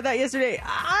talked about that yesterday.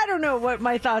 I don't know what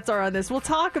my thoughts are on this. We'll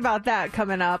talk about that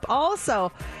coming up.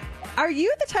 Also, are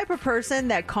you the type of person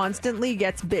that constantly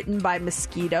gets bitten by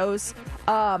mosquitoes?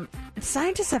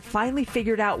 Scientists have finally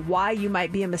figured out why you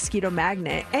might be a mosquito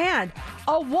magnet. And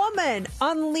a woman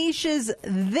unleashes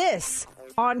this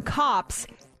on cops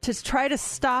to try to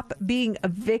stop being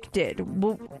evicted.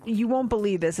 Well, you won't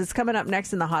believe this. It's coming up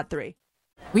next in the Hot 3.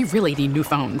 We really need new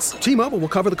phones. T-Mobile will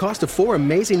cover the cost of 4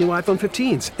 amazing new iPhone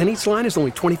 15s, and each line is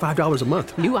only $25 a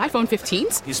month. New iPhone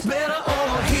 15s? It's better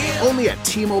over here. Only at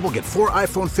T-Mobile, get 4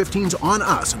 iPhone 15s on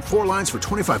us and 4 lines for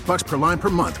 $25 per line per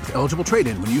month with eligible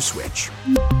trade-in when you switch.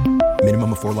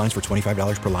 Minimum of 4 lines for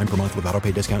 $25 per line per month with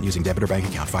autopay discount using debit or bank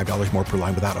account. $5 more per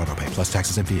line without autopay, plus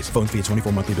taxes and fees. Phone fee at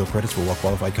 24 monthly bill credits for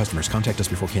well-qualified customers. Contact us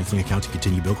before canceling account to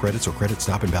continue bill credits or credit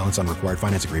stop and balance on required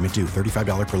finance agreement due.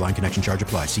 $35 per line connection charge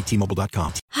applies. See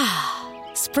T-Mobile.com.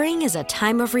 Spring is a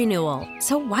time of renewal,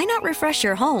 so why not refresh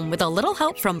your home with a little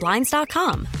help from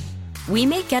Blinds.com? We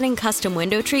make getting custom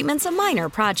window treatments a minor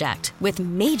project with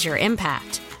major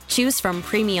impact. Choose from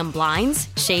premium blinds,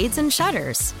 shades, and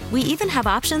shutters. We even have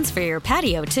options for your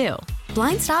patio, too.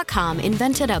 Blinds.com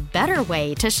invented a better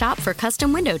way to shop for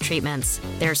custom window treatments.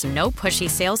 There's no pushy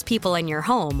salespeople in your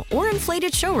home or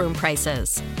inflated showroom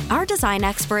prices. Our design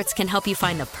experts can help you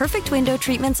find the perfect window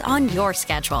treatments on your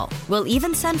schedule. We'll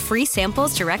even send free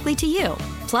samples directly to you.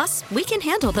 Plus, we can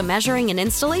handle the measuring and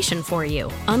installation for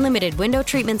you. Unlimited window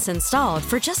treatments installed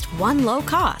for just one low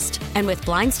cost. And with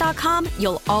Blinds.com,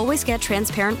 you'll always get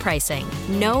transparent pricing.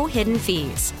 No hidden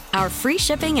fees. Our free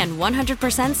shipping and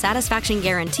 100% satisfaction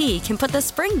guarantee can put the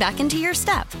spring back into your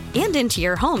step and into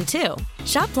your home, too.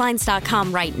 Shop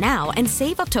Blinds.com right now and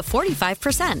save up to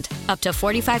 45%. Up to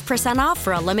 45% off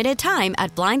for a limited time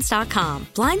at Blinds.com.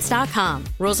 Blinds.com.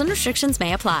 Rules and restrictions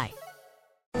may apply.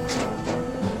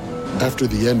 After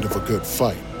the end of a good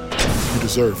fight, you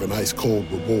deserve an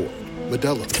ice-cold reward.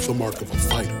 Modelo is the mark of a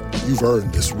fighter. You've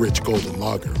earned this rich golden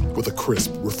lager with a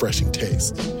crisp, refreshing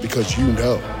taste. Because you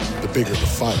know, the bigger the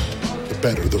fight, the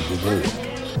better the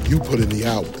reward. You put in the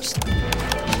hours,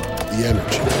 the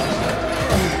energy,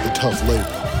 the tough labor.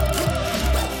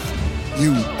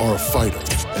 You are a fighter,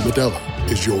 and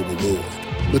Modelo is your reward.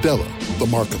 Modelo, the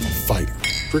mark of a fighter.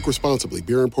 Drink responsibly.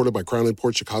 Beer imported by Crown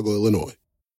Imports, Chicago, Illinois.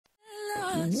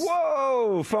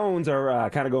 Whoa, phones are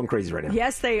kind of going crazy right now.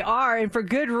 Yes, they are, and for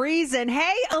good reason.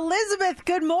 Hey, Elizabeth,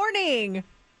 good morning.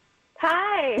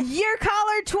 Hi. You're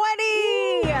caller 20.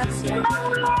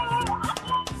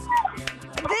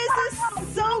 This is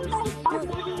so...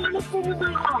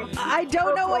 I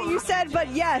don't know what you said, but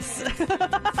yes.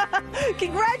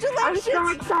 Congratulations. I'm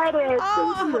so excited.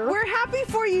 We're happy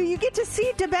for you. You get to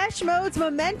see Depeche Mode's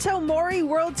Memento Mori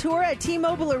World Tour at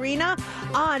T-Mobile Arena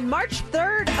on March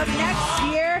 3rd of next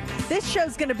year. This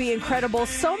show's going to be incredible.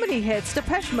 So many hits.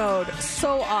 Depeche Mode,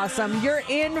 so awesome. You're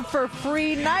in for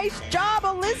free. Nice job,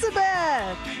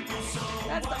 Elizabeth.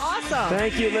 That's awesome.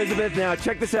 Thank you, Elizabeth. Now,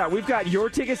 check this out. We've got your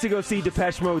tickets to go see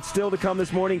Depeche Mode still to come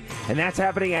this morning, and that's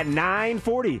happening at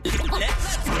 9:40.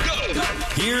 Let's go.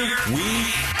 Here we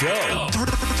go. 3,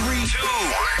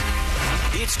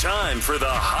 2. It's time for the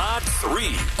Hot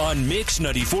 3 on Mix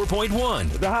 94.1.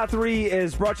 The Hot 3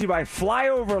 is brought to you by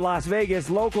Flyover Las Vegas.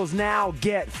 Locals now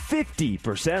get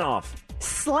 50% off.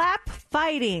 Slap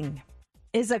fighting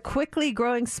is a quickly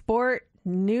growing sport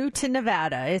new to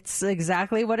Nevada. It's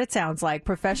exactly what it sounds like.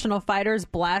 Professional fighters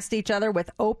blast each other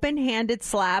with open-handed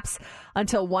slaps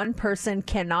until one person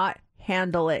cannot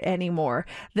handle it anymore.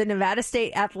 The Nevada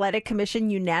State Athletic Commission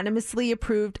unanimously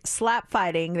approved slap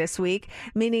fighting this week,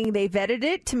 meaning they vetted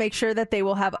it to make sure that they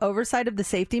will have oversight of the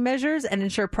safety measures and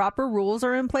ensure proper rules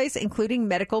are in place, including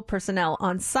medical personnel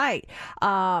on site.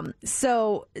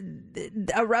 So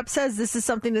a rep says this is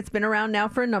something that's been around now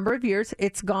for a number of years.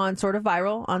 It's gone sort of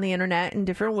viral on the internet in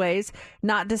different ways,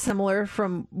 not dissimilar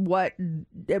from what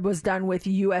it was done with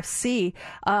UFC.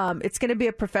 It's going to be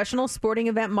a professional sporting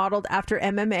event modeled after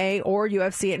MMA or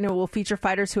UFC, and it will feature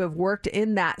fighters who have worked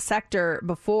in that sector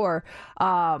before.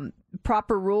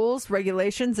 Proper rules,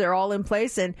 regulations, they're all in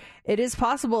place, and it is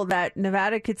possible that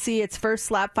Nevada could see its first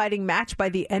slap fighting match by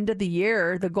the end of the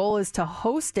year. The goal is to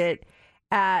host it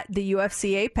at the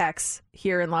UFC Apex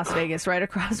here in Las Vegas, right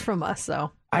across from us.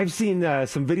 So I've seen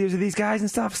some videos of these guys and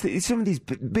stuff. Some of these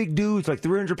big dudes, like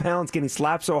 300 pounds, getting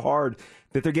slapped so hard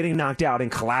that they're getting knocked out and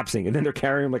collapsing, and then they're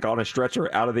carrying them like on a stretcher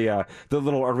out of the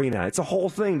little arena. It's a whole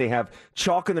thing. They have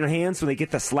chalk in their hands when they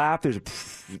get the slap. There's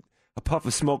a puff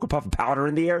of smoke, a puff of powder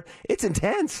in the air. It's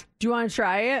intense. Do you want to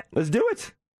try it? Let's do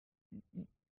it.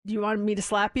 Do you want me to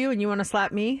slap you, and you want to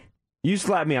slap me? You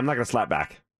slap me. I'm not going to slap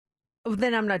back. Well,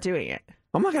 then I'm not doing it.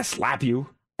 I'm not going to slap you.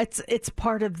 It's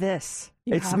part of this.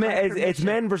 It's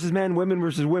men versus men, women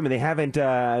versus women. They haven't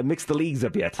mixed the leagues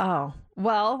up yet. Oh,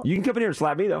 well. You can come in here and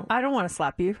slap me, though. I don't want to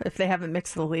slap you if they haven't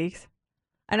mixed the leagues.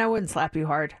 And I wouldn't slap you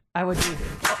hard. I would do.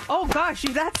 Oh, gosh,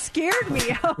 that scared me.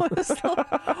 That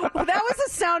was a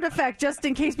sound effect, just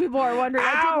in case people are wondering.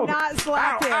 Ow! I did not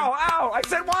slap him. Ow, ow, I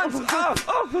said once.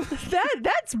 Oh.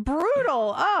 That's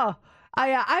brutal. Oh.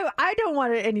 I don't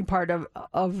want any part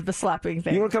of the slapping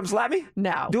thing. You want to come slap me?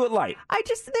 No. Do it light.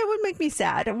 That would make me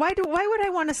sad. Why would I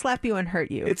want to slap you and hurt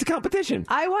you? It's a competition.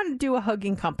 I want to do a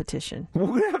hugging competition. We're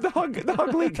going to have the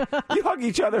hug league. You hug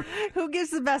each other. Who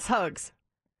gives the best hugs?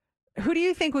 Who do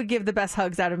you think would give the best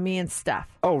hugs out of me and Steph?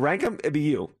 Oh, rank them? It'd be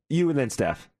you. You and then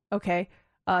Steph. Okay.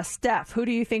 Steph, who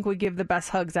do you think would give the best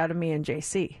hugs out of me and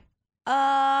JC?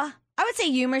 I would say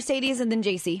you, Mercedes, and then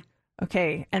JC.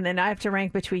 Okay, and then I have to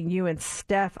rank between you and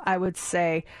Steph. I would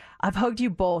say I've hugged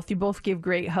you both. You both give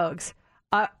great hugs.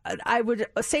 I would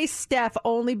say Steph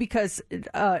only because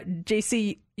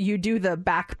JC, you do the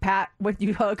back pat when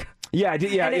you hug. Yeah, and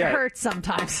it hurts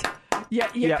sometimes. Yeah,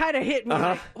 you kind of hit me.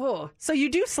 Like, oh, so you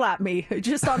do slap me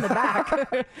just on the back.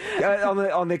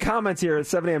 on the comments here at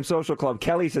 7 a.m. Social Club,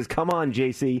 Kelly says, "Come on,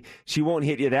 JC, she won't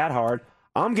hit you that hard."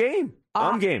 I'm game.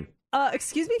 I'm game.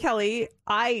 Excuse me, Kelly.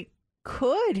 I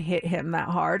could hit him that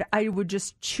hard. I would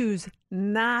just choose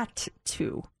not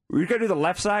to. You're going to do the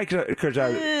left side? Cause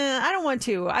I don't want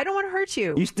to. I don't want to hurt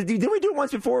you. Didn't we do it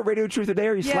once before, Radio Truth or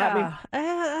Dare? You slapped me?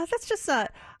 That's just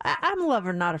not... I'm a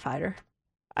lover, not a fighter.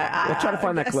 We'll try to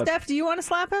find that clip. Steph, do you want to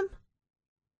slap him?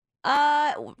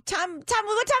 What time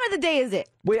of the day is it?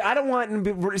 Wait, I don't want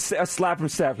a slap from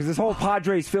Steph because this whole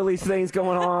Padres-Phillies thing's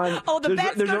going on. Oh, the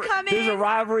bets are coming. There's a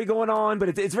rivalry going on,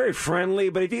 but it's very friendly.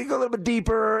 But if you go a little bit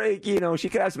deeper, she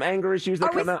could have some anger issues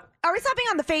that come out. Are we slapping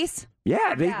on the face?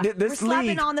 Yeah, we're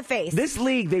slapping on the face. This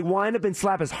league, they wind up and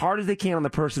slap as hard as they can on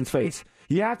the person's face.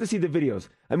 You have to see the videos.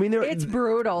 I mean, it's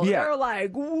brutal. Yeah. They're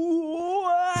like,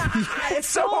 it's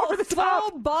so over the top.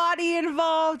 Full body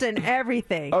involved and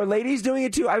everything. Are ladies doing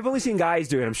it too? I've only seen guys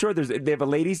do it. I'm sure they have a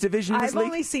ladies division in this league.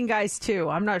 I've only seen guys too.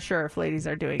 I'm not sure if ladies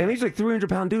are doing it. And these like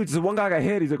 300-pound dudes. The one guy got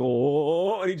hit. He's like,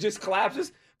 oh, and he just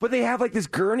collapses. But they have like this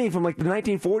gurney from like the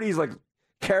 1940s, like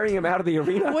carrying him out of the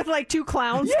arena with like two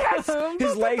clowns. Yes,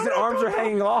 his legs and arms are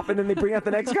hanging off, and then they bring out the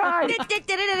next guy.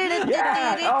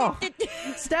 Yeah.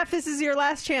 Steph, this is your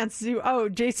last chance.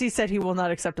 JC said he will not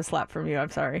accept a slap from you.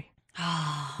 I'm sorry.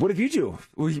 What if you do?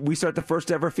 We start the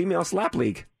first ever female slap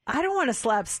league. I don't want to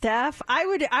slap Steph. I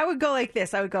would go like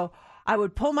this. I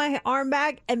would pull my arm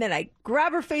back, and then I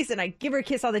grab her face, and I give her a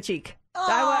kiss on the cheek.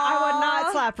 I would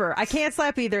not slap her. I can't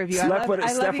slap either of you. I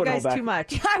love you guys too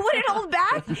much. I wouldn't hold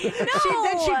back. No.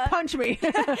 Then she'd punch me.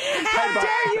 How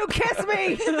dare you kiss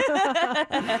me?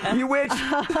 You witch.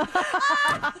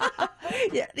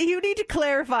 Yeah, you need to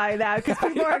clarify that because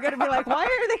people are going to be like, why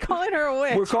are they calling her a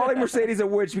witch? We're calling Mercedes a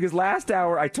witch because last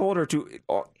hour I told her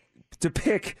to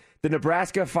pick the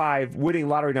Nebraska 5 winning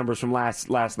lottery numbers from last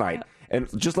night. And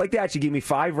just like that, she gave me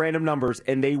 5 random numbers,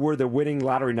 and they were the winning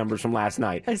lottery numbers from last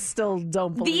night. I still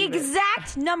don't believe the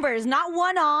exact numbers, not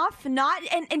one off,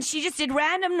 and she just did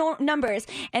random numbers.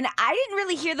 And I didn't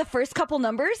really hear the first couple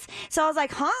numbers, so I was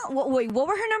like, huh? Wait, what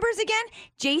were her numbers again?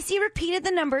 JC repeated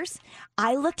the numbers.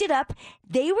 I looked it up.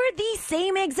 They were the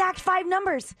same exact 5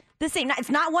 numbers. The same. It's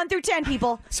not 1 through 10,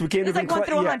 people. So we came it's to like 1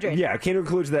 through 100. Yeah, came to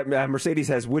conclusion that Mercedes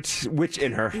has witch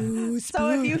in her. Ooh, so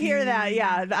if you hear that,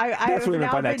 I have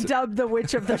now been dubbed the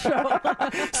witch of the show.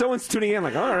 Someone's tuning in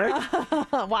like, all right.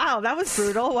 Wow, that was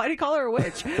brutal. Why do you call her a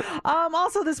witch?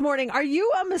 Also this morning, are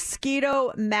you a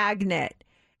mosquito magnet?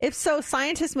 If so,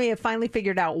 scientists may have finally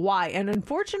figured out why. And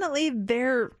unfortunately,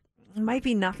 there might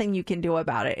be nothing you can do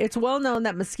about it. It's well known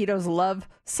that mosquitoes love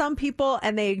some people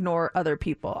and they ignore other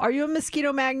people. Are you a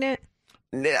mosquito magnet?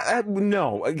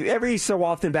 No. Every so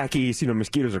often back east,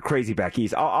 mosquitoes are crazy back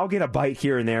east. I'll get a bite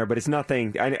here and there, but it's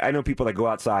nothing. I know people that go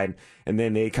outside and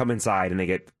then they come inside and they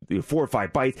get 4 or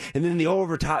 5 bites, and then the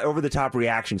over the top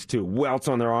reactions too, welts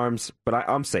on their arms. But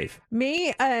I'm safe.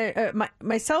 Me,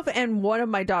 myself, and one of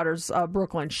my daughters,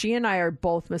 Brooklyn. She and I are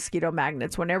both mosquito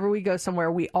magnets. Whenever we go somewhere,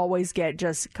 we always get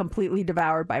just completely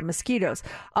devoured by mosquitoes.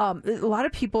 A lot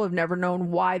of people have never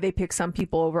known why they pick some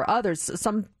people over others.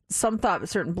 Some thought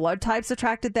certain blood types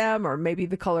attracted them, or maybe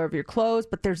the color of your clothes,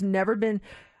 but there's never been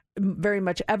very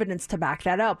much evidence to back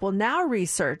that up. Well, now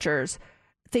researchers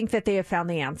think that they have found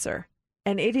the answer,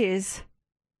 and it is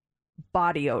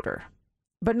body odor,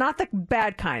 but not the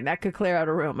bad kind that could clear out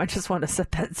a room. I just want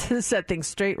to set things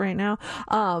straight right now,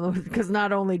 because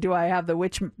not only do I have the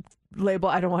witch label,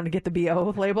 I don't want to get the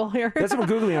BO label here. That's what I'm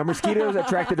Googling. Are mosquitoes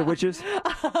attracted to witches?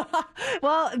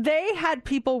 Well, they had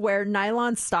people wear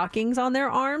nylon stockings on their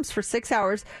arms for 6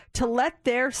 hours to let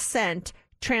their scent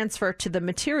transfer to the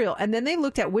material. And then they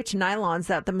looked at which nylons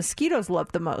that the mosquitoes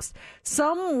loved the most.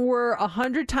 Some were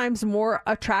 100 times more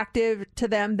attractive to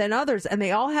them than others. And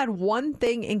they all had one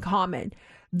thing in common.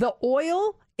 The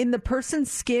oil in the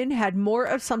person's skin had more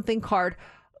of something called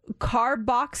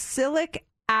carboxylic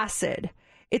acid.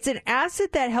 It's an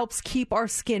acid that helps keep our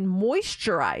skin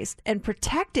moisturized and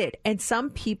protected, and some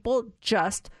people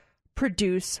just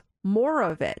produce more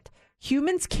of it.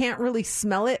 Humans can't really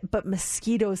smell it, but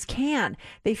mosquitoes can.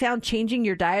 They found changing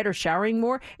your diet or showering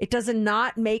more, it does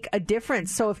not make a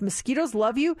difference. So if mosquitoes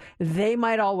love you, they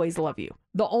might always love you.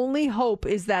 The only hope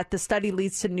is that the study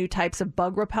leads to new types of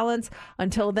bug repellents.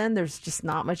 Until then, there's just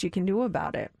not much you can do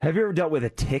about it. Have you ever dealt with a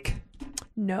tick?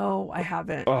 No, I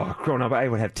haven't. Oh, growing up, I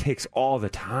would have ticks all the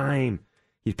time.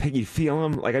 You'd feel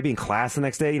them. Like, I'd be in class the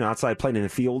next day, outside playing in the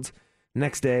fields.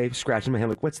 Next day, scratching my hand,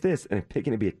 like, what's this? And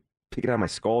picking it out of my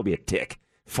skull, it'd be a tick.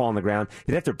 Fall on the ground.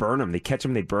 They'd have to burn them. They'd catch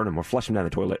them, they'd burn them, or flush them down the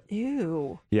toilet.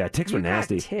 Ew. Yeah, ticks were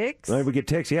nasty. Ticks? I would get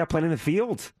ticks. Yeah, playing in the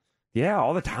fields. Yeah,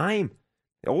 all the time.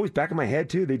 Always back of my head,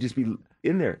 too. They'd just be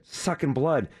in there, sucking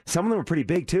blood. Some of them were pretty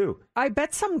big, too. I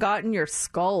bet some got in your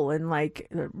skull and,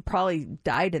 probably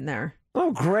died in there.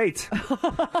 Oh, great.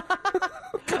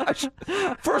 Gosh.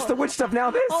 First the witch stuff, now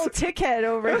this. Oh, tickhead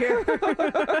over here.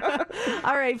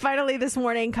 All right, finally this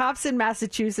morning, cops in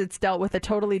Massachusetts dealt with a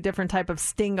totally different type of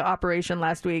sting operation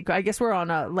last week. I guess we're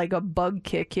on a bug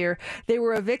kick here. They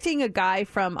were evicting a guy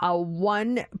from a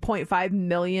 $1.5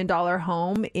 million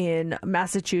home in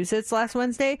Massachusetts last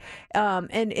Wednesday.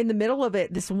 And in the middle of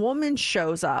it, this woman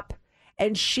shows up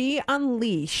and she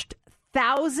unleashed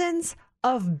thousands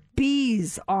of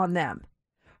bees on them.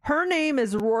 Her name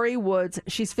is Rory Woods.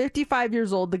 She's 55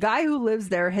 years old. The guy who lives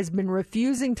there has been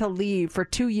refusing to leave for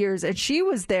 2 years, and she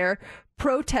was there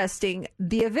protesting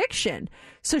the eviction.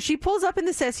 So she pulls up in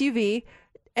this SUV,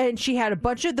 and she had a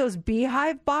bunch of those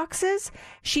beehive boxes.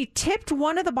 She tipped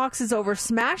one of the boxes over,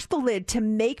 smashed the lid to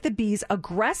make the bees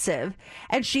aggressive.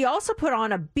 And she also put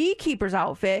on a beekeeper's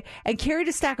outfit and carried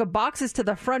a stack of boxes to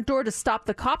the front door to stop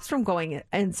the cops from going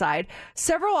inside.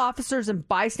 Several officers and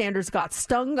bystanders got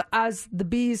stung as the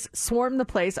bees swarmed the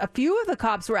place. A few of the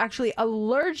cops were actually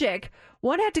allergic.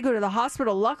 One had to go to the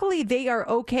hospital. Luckily, they are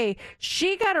okay.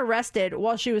 She got arrested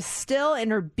while she was still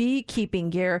in her beekeeping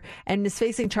gear and is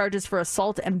facing charges for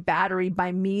assault and battery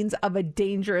by means of a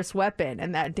dangerous weapon.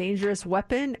 And that dangerous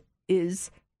weapon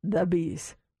is the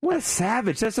bees. What a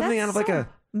savage. That's something out of a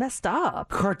messed up,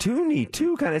 cartoony,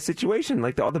 too, kind of situation.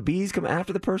 Like all the bees come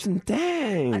after the person.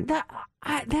 Dang. That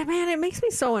man, it makes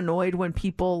me so annoyed when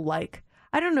people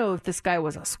I don't know if this guy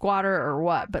was a squatter or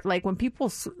what, but when people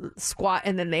squat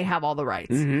and then they have all the rights,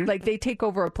 they take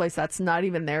over a place that's not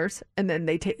even theirs, and then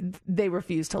they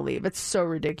refuse to leave. It's so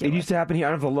ridiculous. It used to happen here.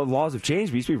 I don't know if the laws have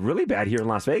changed, but it used to be really bad here in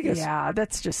Las Vegas. Yeah,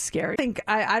 that's just scary.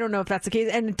 I don't know if that's the case,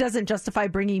 and it doesn't justify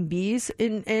bringing bees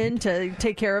in to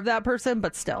take care of that person,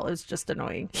 but still, it's just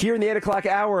annoying. Here in the 8 o'clock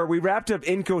hour, we wrapped up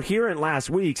Incoherent last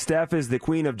week. Steph is the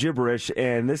queen of gibberish,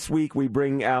 and this week we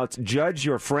bring out Judge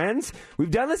Your Friends. We've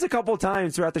done this a couple of times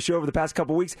throughout the show over the past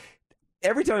couple of weeks.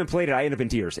 Every time I played it, I end up in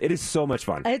tears. It is so much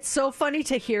fun. It's so funny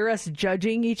to hear us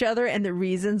judging each other and the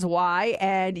reasons why,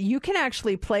 and you can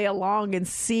actually play along and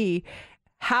see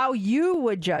how you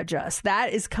would judge us.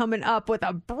 That is coming up with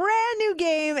a brand new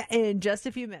game in just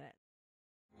a few minutes.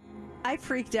 I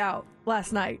freaked out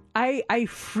last night. I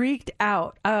freaked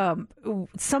out.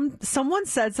 Someone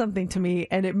said something to me,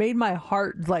 and it made my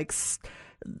heart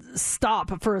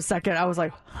stop for a second. I was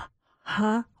like,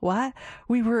 huh? What?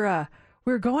 We were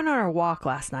going on our walk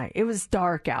last night. It was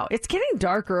dark out. It's getting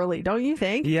dark early, don't you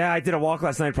think? Yeah, I did a walk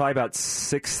last night, probably about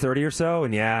 6:30 or so,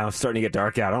 and yeah, it was starting to get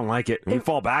dark out. I don't like it. We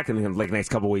fall back in the next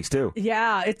couple of weeks too.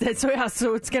 Yeah,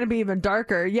 so it's going to be even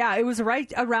darker. Yeah, it was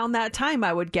right around that time,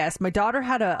 I would guess. My daughter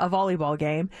had a volleyball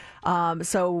game,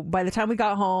 so by the time we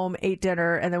got home, ate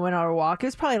dinner, and then went on our walk, it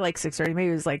was probably 6:30,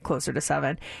 maybe it was closer to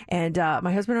 7. And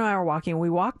my husband and I were walking. We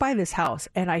walk by this house,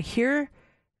 and I hear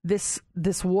this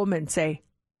woman say,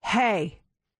 "Hey,"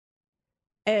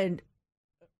 and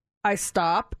I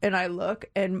stop and I look,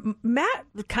 and Matt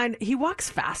he walks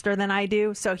faster than I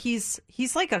do, so he's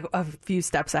a few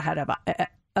steps ahead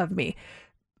of me,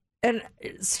 and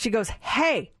she goes,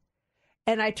 "Hey,"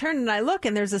 and I turn and I look,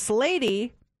 and there's this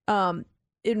lady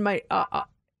in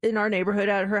our neighborhood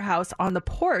at her house on the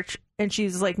porch, and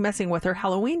she's messing with her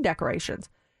Halloween decorations.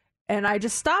 And I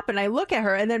just stop and I look at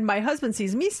her, and then my husband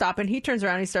sees me stop, and he turns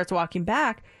around and he starts walking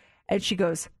back, and she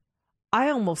goes, "I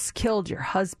almost killed your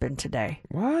husband today."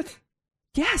 What?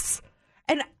 Yes.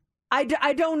 And I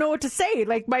don't know what to say.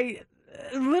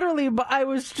 I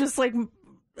was just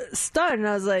stunned. And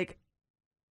I was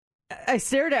I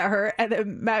stared at her, and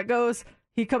then Matt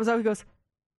he comes up, he goes,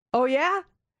 "Oh yeah?"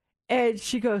 And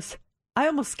she goes, "I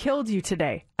almost killed you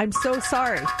today. I'm so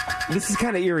sorry." This is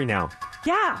kind of eerie now.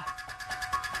 Yeah.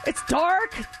 It's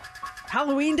dark.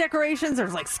 Halloween decorations.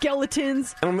 There's like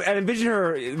skeletons. And envision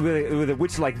her with a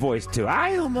witch-like voice too.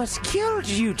 I almost killed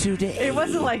you today. It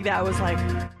wasn't like that. It was like,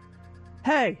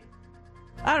 hey,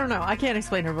 I don't know. I can't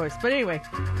explain her voice. But anyway,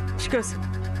 she goes,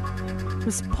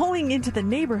 was pulling into the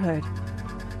neighborhood,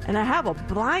 and I have a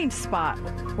blind spot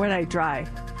when I drive.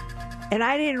 And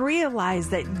I didn't realize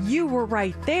that you were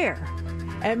right there.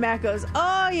 And Matt goes,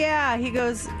 oh, yeah. He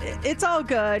goes, it's all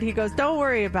good. He goes, don't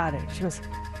worry about it. She goes,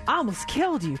 I almost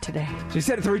killed you today. She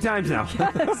said it 3 times now.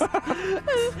 Yes.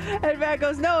 And Matt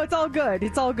goes, no, it's all good.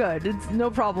 It's all good. It's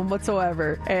no problem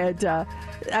whatsoever. And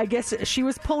I guess she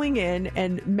was pulling in,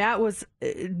 and Matt was,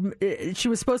 she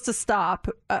was supposed to stop,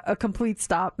 a complete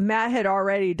stop. Matt had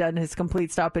already done his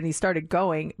complete stop, and he started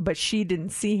going, but she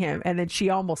didn't see him, and then she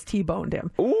almost T-boned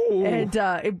him. Ooh.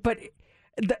 And, but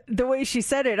the way she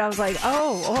said it, I was like,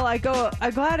 oh, well, I'm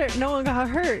glad no one got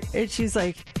hurt. And she's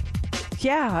like,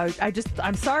 yeah,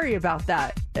 I'm sorry about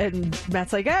that. And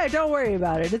Matt's like, hey, don't worry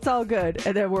about it. It's all good.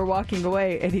 And then we're walking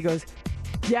away, and he goes,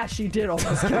 yeah, she did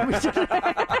almost kill me today.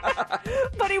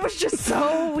 But it was just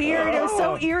so weird. It was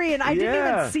so eerie, and I didn't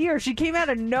even see her. She came out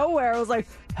of nowhere. I was like,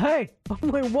 hey. I'm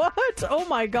like, what? Oh,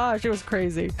 my gosh. It was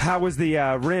crazy. How was the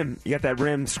rim? You got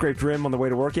that scraped rim on the way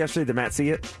to work yesterday? Did Matt see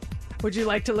it? Would you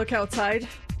like to look outside?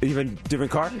 Even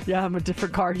different car? Yeah, I'm a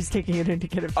different car. He's taking it in to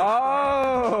get it.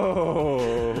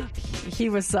 Oh, he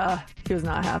was not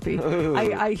happy.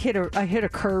 I hit a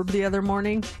curb the other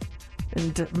morning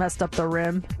and messed up the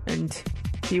rim, and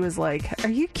he was like, "Are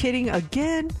you kidding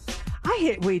again? I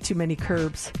hit way too many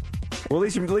curbs." Well,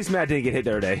 at least Matt didn't get hit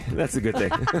the other day. That's a good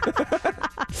thing.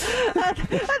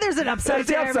 There's an upside. That's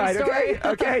the upside. Story.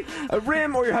 Okay. A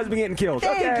rim or your husband getting killed.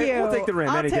 Thank you. We'll take the rim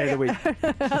any day of the week.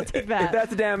 I'll take that. If that's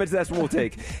the damage, that's what we'll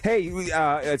take. Hey,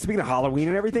 speaking of Halloween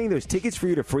and everything, there's tickets for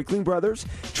you to Freakling Brothers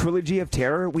Trilogy of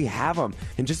Terror. We have them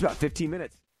in just about 15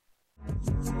 minutes.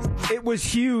 It was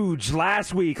huge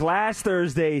last week. Last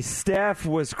Thursday, Steph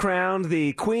was crowned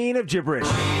the Queen of Gibberish.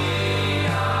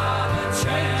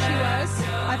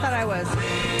 I thought I was.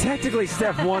 Technically,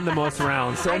 Steph won the most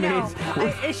rounds. So, I know.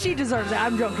 She deserves it.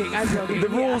 I'm joking. The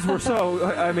rules were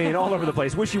so, all over the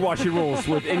place. Wishy-washy rules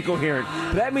with Incoherent.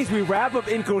 But that means we wrap up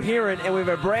Incoherent, and we have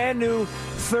a brand new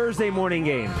Thursday morning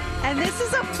game. And this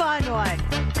is a fun one.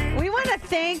 We want to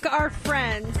thank our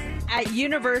friends at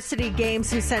University Games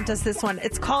who sent us this one.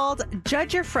 It's called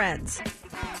Judge Your Friends.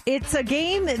 It's a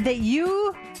game that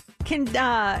you can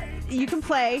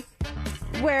play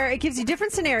where it gives you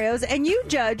different scenarios, and you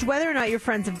judge whether or not your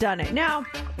friends have done it. Now,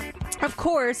 of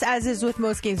course, as is with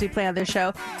most games we play on this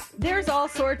show, there's all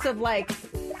sorts of,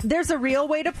 there's a real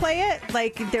way to play it.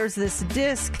 Like, there's this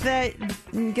disc that,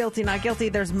 guilty, not guilty,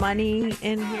 there's money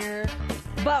in here.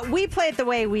 But we play it the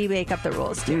way we make up the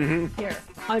rules, too, here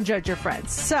on Judge Your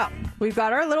Friends. So, we've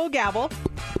got our little gavel,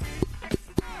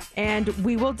 and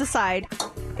we will decide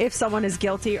if someone is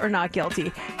guilty or not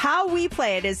guilty. How we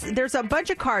play it is there's a bunch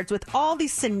of cards with all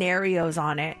these scenarios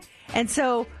on it. And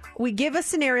so we give a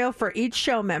scenario for each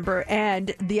show member,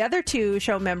 and the other 2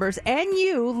 show members and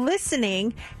you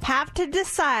listening have to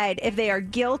decide if they are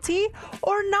guilty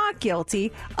or not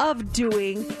guilty of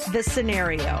doing the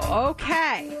scenario.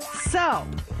 Okay, so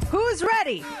who's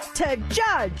ready to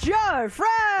judge your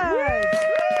friends?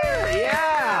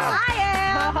 Yeah! I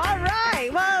am! All right.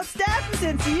 Well, Steph,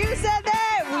 since you said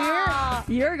that,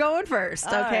 you're going first,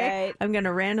 okay? Right. I'm going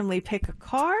to randomly pick a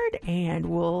card, and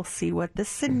we'll see what the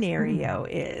scenario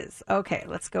is. Okay,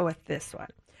 let's go with this one.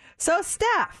 So,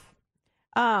 Steph,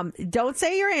 don't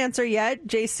say your answer yet.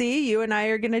 JC, you and I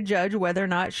are going to judge whether or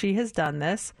not she has done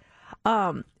this.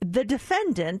 The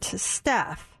defendant,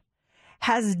 Steph,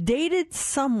 has dated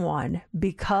someone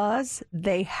because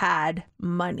they had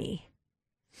money.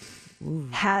 Ooh.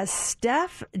 Has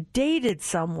Steph dated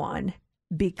someone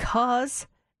because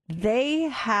they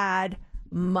had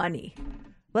money?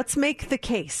 Let's make the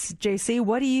case. JC,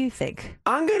 what do you think?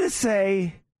 I'm going to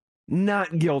say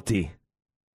not guilty.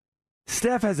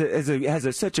 Steph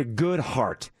has such a good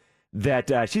heart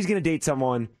that she's going to date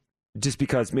someone just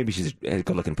because maybe she's a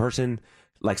good-looking person,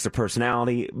 likes their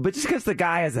personality, but just because the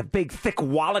guy has a big, thick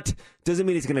wallet doesn't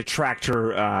mean he's going to attract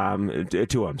her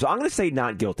to him. So I'm going to say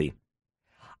not guilty.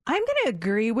 I'm going to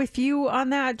agree with you on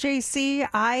that, JC.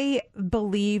 I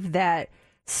believe that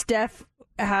Steph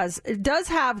does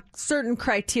have certain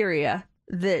criteria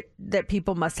that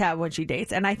people must have when she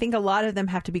dates, and I think a lot of them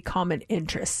have to be common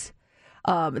interests.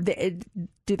 Do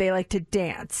they like to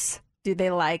dance? Do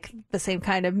they like the same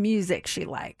kind of music she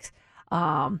likes?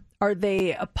 Are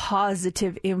they a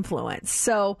positive influence?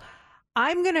 So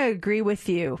I'm going to agree with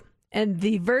you, and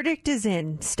the verdict is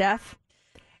in, Steph.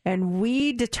 And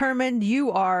we determined you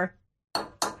are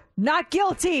Not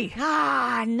guilty.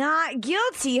 Not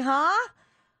guilty, huh?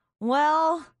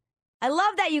 Well, I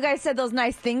love that you guys said those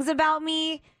nice things about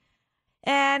me.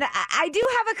 And I do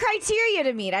have a criteria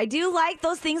to meet. I do like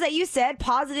those things that you said,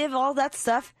 positive, all that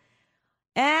stuff.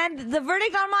 And the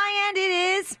verdict on my end, it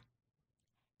is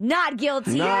not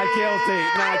guilty. Not guilty.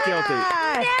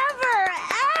 Never,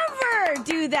 ever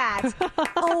do that.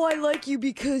 Oh, I like you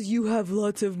because you have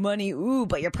lots of money. Ooh,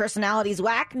 but your personality's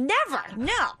whack. Never.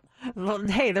 No. Well,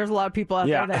 hey, there's a lot of people out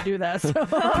there that do that. So.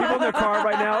 People in their car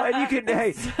right now, and you can,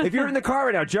 hey, if you're in the car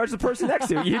right now, judge the person next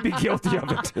to you. You'd be guilty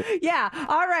of it. Yeah.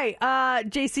 All right.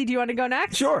 JC, do you want to go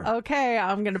next? Sure. Okay.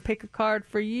 I'm going to pick a card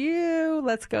for you.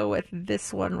 Let's go with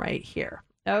this one right here.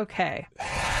 Okay.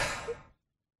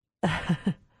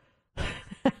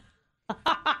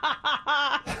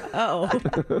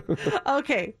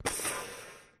 Okay.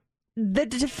 The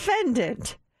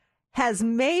defendant has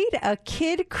made a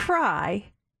kid cry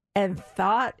and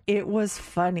thought it was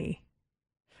funny.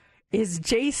 Is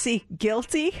JC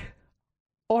guilty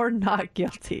or not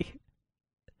guilty?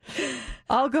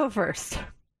 I'll go first.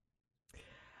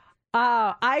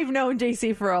 I've known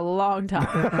JC for a long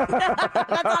time.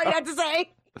 That's all you have to say.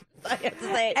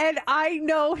 And I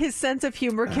know his sense of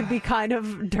humor can be kind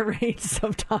of deranged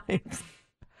sometimes.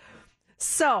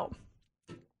 So,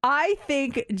 I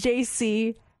think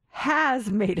JC has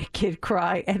made a kid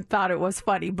cry and thought it was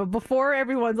funny. But before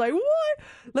everyone's like, what?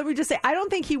 Let me just say, I don't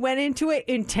think he went into it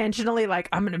intentionally like,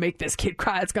 I'm going to make this kid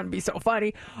cry. It's going to be so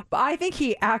funny. But I think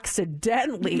he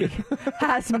accidentally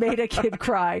has made a kid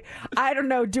cry. I don't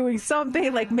know, doing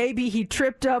something like maybe he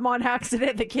tripped him on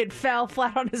accident. The kid fell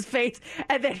flat on his face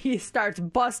and then he starts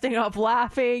busting up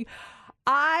laughing.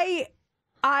 I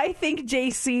think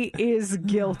JC is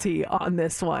guilty on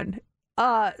this one.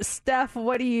 Steph,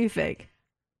 what do you think?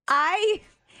 I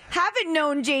haven't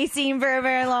known JC in a very,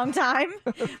 very long time,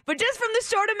 but just from the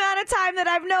short amount of time that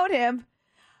I've known him,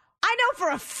 I know for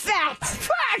a fact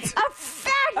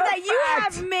that you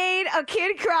have made a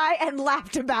kid cry and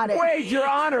laughed about it. Wait, Your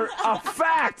Honor, a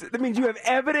fact? That means you have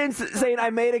evidence saying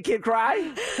I made a kid cry?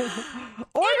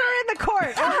 Order in the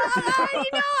court.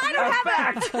 I don't have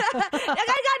fact. I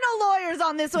got no lawyers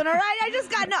on this one, all right? I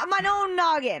just got my own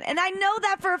noggin. And I know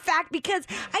that for a fact because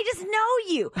I just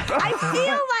know you. I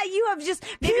feel like you have just...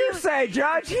 Hearsay,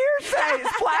 Judge. Hearsay.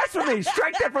 It's blasphemy.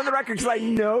 Strike that from the record because I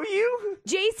know you.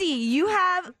 JC, you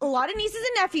have a lot of nieces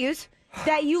and nephews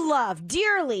that you love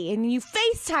dearly, and you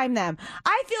FaceTime them.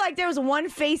 I feel like there was one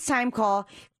FaceTime call.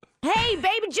 Hey,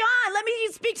 baby John, let me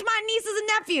speak to my nieces and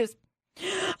nephews.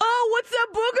 Oh, what's that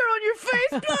booger on your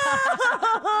face?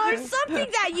 Or something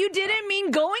that you didn't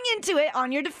mean going into it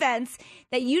on your defense,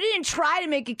 that you didn't try to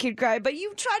make a kid cry, but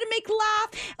you tried to make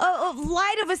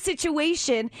light of a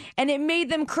situation, and it made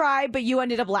them cry, but you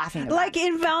ended up laughing about like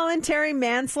involuntary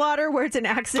manslaughter, where it's an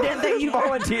accident that you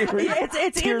voluntarily.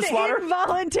 It's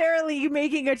involuntarily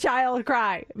making a child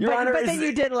cry. Your Honor, but then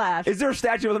you did laugh. Is there a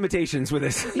statute of limitations with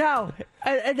this? No.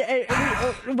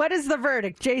 What is the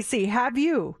verdict, JC? Have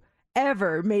you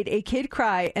ever made a kid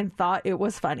cry and thought it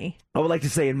was funny? I would like to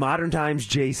say in modern times,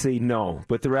 JC, no.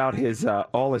 But throughout his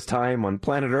all his time on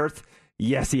planet Earth,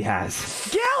 yes, he has.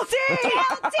 Guilty!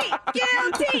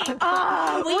 Guilty!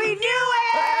 Oh, we knew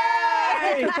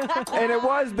it! And it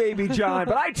was baby John.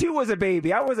 But I, too, was a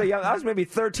baby. I was maybe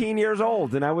 13 years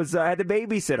old, and I had to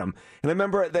babysit him. And I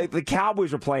remember the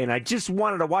Cowboys were playing. I just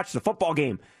wanted to watch the football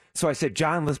game. So I said,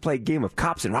 John, let's play a game of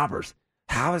cops and robbers.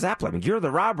 How is that playing? You're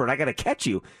the robber, and I got to catch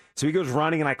you. So he goes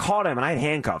running, and I caught him, and I had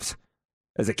handcuffs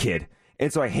as a kid.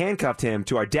 And so I handcuffed him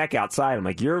to our deck outside. I'm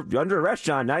like, you're under arrest,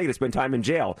 John. Now you're going to spend time in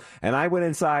jail. And I went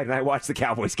inside, and I watched the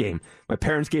Cowboys game. My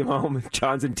parents came home, and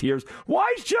John's in tears.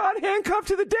 Why is John handcuffed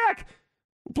to the deck?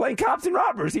 We're playing cops and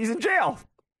robbers. He's in jail.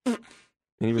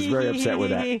 And he was very upset with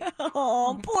that.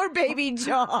 Oh, poor baby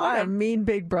John. What a mean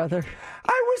big brother.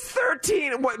 I was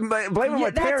 13. Blaming my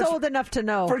parents. That's old enough to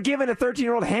know. For giving a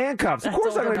 13-year-old handcuffs. Of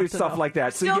course I'm going to do stuff like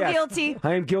that. So Still yes, guilty.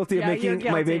 I am guilty of making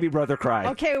my baby brother cry.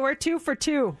 Okay, we're 2 for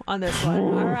 2 on this one.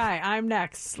 All right, I'm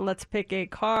next. Let's pick a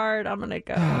card. I'm going to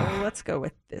go. Let's go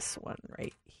with this one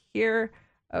right here.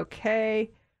 Okay.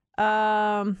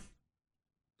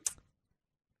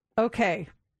 Okay.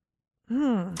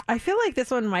 I feel like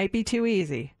this one might be too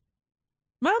easy.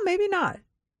 Well, maybe not.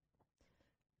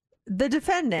 The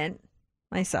defendant,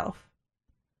 myself,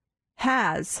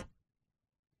 has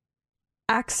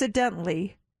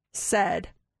accidentally said,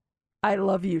 I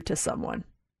love you to someone.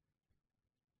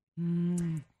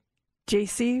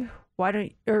 JC,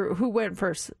 who went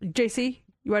first? JC,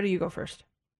 why don't you go first?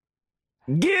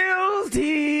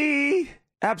 Guilty!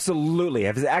 Absolutely.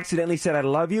 I've accidentally said I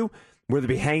love you. whether it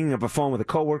be hanging up a phone with a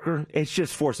coworker, it's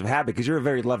just force of habit because you're a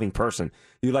very loving person.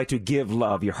 You like to give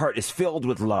love. Your heart is filled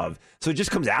with love. So it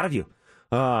just comes out of you.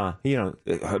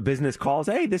 Business calls.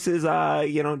 Hey, this is,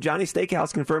 Johnny's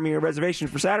Steakhouse confirming your reservation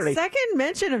for Saturday. Second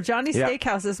mention of Johnny's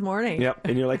Steakhouse this morning. Yep.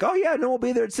 And you're like, oh, yeah, no, we'll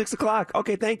be there at 6 o'clock.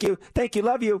 Okay, thank you. Thank you.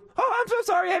 Love you. Oh, I'm so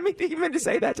sorry. I meant to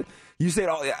say that. You said,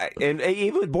 and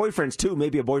even with boyfriends, too.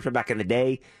 Maybe a boyfriend back in the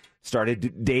day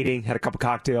started dating, had a couple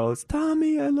cocktails.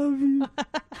 Tommy, I love you.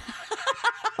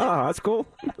 Oh, that's cool.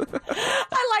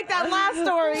 I like that last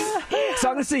story. So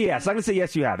I'm going to say yes. I'm going to say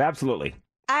yes, you have. Absolutely.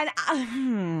 And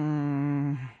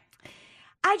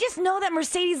I just know that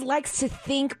Mercedes likes to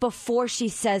think before she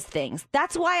says things.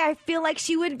 That's why I feel like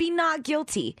she would be not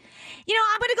guilty.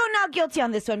 I'm going to go not guilty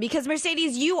on this one because,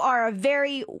 Mercedes, you are a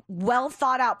very well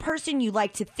thought out person. You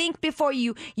like to think before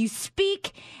you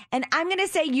speak. And I'm going to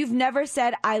say you've never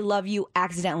said I love you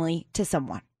accidentally to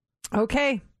someone.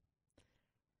 Okay.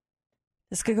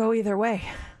 This could go either way.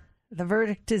 The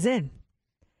verdict is in.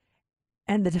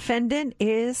 And the defendant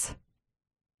is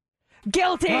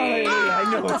guilty. Hey, I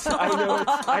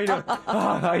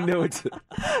know it.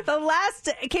 The last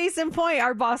case in point,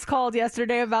 our boss called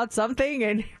yesterday about something,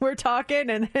 and we're talking,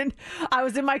 and then I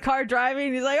was in my car driving,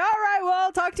 and he's like, all right, well,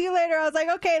 I'll talk to you later. I was like,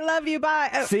 okay, love you,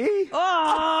 bye. See?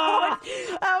 Oh,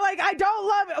 I'm like, I don't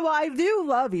love it. Well, I do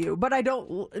love you, but I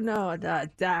don't, no.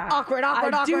 Awkward.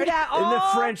 I do that all in the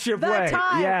friendship the way.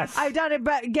 time. Yes. I've done it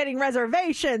by getting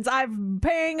reservations. I'm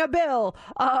paying a bill,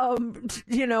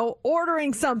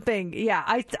 ordering something. Yeah,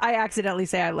 I accidentally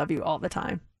say I love you all the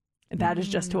time. And that is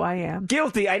just who I am.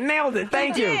 Guilty. I nailed it.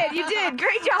 Thank you. You did.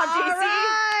 Great job, JC. All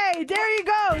right. There you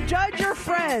go. Judge your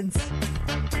friends.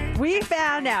 We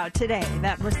found out today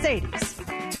that Mercedes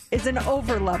is an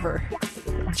overlover.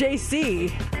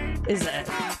 JC is a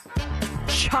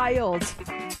child.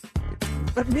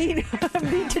 Mean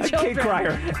to children. Kid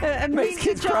crier. Mean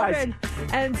to children.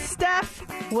 And Steph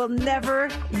will never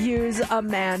use a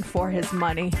man for his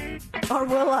money. Or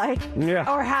will I?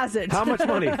 Yeah. Or hasn't. How much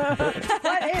money?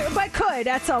 but could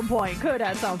at some point. There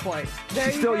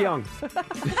She's still young.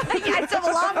 I still have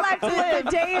a long life to live.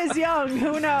 The day is young.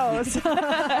 Who knows?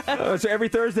 So every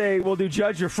Thursday, we'll do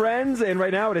Judge Your Friends. And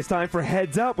right now, it is time for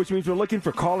Heads Up, which means we're looking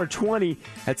for caller 20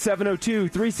 at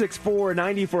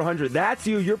 702-364-9400. That's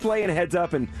you. You're playing Heads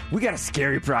Up, and we got a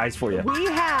scary prize for you. We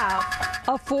have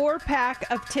a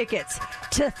 4-pack of tickets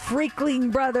to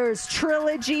Freakling Brothers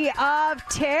Trilogy of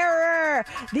Terror.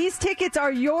 These tickets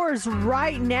are yours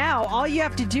right now. All you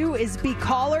have to do is be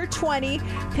caller 20,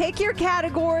 pick your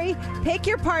category, pick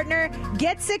your partner,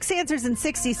 get 6 answers in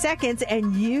 60 seconds,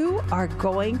 and you are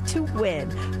going to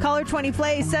win. Caller 20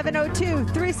 plays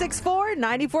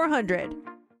 702-364-9400.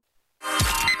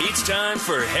 It's time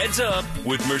for Heads Up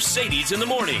with Mercedes in the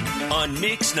Morning on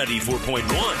Mix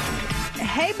 94.1.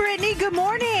 Hey, Brittany, good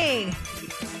morning.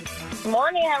 Good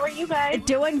morning. How are you guys?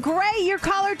 Doing great. You're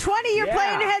caller 20. You're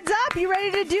playing Heads Up. You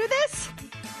ready to do this?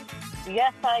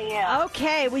 Yes, I am.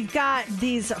 Okay, we've got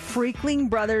these Freakling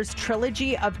Brothers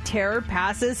Trilogy of Terror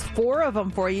passes, 4 of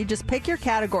them for you. Just pick your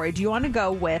category. Do you want to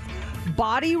go with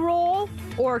body roll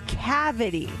or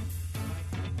cavity?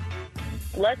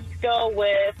 Let's go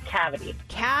with cavity.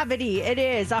 Cavity, it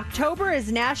is. October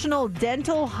is National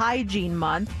Dental Hygiene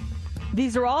Month.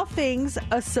 These are all things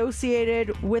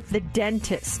associated with the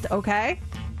dentist, okay?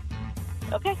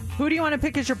 Okay. Who do you want to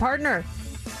pick as your partner?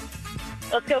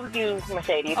 Let's go with you,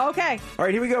 Mercedes. Okay. All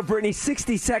right, here we go, Brittany.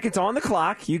 60 seconds on the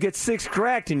clock. You get 6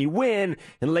 correct, and you win.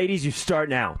 And ladies, you start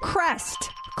now. Crest.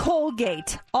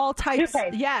 Colgate, all types.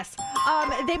 Toothpaste. Yes.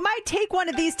 They might take one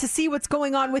of these to see what's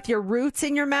going on with your roots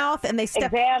in your mouth, and they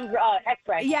step. Exam,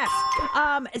 X-ray. Yes.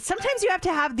 Sometimes you have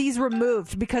to have these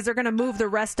removed because they're going to move the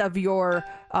rest of your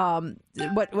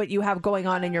what you have going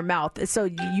on in your mouth. So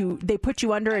they put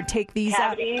you under and take these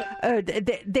Cavity. out.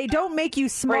 They don't make you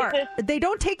smart. Braces. They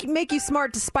don't make you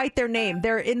smart despite their name.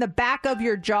 They're in the back of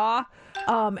your jaw,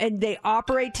 and they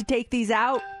operate to take these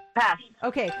out. Pass.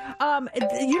 Okay.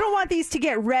 You don't want these to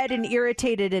get red and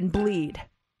irritated and bleed.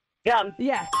 Gum.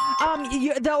 Yeah.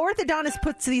 The orthodontist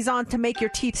puts these on to make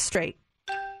your teeth straight.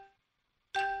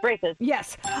 Braces.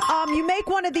 Yes. You make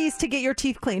one of these to get your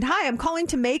teeth cleaned. Hi, I'm calling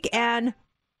to make an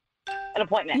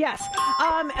appointment. Yes.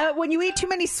 When you eat too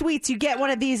many sweets, you get one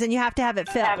of these and you have to have it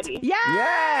filled. Cavity. Yeah.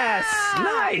 Yes.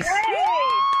 Nice.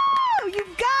 Woo! You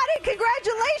got it.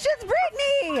 Congratulations,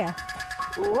 Brittany.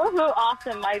 Woohoo,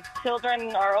 awesome. My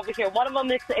children are over here. One of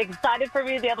them is excited for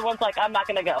me. The other one's like, I'm not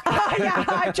going to go. Yeah,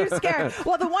 I'm too scared.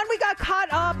 Well, the one we got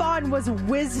caught up on was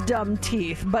wisdom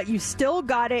teeth, but you still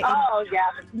got it. Oh, yeah.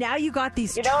 Now you got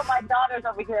these. You know what? My daughter's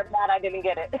over here mad I didn't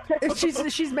get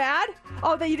it. She's mad?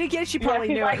 Oh, that you didn't get it? She probably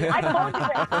knew like, it. I told you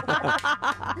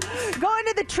it. Going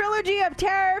to the Trilogy of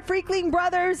Terror, Freakling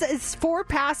Brothers is 4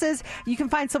 passes. You can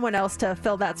find someone else to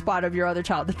fill that spot of your other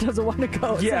child that doesn't want to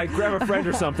go. Yeah, grab a friend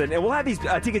or something. And we'll have these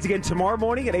tickets again tomorrow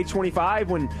morning at 8:25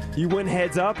 when you win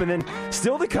Heads Up. And then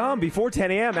still to come before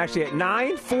 10 a.m., actually at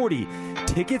 9:40,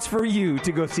 tickets for you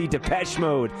to go see Depeche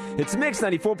Mode. It's Mix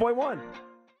 94.1.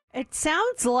 It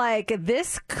sounds like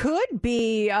this could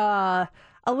be a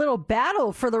little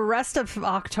battle for the rest of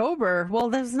October. Well,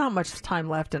 there's not much time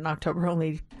left in October,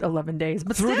 only 11 days.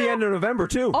 But through still. the end of November,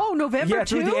 too. Oh, November, yeah,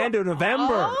 too? through the end of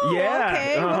November. Oh,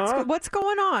 yeah. okay. What's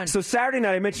going on? So Saturday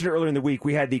night, I mentioned it earlier in the week,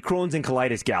 we had the Crohn's and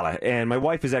Colitis Gala, and my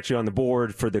wife is actually on the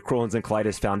board for the Crohn's and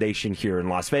Colitis Foundation here in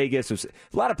Las Vegas. So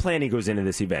a lot of planning goes into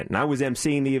this event, and I was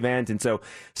emceeing the event, and so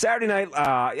Saturday night,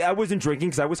 I wasn't drinking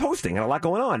because I was hosting, had a lot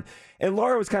going on. And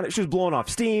Laura was she was blowing off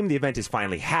steam. The event is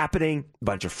finally happening. A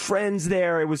bunch of friends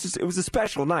there. It was a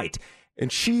special night.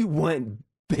 And she went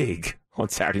big on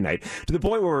Saturday night to the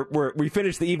point where we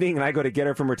finished the evening and I go to get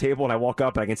her from her table and I walk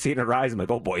up and I can see it in her eyes. I'm like,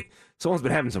 oh boy, someone's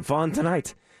been having some fun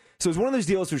tonight. So it's one of those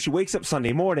deals where she wakes up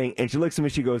Sunday morning and she looks at me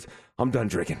and she goes, I'm done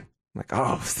drinking. I'm like,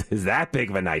 oh, is that big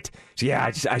of a night? Yeah,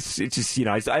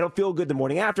 I don't feel good the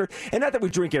morning after. And not that we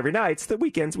drink every night. It's the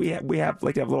weekends we have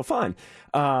like to have a little fun.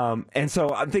 And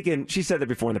so I'm thinking, she said that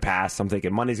before in the past. I'm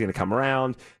thinking Monday's going to come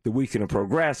around. The week's going to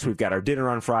progress. We've got our dinner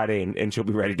on Friday and she'll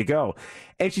be ready to go.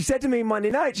 And she said to me Monday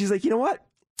night, she's like, you know what?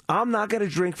 I'm not going to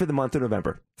drink for the month of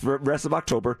November, for the rest of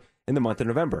October and the month of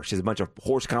November. She has a bunch of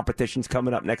horse competitions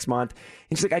coming up next month.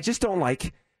 And she's like, I just don't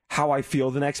like how I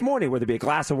feel the next morning, whether it be a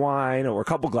glass of wine or a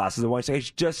couple glasses of wine. So I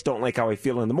just don't like how I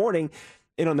feel in the morning.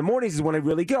 And on the mornings is when I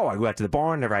really go. I go out to the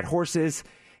barn, I ride horses.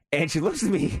 And she looks at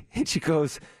me and she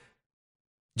goes,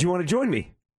 do you want to join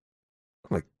me?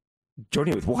 I'm like, join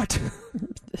you with what?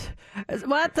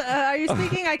 What? Are you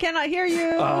speaking? I cannot hear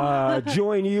you.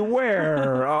 Join you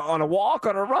where? On a walk,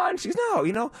 on a run? She's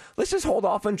no, let's just hold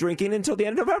off on drinking until the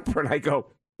end of November. And I go,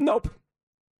 nope.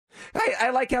 I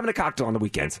like having a cocktail on the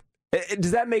weekends.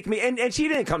 Does that make me? And she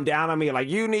didn't come down on me like,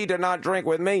 you need to not drink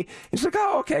with me. And she's like,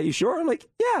 oh, okay, you sure? I'm like,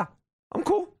 yeah, I'm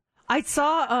cool. I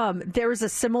saw there was a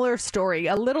similar story,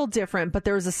 a little different, but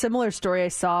there was a similar story I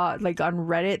saw like on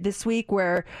Reddit this week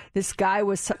where this guy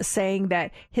was saying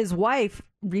that his wife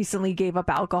recently gave up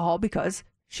alcohol because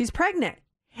she's pregnant.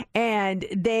 And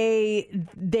they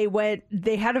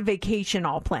had a vacation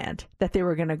all planned that they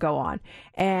were going to go on.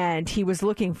 And he was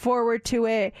looking forward to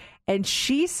it. And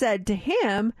she said to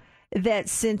him that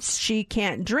since she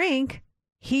can't drink,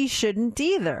 he shouldn't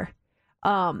either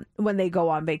when they go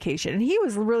on vacation. And he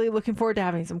was really looking forward to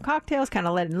having some cocktails, kind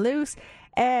of letting loose.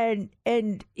 And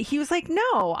he was like,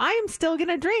 no, I am still going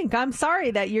to drink. I'm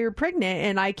sorry that you're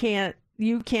pregnant and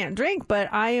you can't drink, but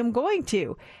I am going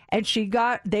to. And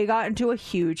they got into a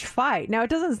huge fight. Now, it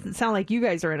doesn't sound like you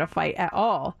guys are in a fight at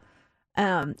all.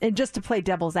 And just to play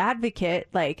devil's advocate,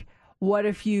 like, what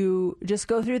if you just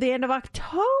go through the end of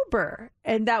October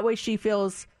and that way she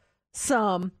feels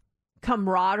some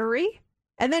camaraderie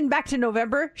and then back to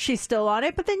November, she's still on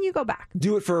it, but then you go back.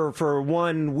 Do it for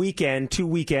 1 weekend, 2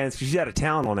 weekends. She's out of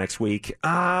town all next week.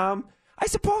 I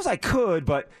suppose I could,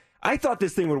 but I thought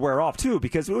this thing would wear off too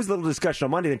because it was a little discussion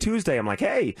on Monday and Tuesday. I'm like,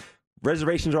 hey,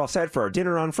 reservations are all set for our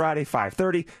dinner on Friday,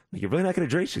 5:30. You're really not going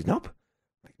to drink? She's nope.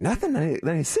 Nothing. Then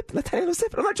I sip.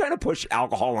 I'm not trying to push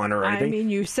alcohol on her or anything. I mean,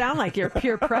 you sound like you're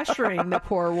peer pressuring the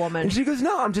poor woman. And she goes,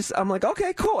 no, I'm like,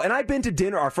 okay, cool. And I've been to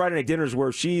dinner, our Friday night dinners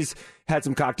where she's had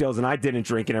some cocktails and I didn't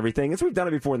drink and everything. And so we've done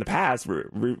it before in the past,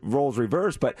 roles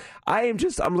reversed. But I'm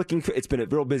looking for, it's been a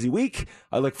real busy week.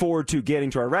 I look forward to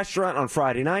getting to our restaurant on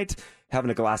Friday night,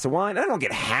 having a glass of wine. I don't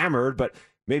get hammered, but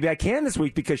maybe I can this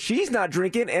week because she's not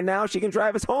drinking and now she can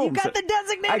drive us home. You got the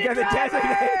designated driver.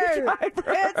 Designated driver.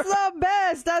 It's the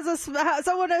best. As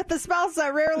someone with a spouse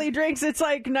that rarely drinks, it's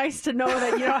like nice to know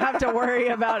that you don't have to worry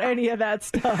about any of that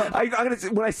stuff.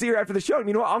 When I see her after the show,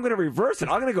 you know what? I'm going to reverse it.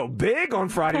 I'm going to go big on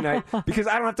Friday night because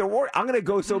I don't have to worry. I'm going to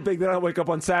go so big that I'll wake up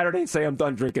on Saturday and say I'm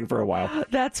done drinking for a while.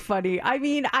 That's funny. I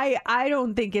mean, I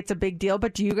don't think it's a big deal,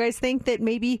 but do you guys think that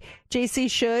maybe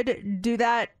JC should do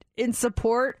that in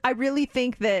support? I really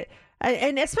think that,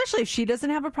 and especially if she doesn't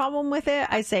have a problem with it,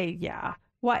 I say, yeah,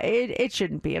 Why it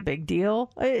shouldn't be a big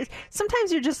deal.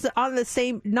 Sometimes you're just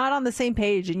not on the same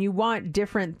page, and you want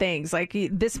different things. Like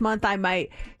this month, I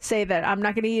might say that I'm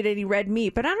not going to eat any red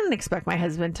meat, but I don't expect my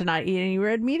husband to not eat any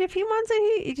red meat. If he wants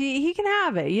it, he can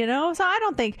have it. So I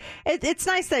don't think it's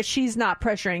nice that she's not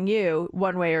pressuring you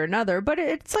one way or another. But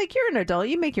it's like you're an adult;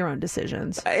 you make your own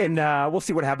decisions. And we'll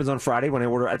see what happens on Friday when I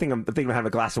order. I think I'm thinking of having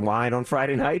a glass of wine on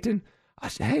Friday night and. I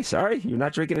said, hey, sorry, you're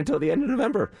not drinking until the end of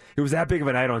November. It was that big of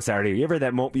a night on Saturday. You ever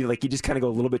that moment, you just kind of go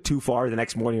a little bit too far. The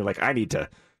next morning, you're like, I need to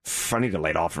lay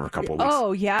it off for a couple of weeks.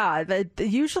 Oh, yeah.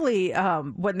 Usually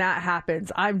when that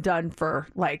happens, I'm done for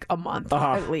like a month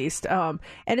at least. And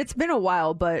it's been a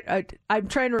while, but I'm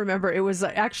trying to remember. It was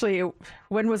actually,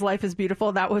 when was Life is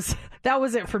Beautiful? That was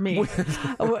it for me.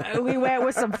 We went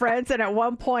with some friends, and at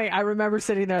one point, I remember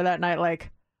sitting there that night like,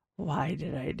 why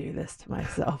did I do this to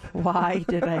myself? Why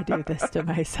did I do this to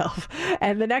myself?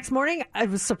 And the next morning,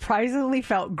 I surprisingly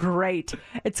felt great.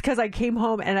 It's because I came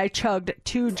home and I chugged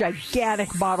 2 gigantic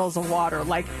bottles of water,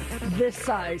 like this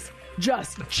size.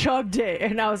 Just chugged it.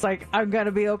 And I was like, I'm going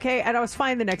to be okay. And I was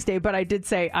fine the next day, but I did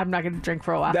say, I'm not going to drink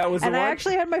for a while. That was the one? I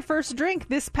actually had my first drink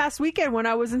this past weekend when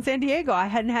I was in San Diego. I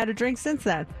hadn't had a drink since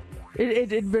then.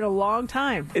 It'd been a long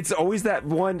time. It's always that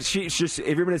one. She's just,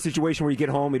 if you're in a situation where you get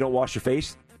home, you don't wash your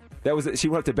face. That was it. She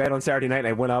went up to bed on Saturday night, and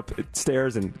I went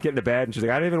upstairs and get into bed, and she's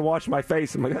like, I didn't even wash my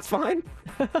face. I'm like, that's fine.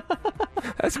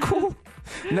 That's cool.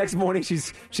 Next morning,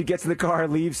 she gets in the car,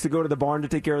 leaves to go to the barn to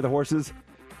take care of the horses.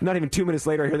 Not even 2 minutes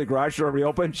later, I hear the garage door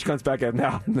reopen. She comes back out.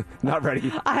 No, not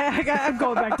ready. I'm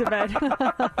going back to bed.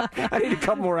 I need a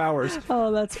couple more hours.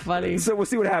 Oh, that's funny. So we'll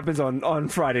see what happens on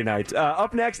Friday night.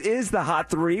 Up next is the Hot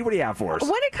 3. What do you have for us?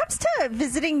 When it comes to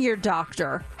visiting your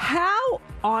doctor, how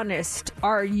honest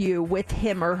are you with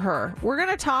him or her? We're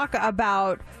going to talk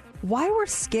about why we're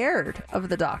scared of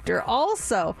the doctor.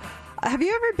 Also, have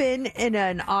you ever been in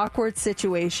an awkward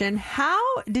situation? How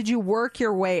did you work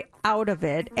your way out of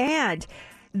it? And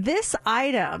this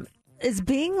item is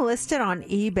being listed on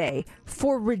eBay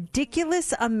for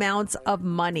ridiculous amounts of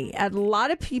money. And a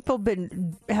lot of people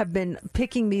have been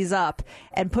picking these up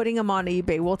and putting them on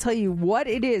eBay. We'll tell you what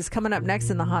it is coming up next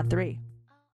in the Hot 3.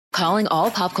 Calling all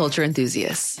pop culture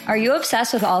enthusiasts. Are you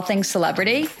obsessed with all things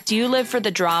celebrity? Do you live for the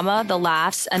drama, the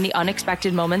laughs, and the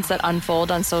unexpected moments that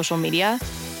unfold on social media?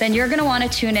 Then you're going to want to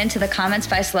tune in to the Comments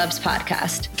by Celebs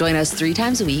podcast. Join us 3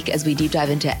 times a week as we deep dive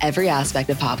into every aspect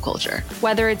of pop culture.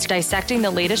 Whether it's dissecting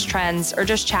the latest trends or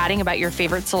just chatting about your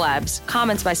favorite celebs,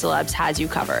 Comments by Celebs has you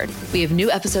covered. We have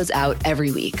new episodes out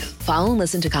every week. Follow and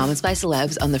listen to Comments by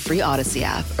Celebs on the free Odyssey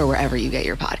app or wherever you get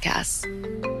your podcasts.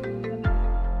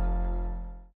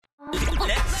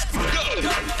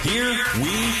 Here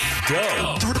we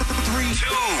go. 3,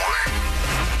 2,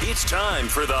 1. It's time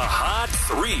for the Hot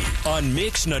 3 on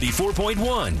Mix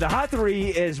 94.1. The Hot 3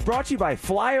 is brought to you by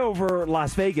Flyover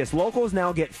Las Vegas. Locals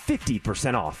now get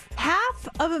 50% off. Half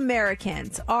of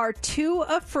Americans are too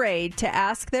afraid to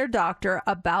ask their doctor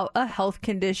about a health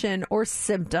condition or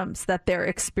symptoms that they're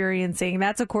experiencing.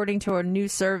 That's according to a new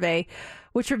survey,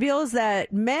 which reveals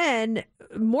that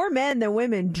more men than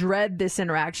women dread this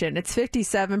interaction. It's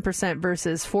 57%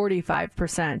 versus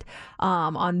 45%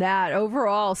 on that.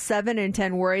 Overall, 7 in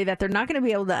 10 worry that they're not going to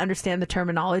be able to understand the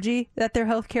terminology that their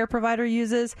healthcare provider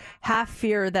uses. Half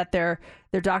fear that their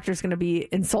doctor's going to be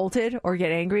insulted or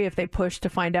get angry if they push to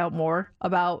find out more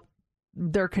about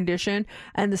their condition.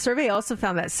 And the survey also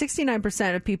found that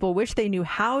 69% of people wish they knew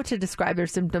how to describe their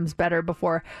symptoms better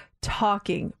before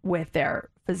talking with their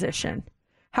physician.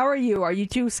 How are you? Are you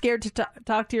too scared to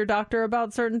talk to your doctor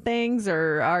about certain things,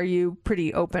 or are you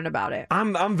pretty open about it?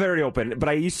 I'm very open, but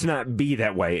I used to not be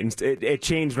that way. And it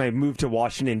changed when I moved to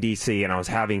Washington, D.C., and I was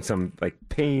having some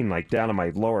pain down in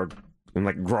my lower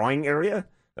groin area.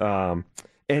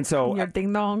 And so your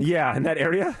ding dong? Yeah, in that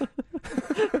area.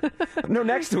 No,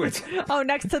 next to it. Oh,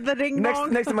 next to the ding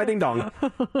dong? Next to my ding dong.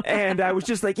 And I was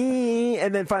just like,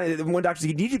 and then finally one doctor said,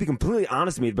 you need to be completely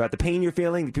honest with me about the pain you're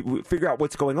feeling, figure out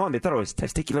what's going on. They thought it was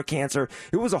testicular cancer.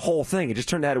 It was a whole thing. It just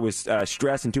turned out it was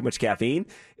stress and too much caffeine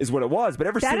is what it was.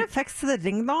 But that affects the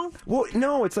ding dong? Well,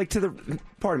 no, it's to the,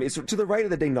 pardon me, it's to the right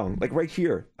of the ding dong, right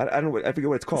here. I don't know, I forget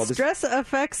what it's called. Stress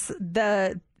affects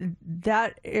that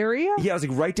area? Yeah, it was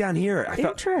right down here.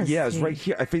 Interesting. Yeah, it was right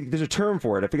here. I think there's a term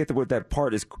for it. I forget what that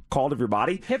part is called of your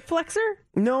body. Hip flexor?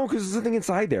 No, because there's something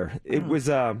inside there. It was,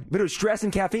 but it was stress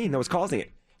and caffeine that was causing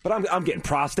it. But I'm getting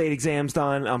prostate exams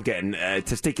done. I'm getting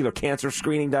testicular cancer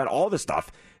screening done. All this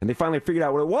stuff, and they finally figured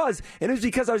out what it was. And it was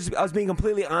because I was being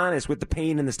completely honest with the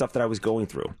pain and the stuff that I was going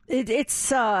through. It's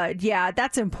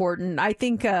that's important. I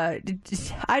think I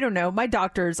don't know. My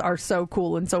doctors are so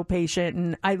cool and so patient,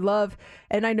 and I love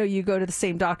and I know you go to the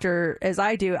same doctor as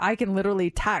I do, I can literally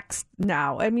text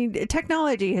now. I mean,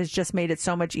 technology has just made it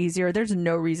so much easier. There's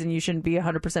no reason you shouldn't be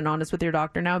 100% honest with your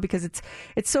doctor now, because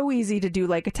it's so easy to do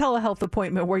like a telehealth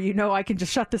appointment where I can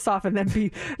just shut this off and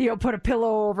then put a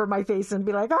pillow over my face and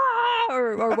be like,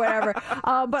 or whatever.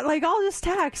 But like, I'll just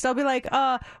text. I'll be like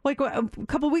a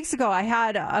couple weeks ago, I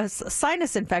had a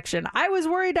sinus infection. I was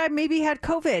worried I maybe had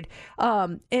COVID.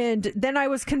 And then I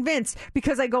was convinced,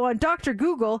 because I go on Dr.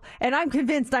 Google and I'm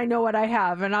convinced I know what I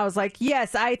have. And I was like,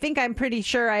 yes, I think I'm pretty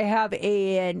sure I have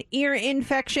an ear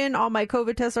infection. All my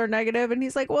COVID tests are negative. And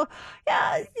he's like, well,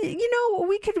 yeah,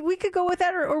 we could go with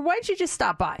that. Or why don't you just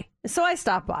stop by? So I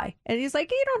stopped by, and he's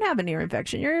like, you don't have an ear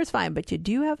infection. Your ear's fine, but you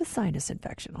do have a sinus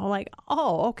infection. I'm like,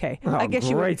 oh, okay. I guess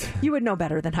you would know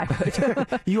better than I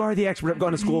would. You are the expert. I've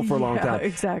gone to school for a long time.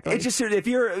 Exactly. It's just, if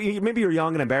maybe you're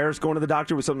young and embarrassed going to the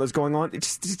doctor with something that's going on,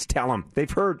 just tell them.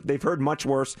 They've heard much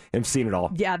worse and seen it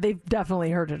all. Yeah, they've definitely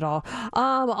heard it all.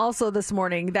 Also this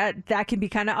morning, that can be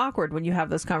kind of awkward when you have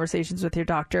those conversations with your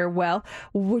doctor. Well,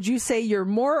 would you say you're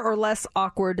more or less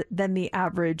awkward than the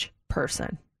average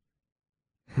person?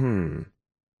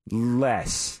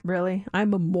 Less. Really?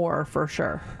 I'm a more for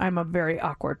sure. I'm a very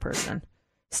awkward person.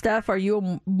 Steph, are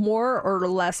you more or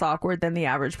less awkward than the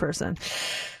average person?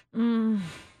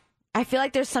 I feel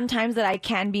like there's some times that I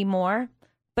can be more,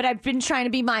 but I've been trying to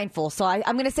be mindful, so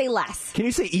I'm going to say less. Can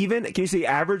you say even? Can you say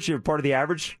average? You're part of the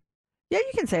average? Yeah,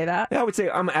 you can say that. Yeah, I would say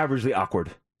I'm averagely awkward.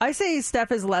 I say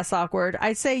Steph is less awkward.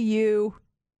 I say you...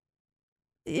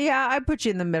 Yeah, I put you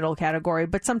in the middle category,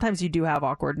 but sometimes you do have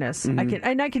awkwardness. I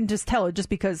can just tell it just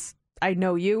because I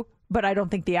know you, but I don't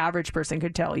think the average person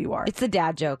could tell you are. It's the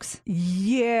dad jokes.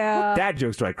 Yeah. What dad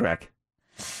jokes do I crack?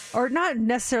 Or not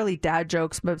necessarily dad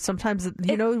jokes, but sometimes,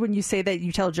 when you say that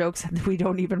you tell jokes and we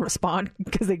don't even respond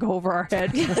because they go over our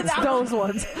head. It's those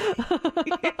ones.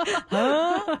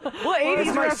 Huh? What 80s It's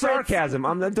my reference? sarcasm.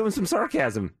 I'm doing some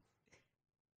sarcasm.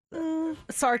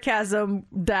 Sarcasm,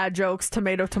 dad jokes,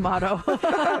 tomato. but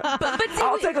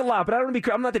I'll take a lot, but I don't want to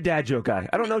be. I'm not the dad joke guy.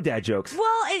 I don't know dad jokes.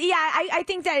 Well, yeah, I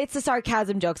think that it's the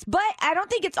sarcasm jokes, but I don't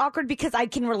think it's awkward because I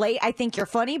can relate. I think you're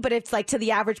funny, but it's like to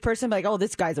the average person, like, oh,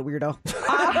 this guy's a weirdo.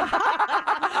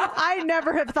 I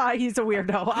never have thought he's a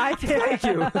weirdo. Thank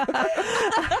you.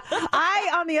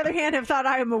 I, on the other hand, have thought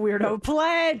I am a weirdo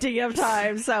plenty of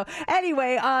times. So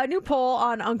anyway, a new poll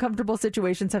on uncomfortable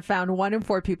situations have found 1 in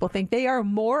 4 people think they are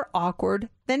more awkward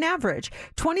than average.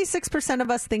 26%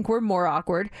 of us think we're more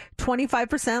awkward.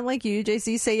 25% like you,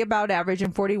 JC, say about average,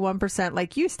 and 41%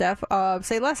 like you, Steph,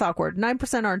 say less awkward.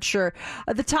 9% aren't sure.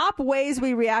 The top ways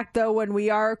we react, though, when we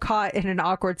are caught in an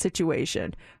awkward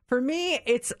situation. For me,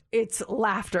 it's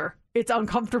laughter. It's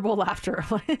uncomfortable laughter.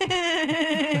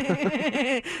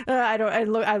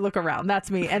 I look around. That's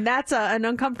me. And that's an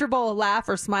uncomfortable laugh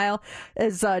or smile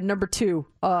is number 2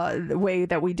 way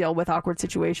that we deal with awkward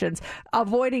situations.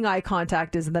 Avoiding eye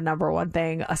contact is the number 1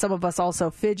 thing. Some of us also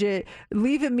fidget,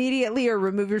 leave immediately or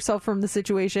remove yourself from the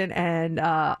situation, and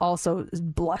also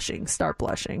blushing, start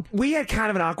blushing. We had kind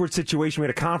of an awkward situation. We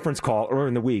had a conference call earlier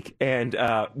in the week, and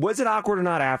was it awkward or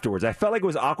not afterwards? I felt like it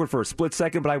was awkward for a split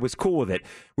second, but I was cool with it.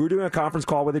 We were doing a conference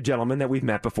call with a gentleman that we've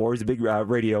met before. He's a big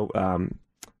radio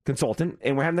consultant,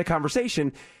 and we're having the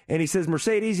conversation, and he says,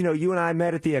 Mercedes, you and I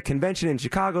met at the convention in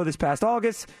Chicago this past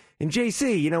August, and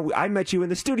JC, I met you in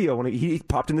the studio when he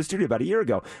popped in the studio about a year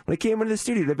ago. When he came into the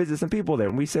studio to visit some people there,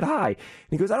 and we said hi. And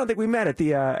he goes, I don't think we met at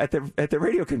the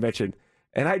radio convention.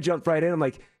 And I jumped right in. I'm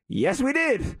like, yes, we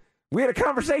did. We had a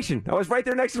conversation. I was right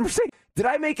there next to Mercedes. Did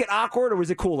I make it awkward, or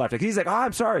was it cool after? Because he's like, oh,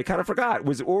 I'm sorry, kind of forgot.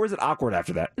 Or was it awkward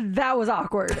after that? That was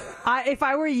awkward. If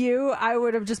I were you, I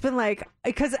would have just been like,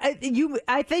 because I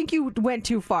think you went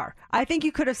too far. I think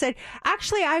you could have said,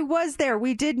 actually, I was there.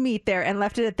 We did meet there, and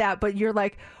left it at that. But you're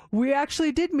like, we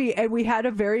actually did meet, and we had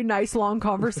a very nice, long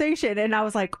conversation. And I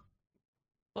was like,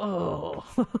 oh.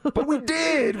 But we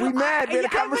did. We met. We had a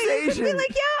conversation. You could be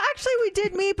like, yeah, actually we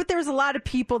did meet, but there was a lot of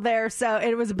people there, so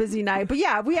it was a busy night. But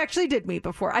yeah, we actually did meet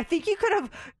before. I think you could have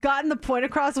gotten the point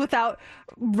across without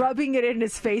rubbing it in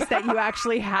his face that you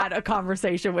actually had a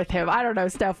conversation with him. I don't know,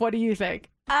 Steph. What do you think?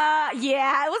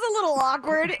 Yeah, it was a little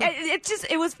awkward.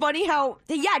 It was funny how,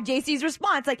 JC's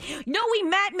response, like, we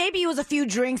met, maybe it was a few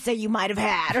drinks that you might have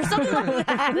had, or something like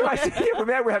that. No, I think I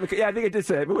think I did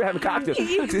say it. We were having cocktails.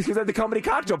 Because at the company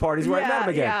cocktail parties where I met him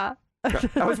again. Yeah.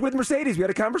 I was with Mercedes. We had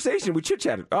a conversation. We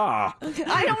chit-chatted. I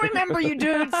don't remember you,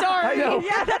 dude. Sorry. I know.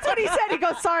 Yeah, that's what he said. He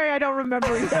goes, sorry, I don't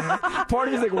remember you. Part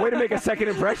of me is like, way to make a second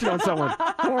impression on someone.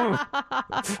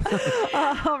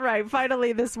 All right,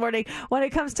 finally this morning, when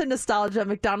it comes to nostalgia,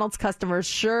 McDonald's customers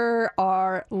sure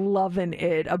are loving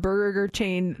it. The burger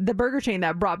chain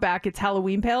that brought back its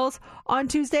Halloween pails on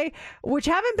Tuesday, which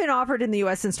haven't been offered in the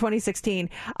U.S. since 2016,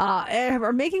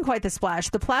 are making quite the splash.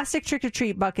 The plastic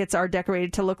trick-or-treat buckets are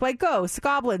decorated to look like ghosts,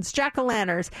 goblins,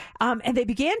 jack-o'-lanterns, and they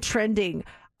began trending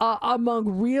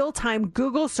among real-time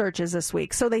Google searches this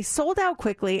week. So they sold out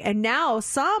quickly, and now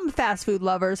some fast food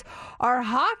lovers are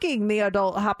hawking the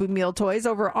adult Happy Meal toys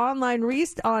over online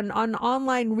on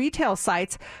online retail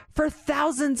sites for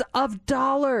thousands of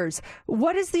dollars.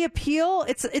 What is the appeal?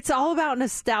 It's all about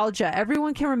nostalgia.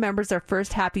 Everyone can remember their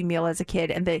first Happy Meal as a kid,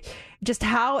 and just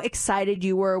how excited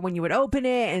you were when you would open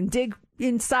it and dig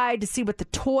inside to see what the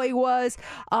toy was.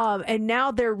 And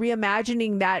now they're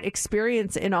reimagining that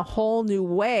experience in a whole new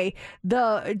way.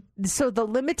 The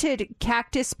limited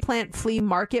cactus plant flea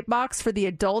market box for the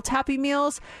adult Happy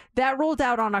Meals that rolled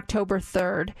out on October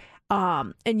 3rd.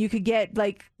 And you could get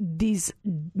like these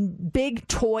big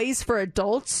toys for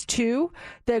adults too.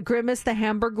 The Grimace, the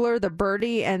Hamburglar, the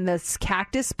Birdie, and the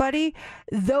Cactus Buddy.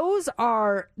 Those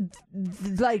are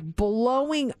like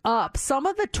blowing up. Some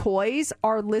of the toys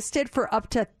are listed for up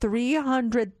to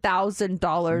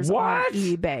 $300,000 on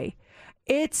eBay.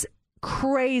 It's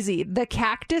crazy. The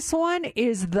cactus one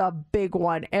is the big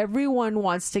one. Everyone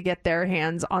wants to get their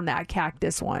hands on that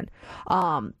cactus one.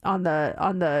 On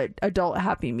the adult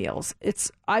Happy Meals.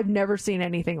 I've never seen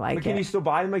anything like it. Can you still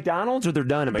buy the McDonald's, or they're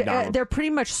done at McDonald's? They're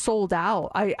pretty much sold out.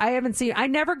 I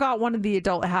never got one of the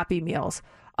adult Happy Meals.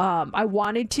 I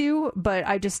wanted to, but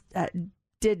I just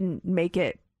didn't make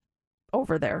it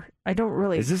over there. I don't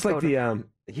really. Is this like yeah,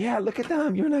 look at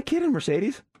them. You're not kidding,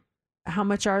 Mercedes. How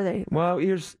much are they? Well,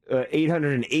 here's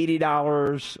 $880,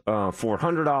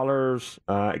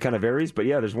 $400. It kind of varies, but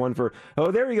yeah, there's one for. Oh,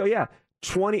 there you go. Yeah,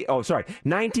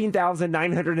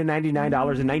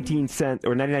 $19,999.19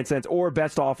 or 99 cents, or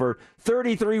best offer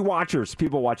 33 watchers.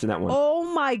 People watching that one.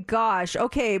 Oh my gosh.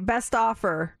 Okay, best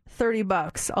offer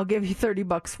 $30. I'll give you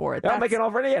 $30 for it. I'll make an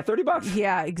offer. Yeah, $30.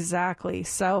 Yeah, exactly.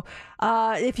 So,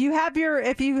 if you have your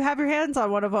hands on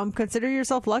one of them, consider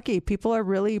yourself lucky. People are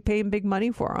really paying big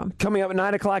money for them. Coming up at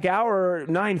 9 o'clock hour,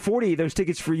 9:40. Those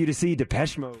tickets for you to see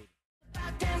Depeche Mode.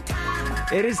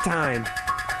 It is time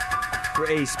for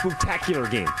a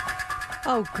spooktacular game.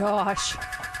 Oh gosh.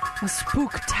 A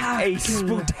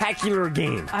spooktacular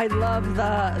game. I love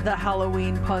the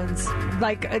Halloween puns.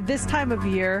 Like this time of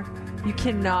year, you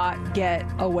cannot get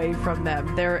away from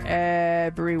them. They're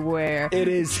everywhere. It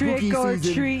is trick or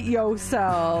season. Treat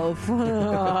yourself.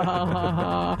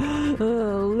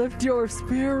 Lift your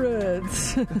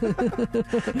spirits.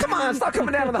 Come on, stop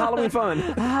coming down on the Halloween fun.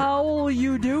 How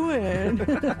you doing?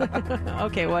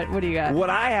 Okay, what do you got?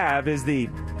 What I have is the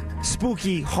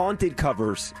spooky haunted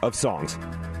covers of songs.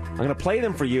 I'm going to play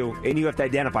them for you, and you have to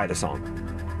identify the song.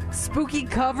 Spooky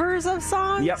covers of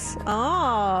songs? Yep.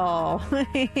 Oh.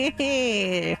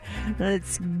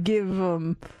 Let's give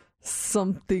them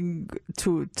something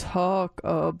to talk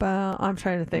about. I'm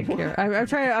trying to think here. I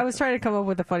was trying to come up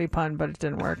with a funny pun, but it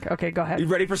didn't work. Okay, go ahead. You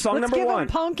ready for song Let's number give one? Them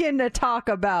pumpkin to talk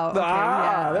about. Okay,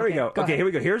 yeah, there we go. Go okay, ahead. here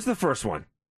we go. Here's the first one.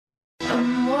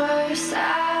 I'm worse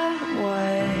at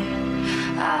what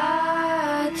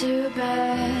I do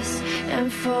best,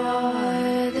 and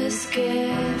for this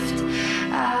gift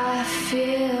I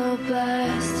feel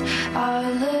blessed. Our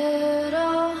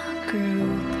little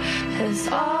group has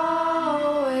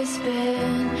always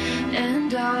been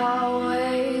and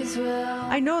always will.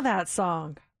 I know that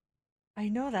song.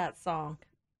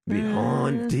 The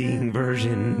haunting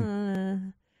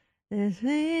version.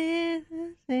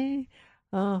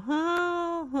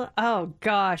 Oh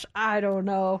gosh, I don't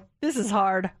know. This is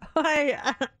hard.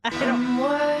 I don't. I'm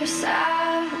worse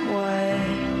at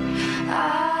what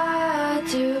I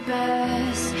do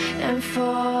best, and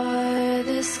for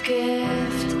this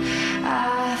gift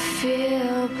I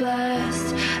feel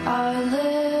blessed. Our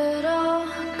little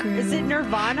group. Is it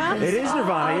Nirvana? It is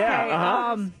Nirvana, yeah. Okay.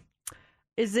 Uh-huh.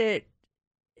 Is it?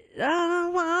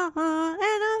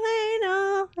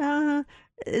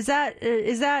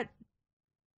 Is that?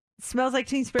 Smells Like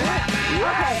Teen Spirit?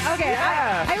 Yes, Okay.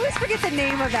 yeah. I always forget the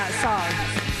name of that song.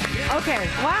 Okay.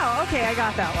 Wow. Okay, I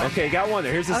got that one. Okay, got one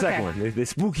there. Here's the second one. The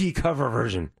spooky cover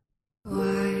version.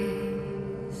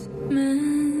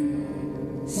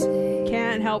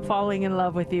 Can't Help Falling in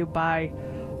Love with You by,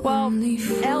 well,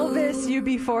 Elvis,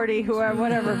 UB40, whoever,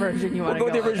 whatever version you want to go.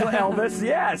 We'll go with the original Elvis,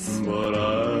 yes.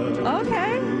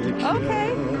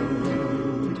 Okay.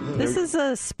 This is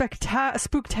a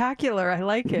spooktacular. I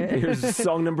like it. Here's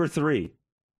song number 3.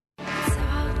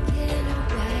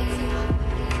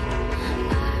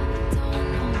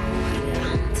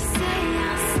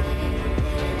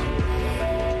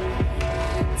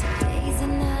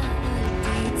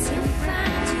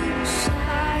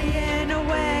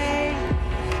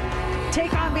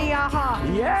 Take on me, aha.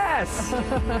 Yes.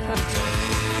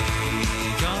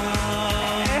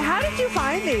 How did you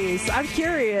find these? I'm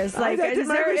curious. Like, is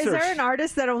there an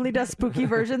artist that only does spooky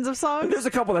versions of songs? There's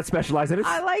a couple that specialize in it.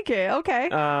 I like it. Okay.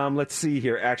 Let's see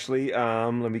here. Actually,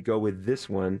 let me go with this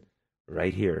one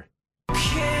right here.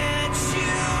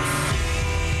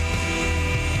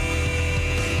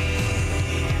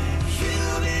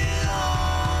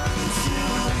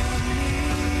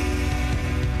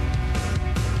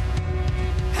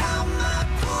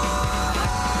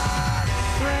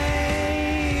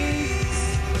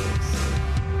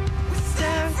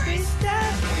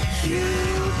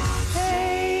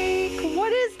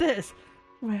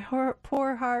 My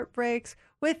poor heart breaks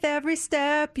with every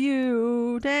step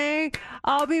you take.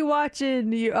 I'll be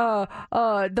watching you.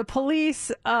 The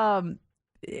Police.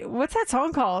 What's that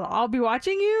song called? I'll be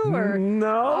watching you. Or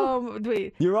no?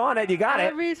 Wait. You're on it. You got it.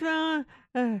 Every song,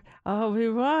 I'll be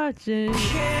watching.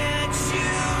 Can't you?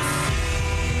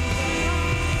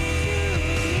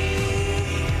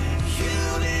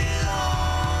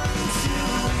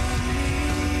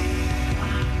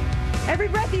 Every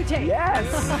breath you take.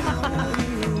 Yes.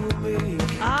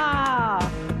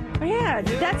 Man,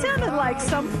 that sounded like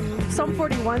some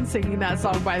 41 singing that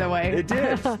song, by the way. It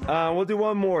did. We'll do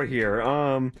one more here.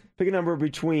 Pick a number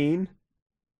between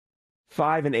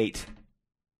 5 and 8.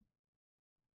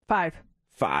 5.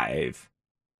 5.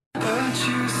 But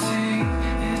you see,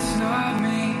 it's not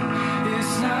me,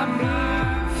 it's not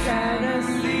my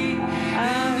fantasy.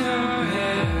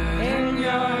 In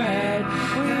your head,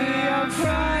 we are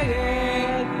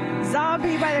crying.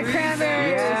 Zombie by the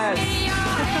Cranberries. Yes.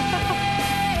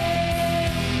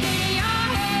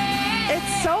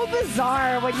 It's so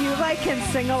bizarre when you can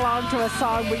sing along to a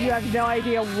song, but you have no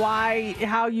idea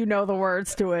how you know the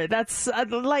words to it. That's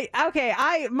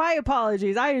okay. My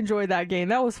apologies. I enjoyed that game.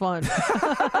 That was fun.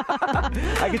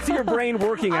 I can see your brain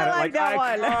working at I it. that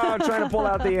one. Trying to pull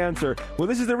out the answer. Well,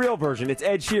 this is the real version. It's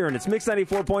Ed Sheeran. It's Mix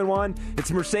 94.1.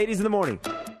 It's Mercedes in the Morning.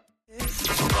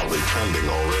 Probably trending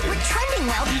already. We're trending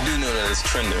well. You do know that it's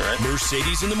trending, right?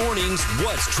 Mercedes in the Mornings.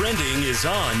 What's trending is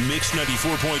on Mix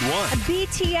 94.1.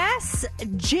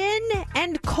 BTS, Jin,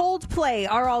 and Coldplay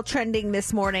are all trending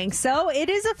this morning. So it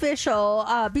is official.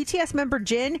 BTS member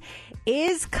Jin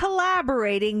is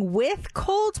collaborating with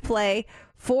Coldplay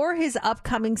for his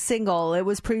upcoming single. It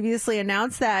was previously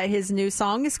announced that his new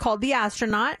song is called The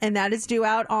Astronaut, and that is due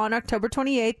out on October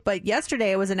 28th. But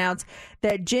yesterday it was announced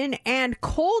that Jin and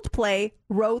Coldplay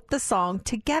wrote the song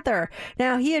together.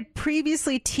 Now, he had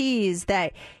previously teased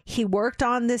that he worked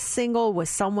on this single with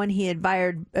someone he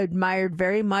admired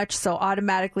very much, so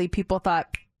automatically people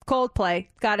thought, Coldplay,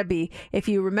 gotta be. If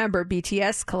you remember,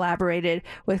 BTS collaborated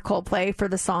with Coldplay for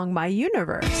the song My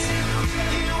Universe.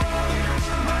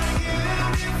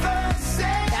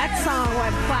 That song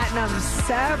went platinum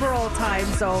several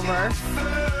times over.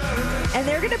 And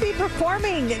they're going to be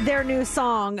performing their new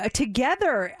song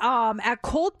together at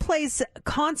Coldplay's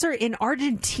concert in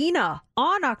Argentina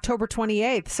on October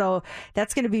 28th. So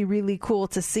that's going to be really cool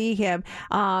to see him.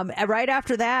 Right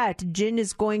after that, Jin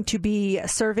is going to be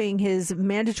serving his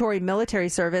mandatory military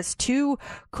service to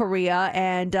Korea.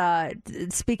 And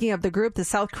speaking of the group, the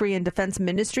South Korean Defense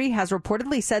Ministry has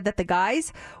reportedly said that the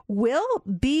guys will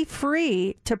be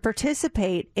free to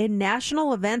participate in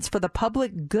national events for the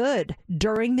public good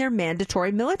during their mandatory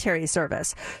military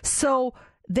service. So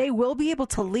they will be able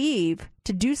to leave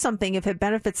to do something if it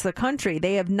benefits the country.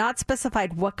 They have not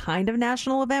specified what kind of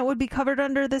national event would be covered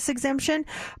under this exemption,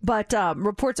 but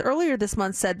reports earlier this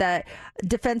month said that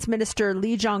Defense Minister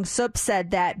Lee Jong-sup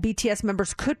said that BTS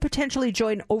members could potentially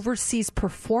join overseas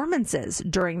performances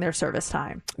during their service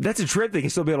time. That's a trip they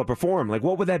can still be able to perform. Like,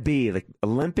 what would that be? Like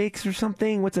Olympics or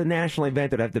something? What's a national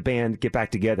event that have the band get back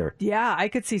together? Yeah, I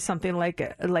could see something like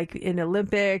in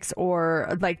Olympics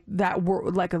or like that,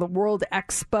 like the World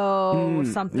Expo,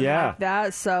 something like that.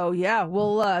 So, yeah,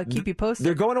 we'll keep you posted.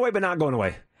 They're going away, but not going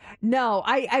away. No,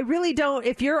 I really don't.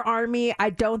 If you're Army,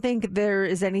 I don't think there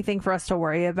is anything for us to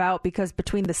worry about because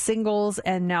between the singles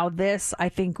and now this, I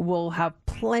think we'll have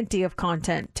plenty of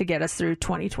content to get us through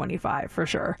 2025 for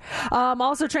sure.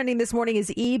 Also trending this morning is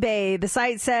eBay. The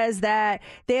site says that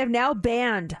they have now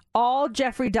banned all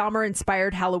Jeffrey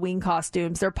Dahmer-inspired Halloween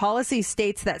costumes. Their policy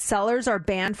states that sellers are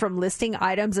banned from listing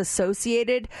items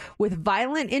associated with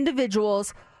violent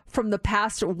individuals from the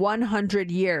past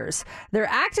 100 years. They're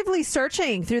actively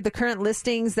searching through the current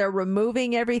listings. They're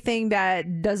removing everything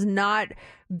that does not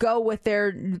go with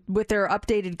their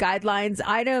updated guidelines.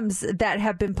 Items that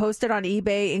have been posted on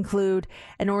eBay include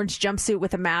an orange jumpsuit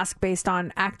with a mask based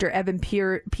on actor Evan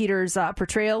Peters'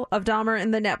 portrayal of Dahmer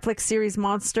in the Netflix series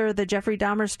Monster, the Jeffrey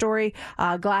Dahmer story,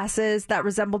 glasses that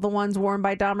resemble the ones worn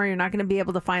by Dahmer. You're not going to be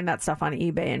able to find that stuff on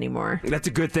eBay anymore. That's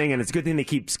a good thing, and it's a good thing they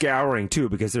keep scouring, too,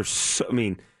 because there's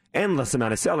endless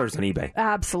amount of sellers on eBay.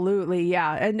 Absolutely,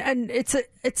 yeah. And it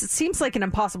seems like an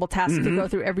impossible task to go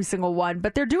through every single one,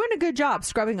 but they're doing a good job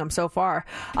scrubbing them so far.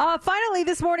 Finally,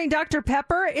 this morning, Dr.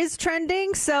 Pepper is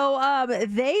trending. So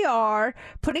they are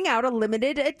putting out a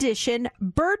limited edition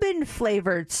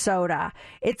bourbon-flavored soda.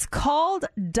 It's called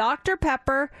Dr.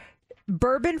 Pepper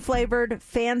Bourbon-flavored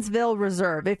Fansville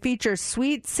Reserve. It features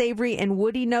sweet, savory, and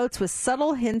woody notes with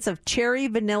subtle hints of cherry,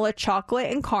 vanilla,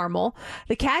 chocolate, and caramel.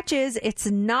 The catch is it's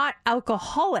not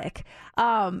alcoholic.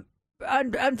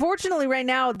 Unfortunately, right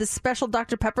now, the special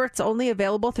Dr. Pepper, it's only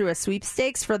available through a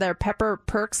sweepstakes for their Pepper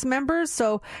Perks members.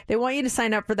 So they want you to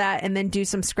sign up for that and then do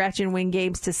some scratch and win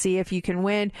games to see if you can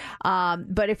win.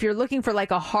 But if you're looking for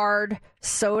like a hard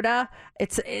soda,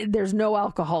 there's no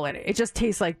alcohol in it. It just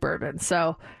tastes like bourbon.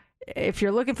 So if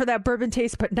you're looking for that bourbon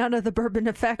taste, but none of the bourbon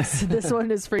effects, this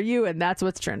one is for you, and that's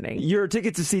what's trending. Your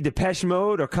tickets to see Depeche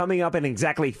Mode are coming up in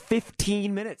exactly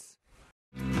 15 minutes.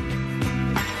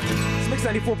 It's Mix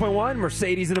 94.1,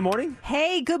 Mercedes in the morning.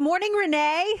 Hey, good morning,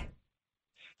 Renee.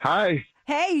 Hi.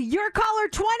 Hey, you're caller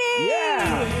 20.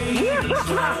 Yeah.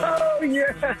 Oh, yeah.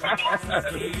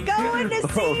 Going to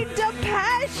see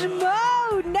Depeche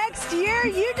Mode next year.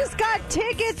 You just got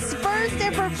tickets first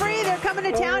and for free. They're coming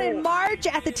to town in March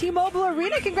at the T-Mobile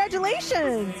Arena.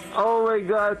 Congratulations. Oh, my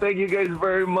God. Thank you guys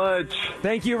very much.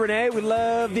 Thank you, Renee. We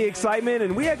love the excitement.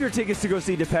 And we have your tickets to go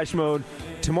see Depeche Mode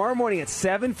tomorrow morning at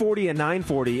 7:40 and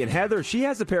 9:40. And Heather, she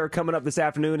has a pair coming up this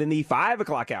afternoon in the 5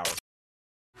 o'clock hour.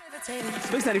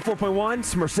 Mix 94.1,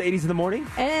 it's Mercedes in the morning.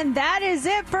 And that is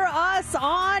it for us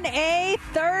on a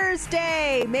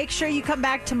Thursday. Make sure you come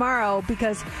back tomorrow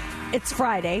because it's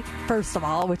Friday, first of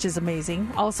all, which is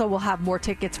amazing. Also, we'll have more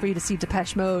tickets for you to see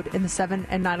Depeche Mode in the 7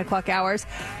 and 9 o'clock hours.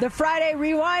 The Friday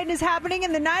Rewind is happening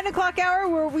in the 9 o'clock hour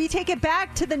where we take it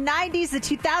back to the 90s, the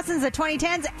 2000s, the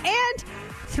 2010s, and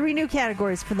 3 new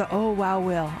categories for the Oh Wow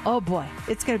Wheel. Oh boy,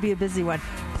 it's going to be a busy one.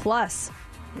 Plus,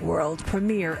 world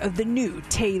premiere of the new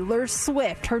Taylor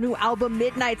Swift. Her new album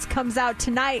Midnights comes out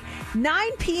tonight,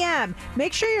 9 p.m.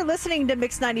 Make sure you're listening to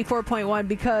Mix 94.1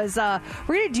 because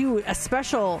we're going to do a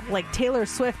special like Taylor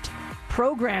Swift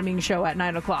programming show at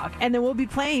 9 o'clock. And then we'll be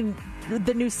playing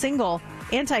the new single,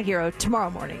 Antihero, tomorrow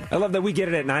morning. I love that we get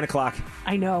it at 9 o'clock.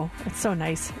 I know. It's so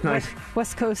nice. Nice.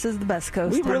 West Coast is the best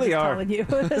coast. We really are. I'm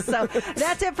just telling you. So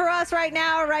that's it for us right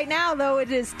now. Right now, though,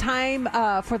 it is time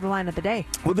for the line of the day.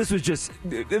 Well, this was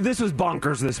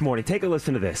bonkers this morning. Take a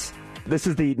listen to this. This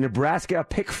is the Nebraska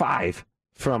Pick 5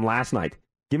 from last night.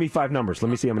 Give me 5 numbers. Let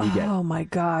me see how many you get. Oh, my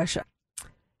gosh.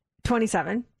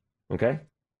 27. Okay.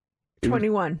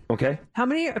 21. Okay. How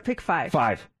many are pick 5?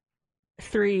 5.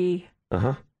 3.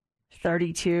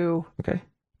 32. Okay.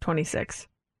 26.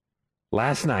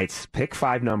 Last night's pick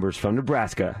 5 numbers from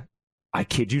Nebraska, I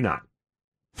kid you not.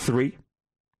 3,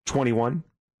 21,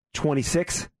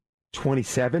 26,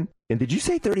 27. And did you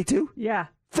say 32? Yeah.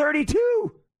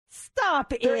 32!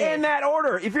 Stop it. They're in that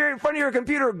order. If you're in front of your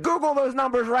computer, Google those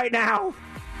numbers right now.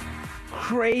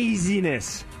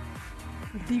 Craziness.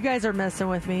 You guys are messing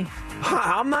with me.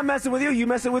 I'm not messing with you. You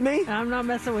messing with me? I'm not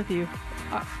messing with you.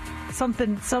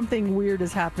 Something weird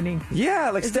is happening. Yeah,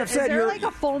 like Steph said, you're like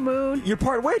a full moon. You're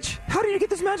part witch. How did you get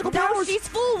this magical powers? No, she's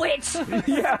full witch.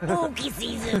 Yeah. Spooky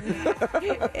season.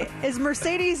 Is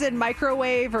Mercedes in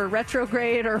microwave or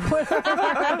retrograde or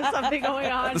something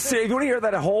going on? So if you want to hear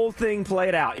that whole thing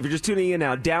played out, if you're just tuning in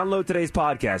now, download today's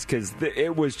podcast because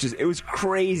it was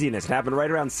craziness. It happened right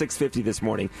around 6:50 this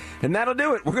morning, and that'll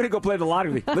do it. We're gonna go play the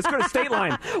lottery. Let's go to State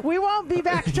Line. We won't be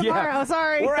back tomorrow. Yeah.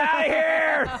 Sorry. We're out of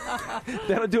here.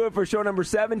 That'll do it for show number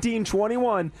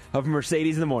 1721 of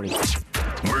Mercedes in the Morning.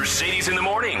 Mercedes in the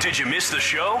Morning. Did you miss the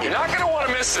show? You're not going to want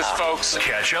to miss this, folks.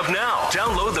 Catch up now.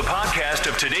 Download the podcast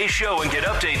of today's show and get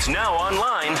updates now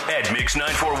online at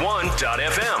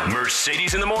mix941.fm.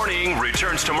 Mercedes in the Morning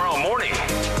returns tomorrow morning.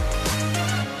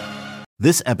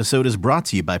 This episode is brought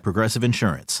to you by Progressive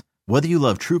Insurance. Whether you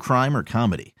love true crime or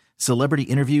comedy, celebrity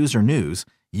interviews or news,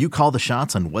 you call the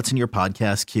shots on what's in your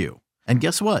podcast queue. And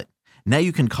guess what? Now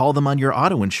you can call them on your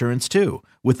auto insurance too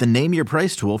with the Name Your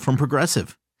Price tool from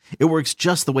Progressive. It works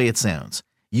just the way it sounds.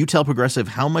 You tell Progressive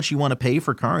how much you want to pay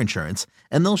for car insurance,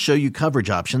 and they'll show you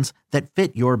coverage options that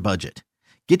fit your budget.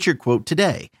 Get your quote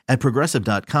today at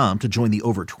Progressive.com to join the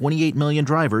over 28 million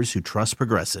drivers who trust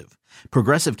Progressive.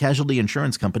 Progressive Casualty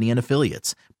Insurance Company and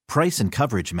Affiliates. Price and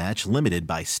coverage match limited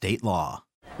by state law.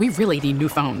 We really need new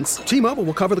phones. T-Mobile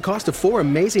will cover the cost of 4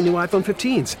 amazing new iPhone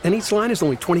 15s, and each line is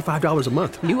only $25 a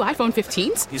month. New iPhone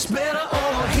 15s? It's better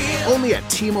over here. Only at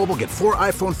T-Mobile, get 4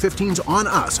 iPhone 15s on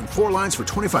us and 4 lines for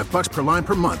 $25 per line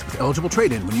per month with eligible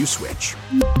trade-in when you switch.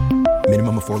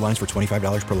 Minimum of 4 lines for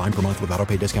 $25 per line per month with auto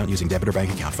pay discount using debit or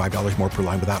bank account. $5 more per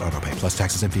line without auto pay, plus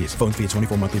taxes and fees. Phone fee at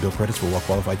 24 monthly bill credits for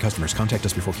well-qualified customers. Contact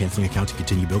us before canceling account to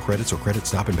continue bill credits or credit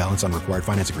stop and balance on required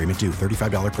finance agreement due.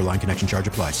 $35 per line connection charge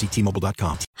applies. See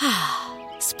T-Mobile.com.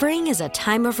 Spring is a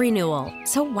time of renewal,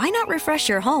 so why not refresh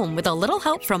your home with a little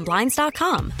help from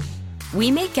Blinds.com?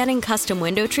 We make getting custom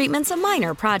window treatments a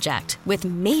minor project with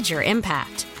major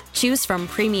impact. Choose from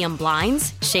premium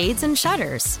blinds, shades, and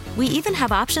shutters. We even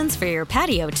have options for your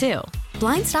patio, too.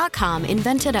 Blinds.com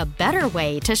invented a better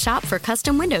way to shop for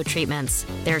custom window treatments.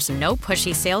 There's no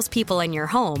pushy salespeople in your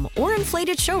home or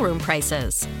inflated showroom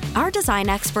prices. Our design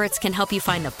experts can help you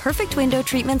find the perfect window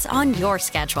treatments on your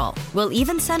schedule. We'll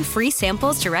even send free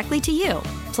samples directly to you.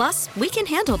 Plus, we can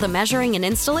handle the measuring and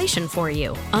installation for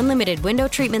you. Unlimited window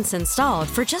treatments installed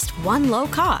for just one low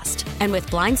cost. And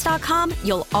with Blinds.com,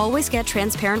 you'll always get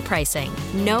transparent pricing.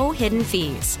 No hidden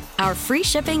fees. Our free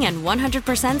shipping and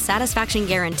 100% satisfaction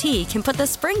guarantee can put the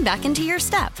spring back into your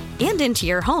step and into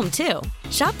your home, too.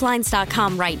 Shop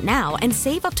Blinds.com right now and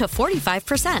save up to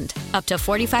 45%. Up to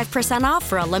 45% off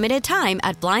for a limited time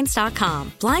at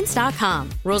Blinds.com. Blinds.com.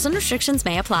 Rules and restrictions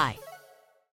may apply.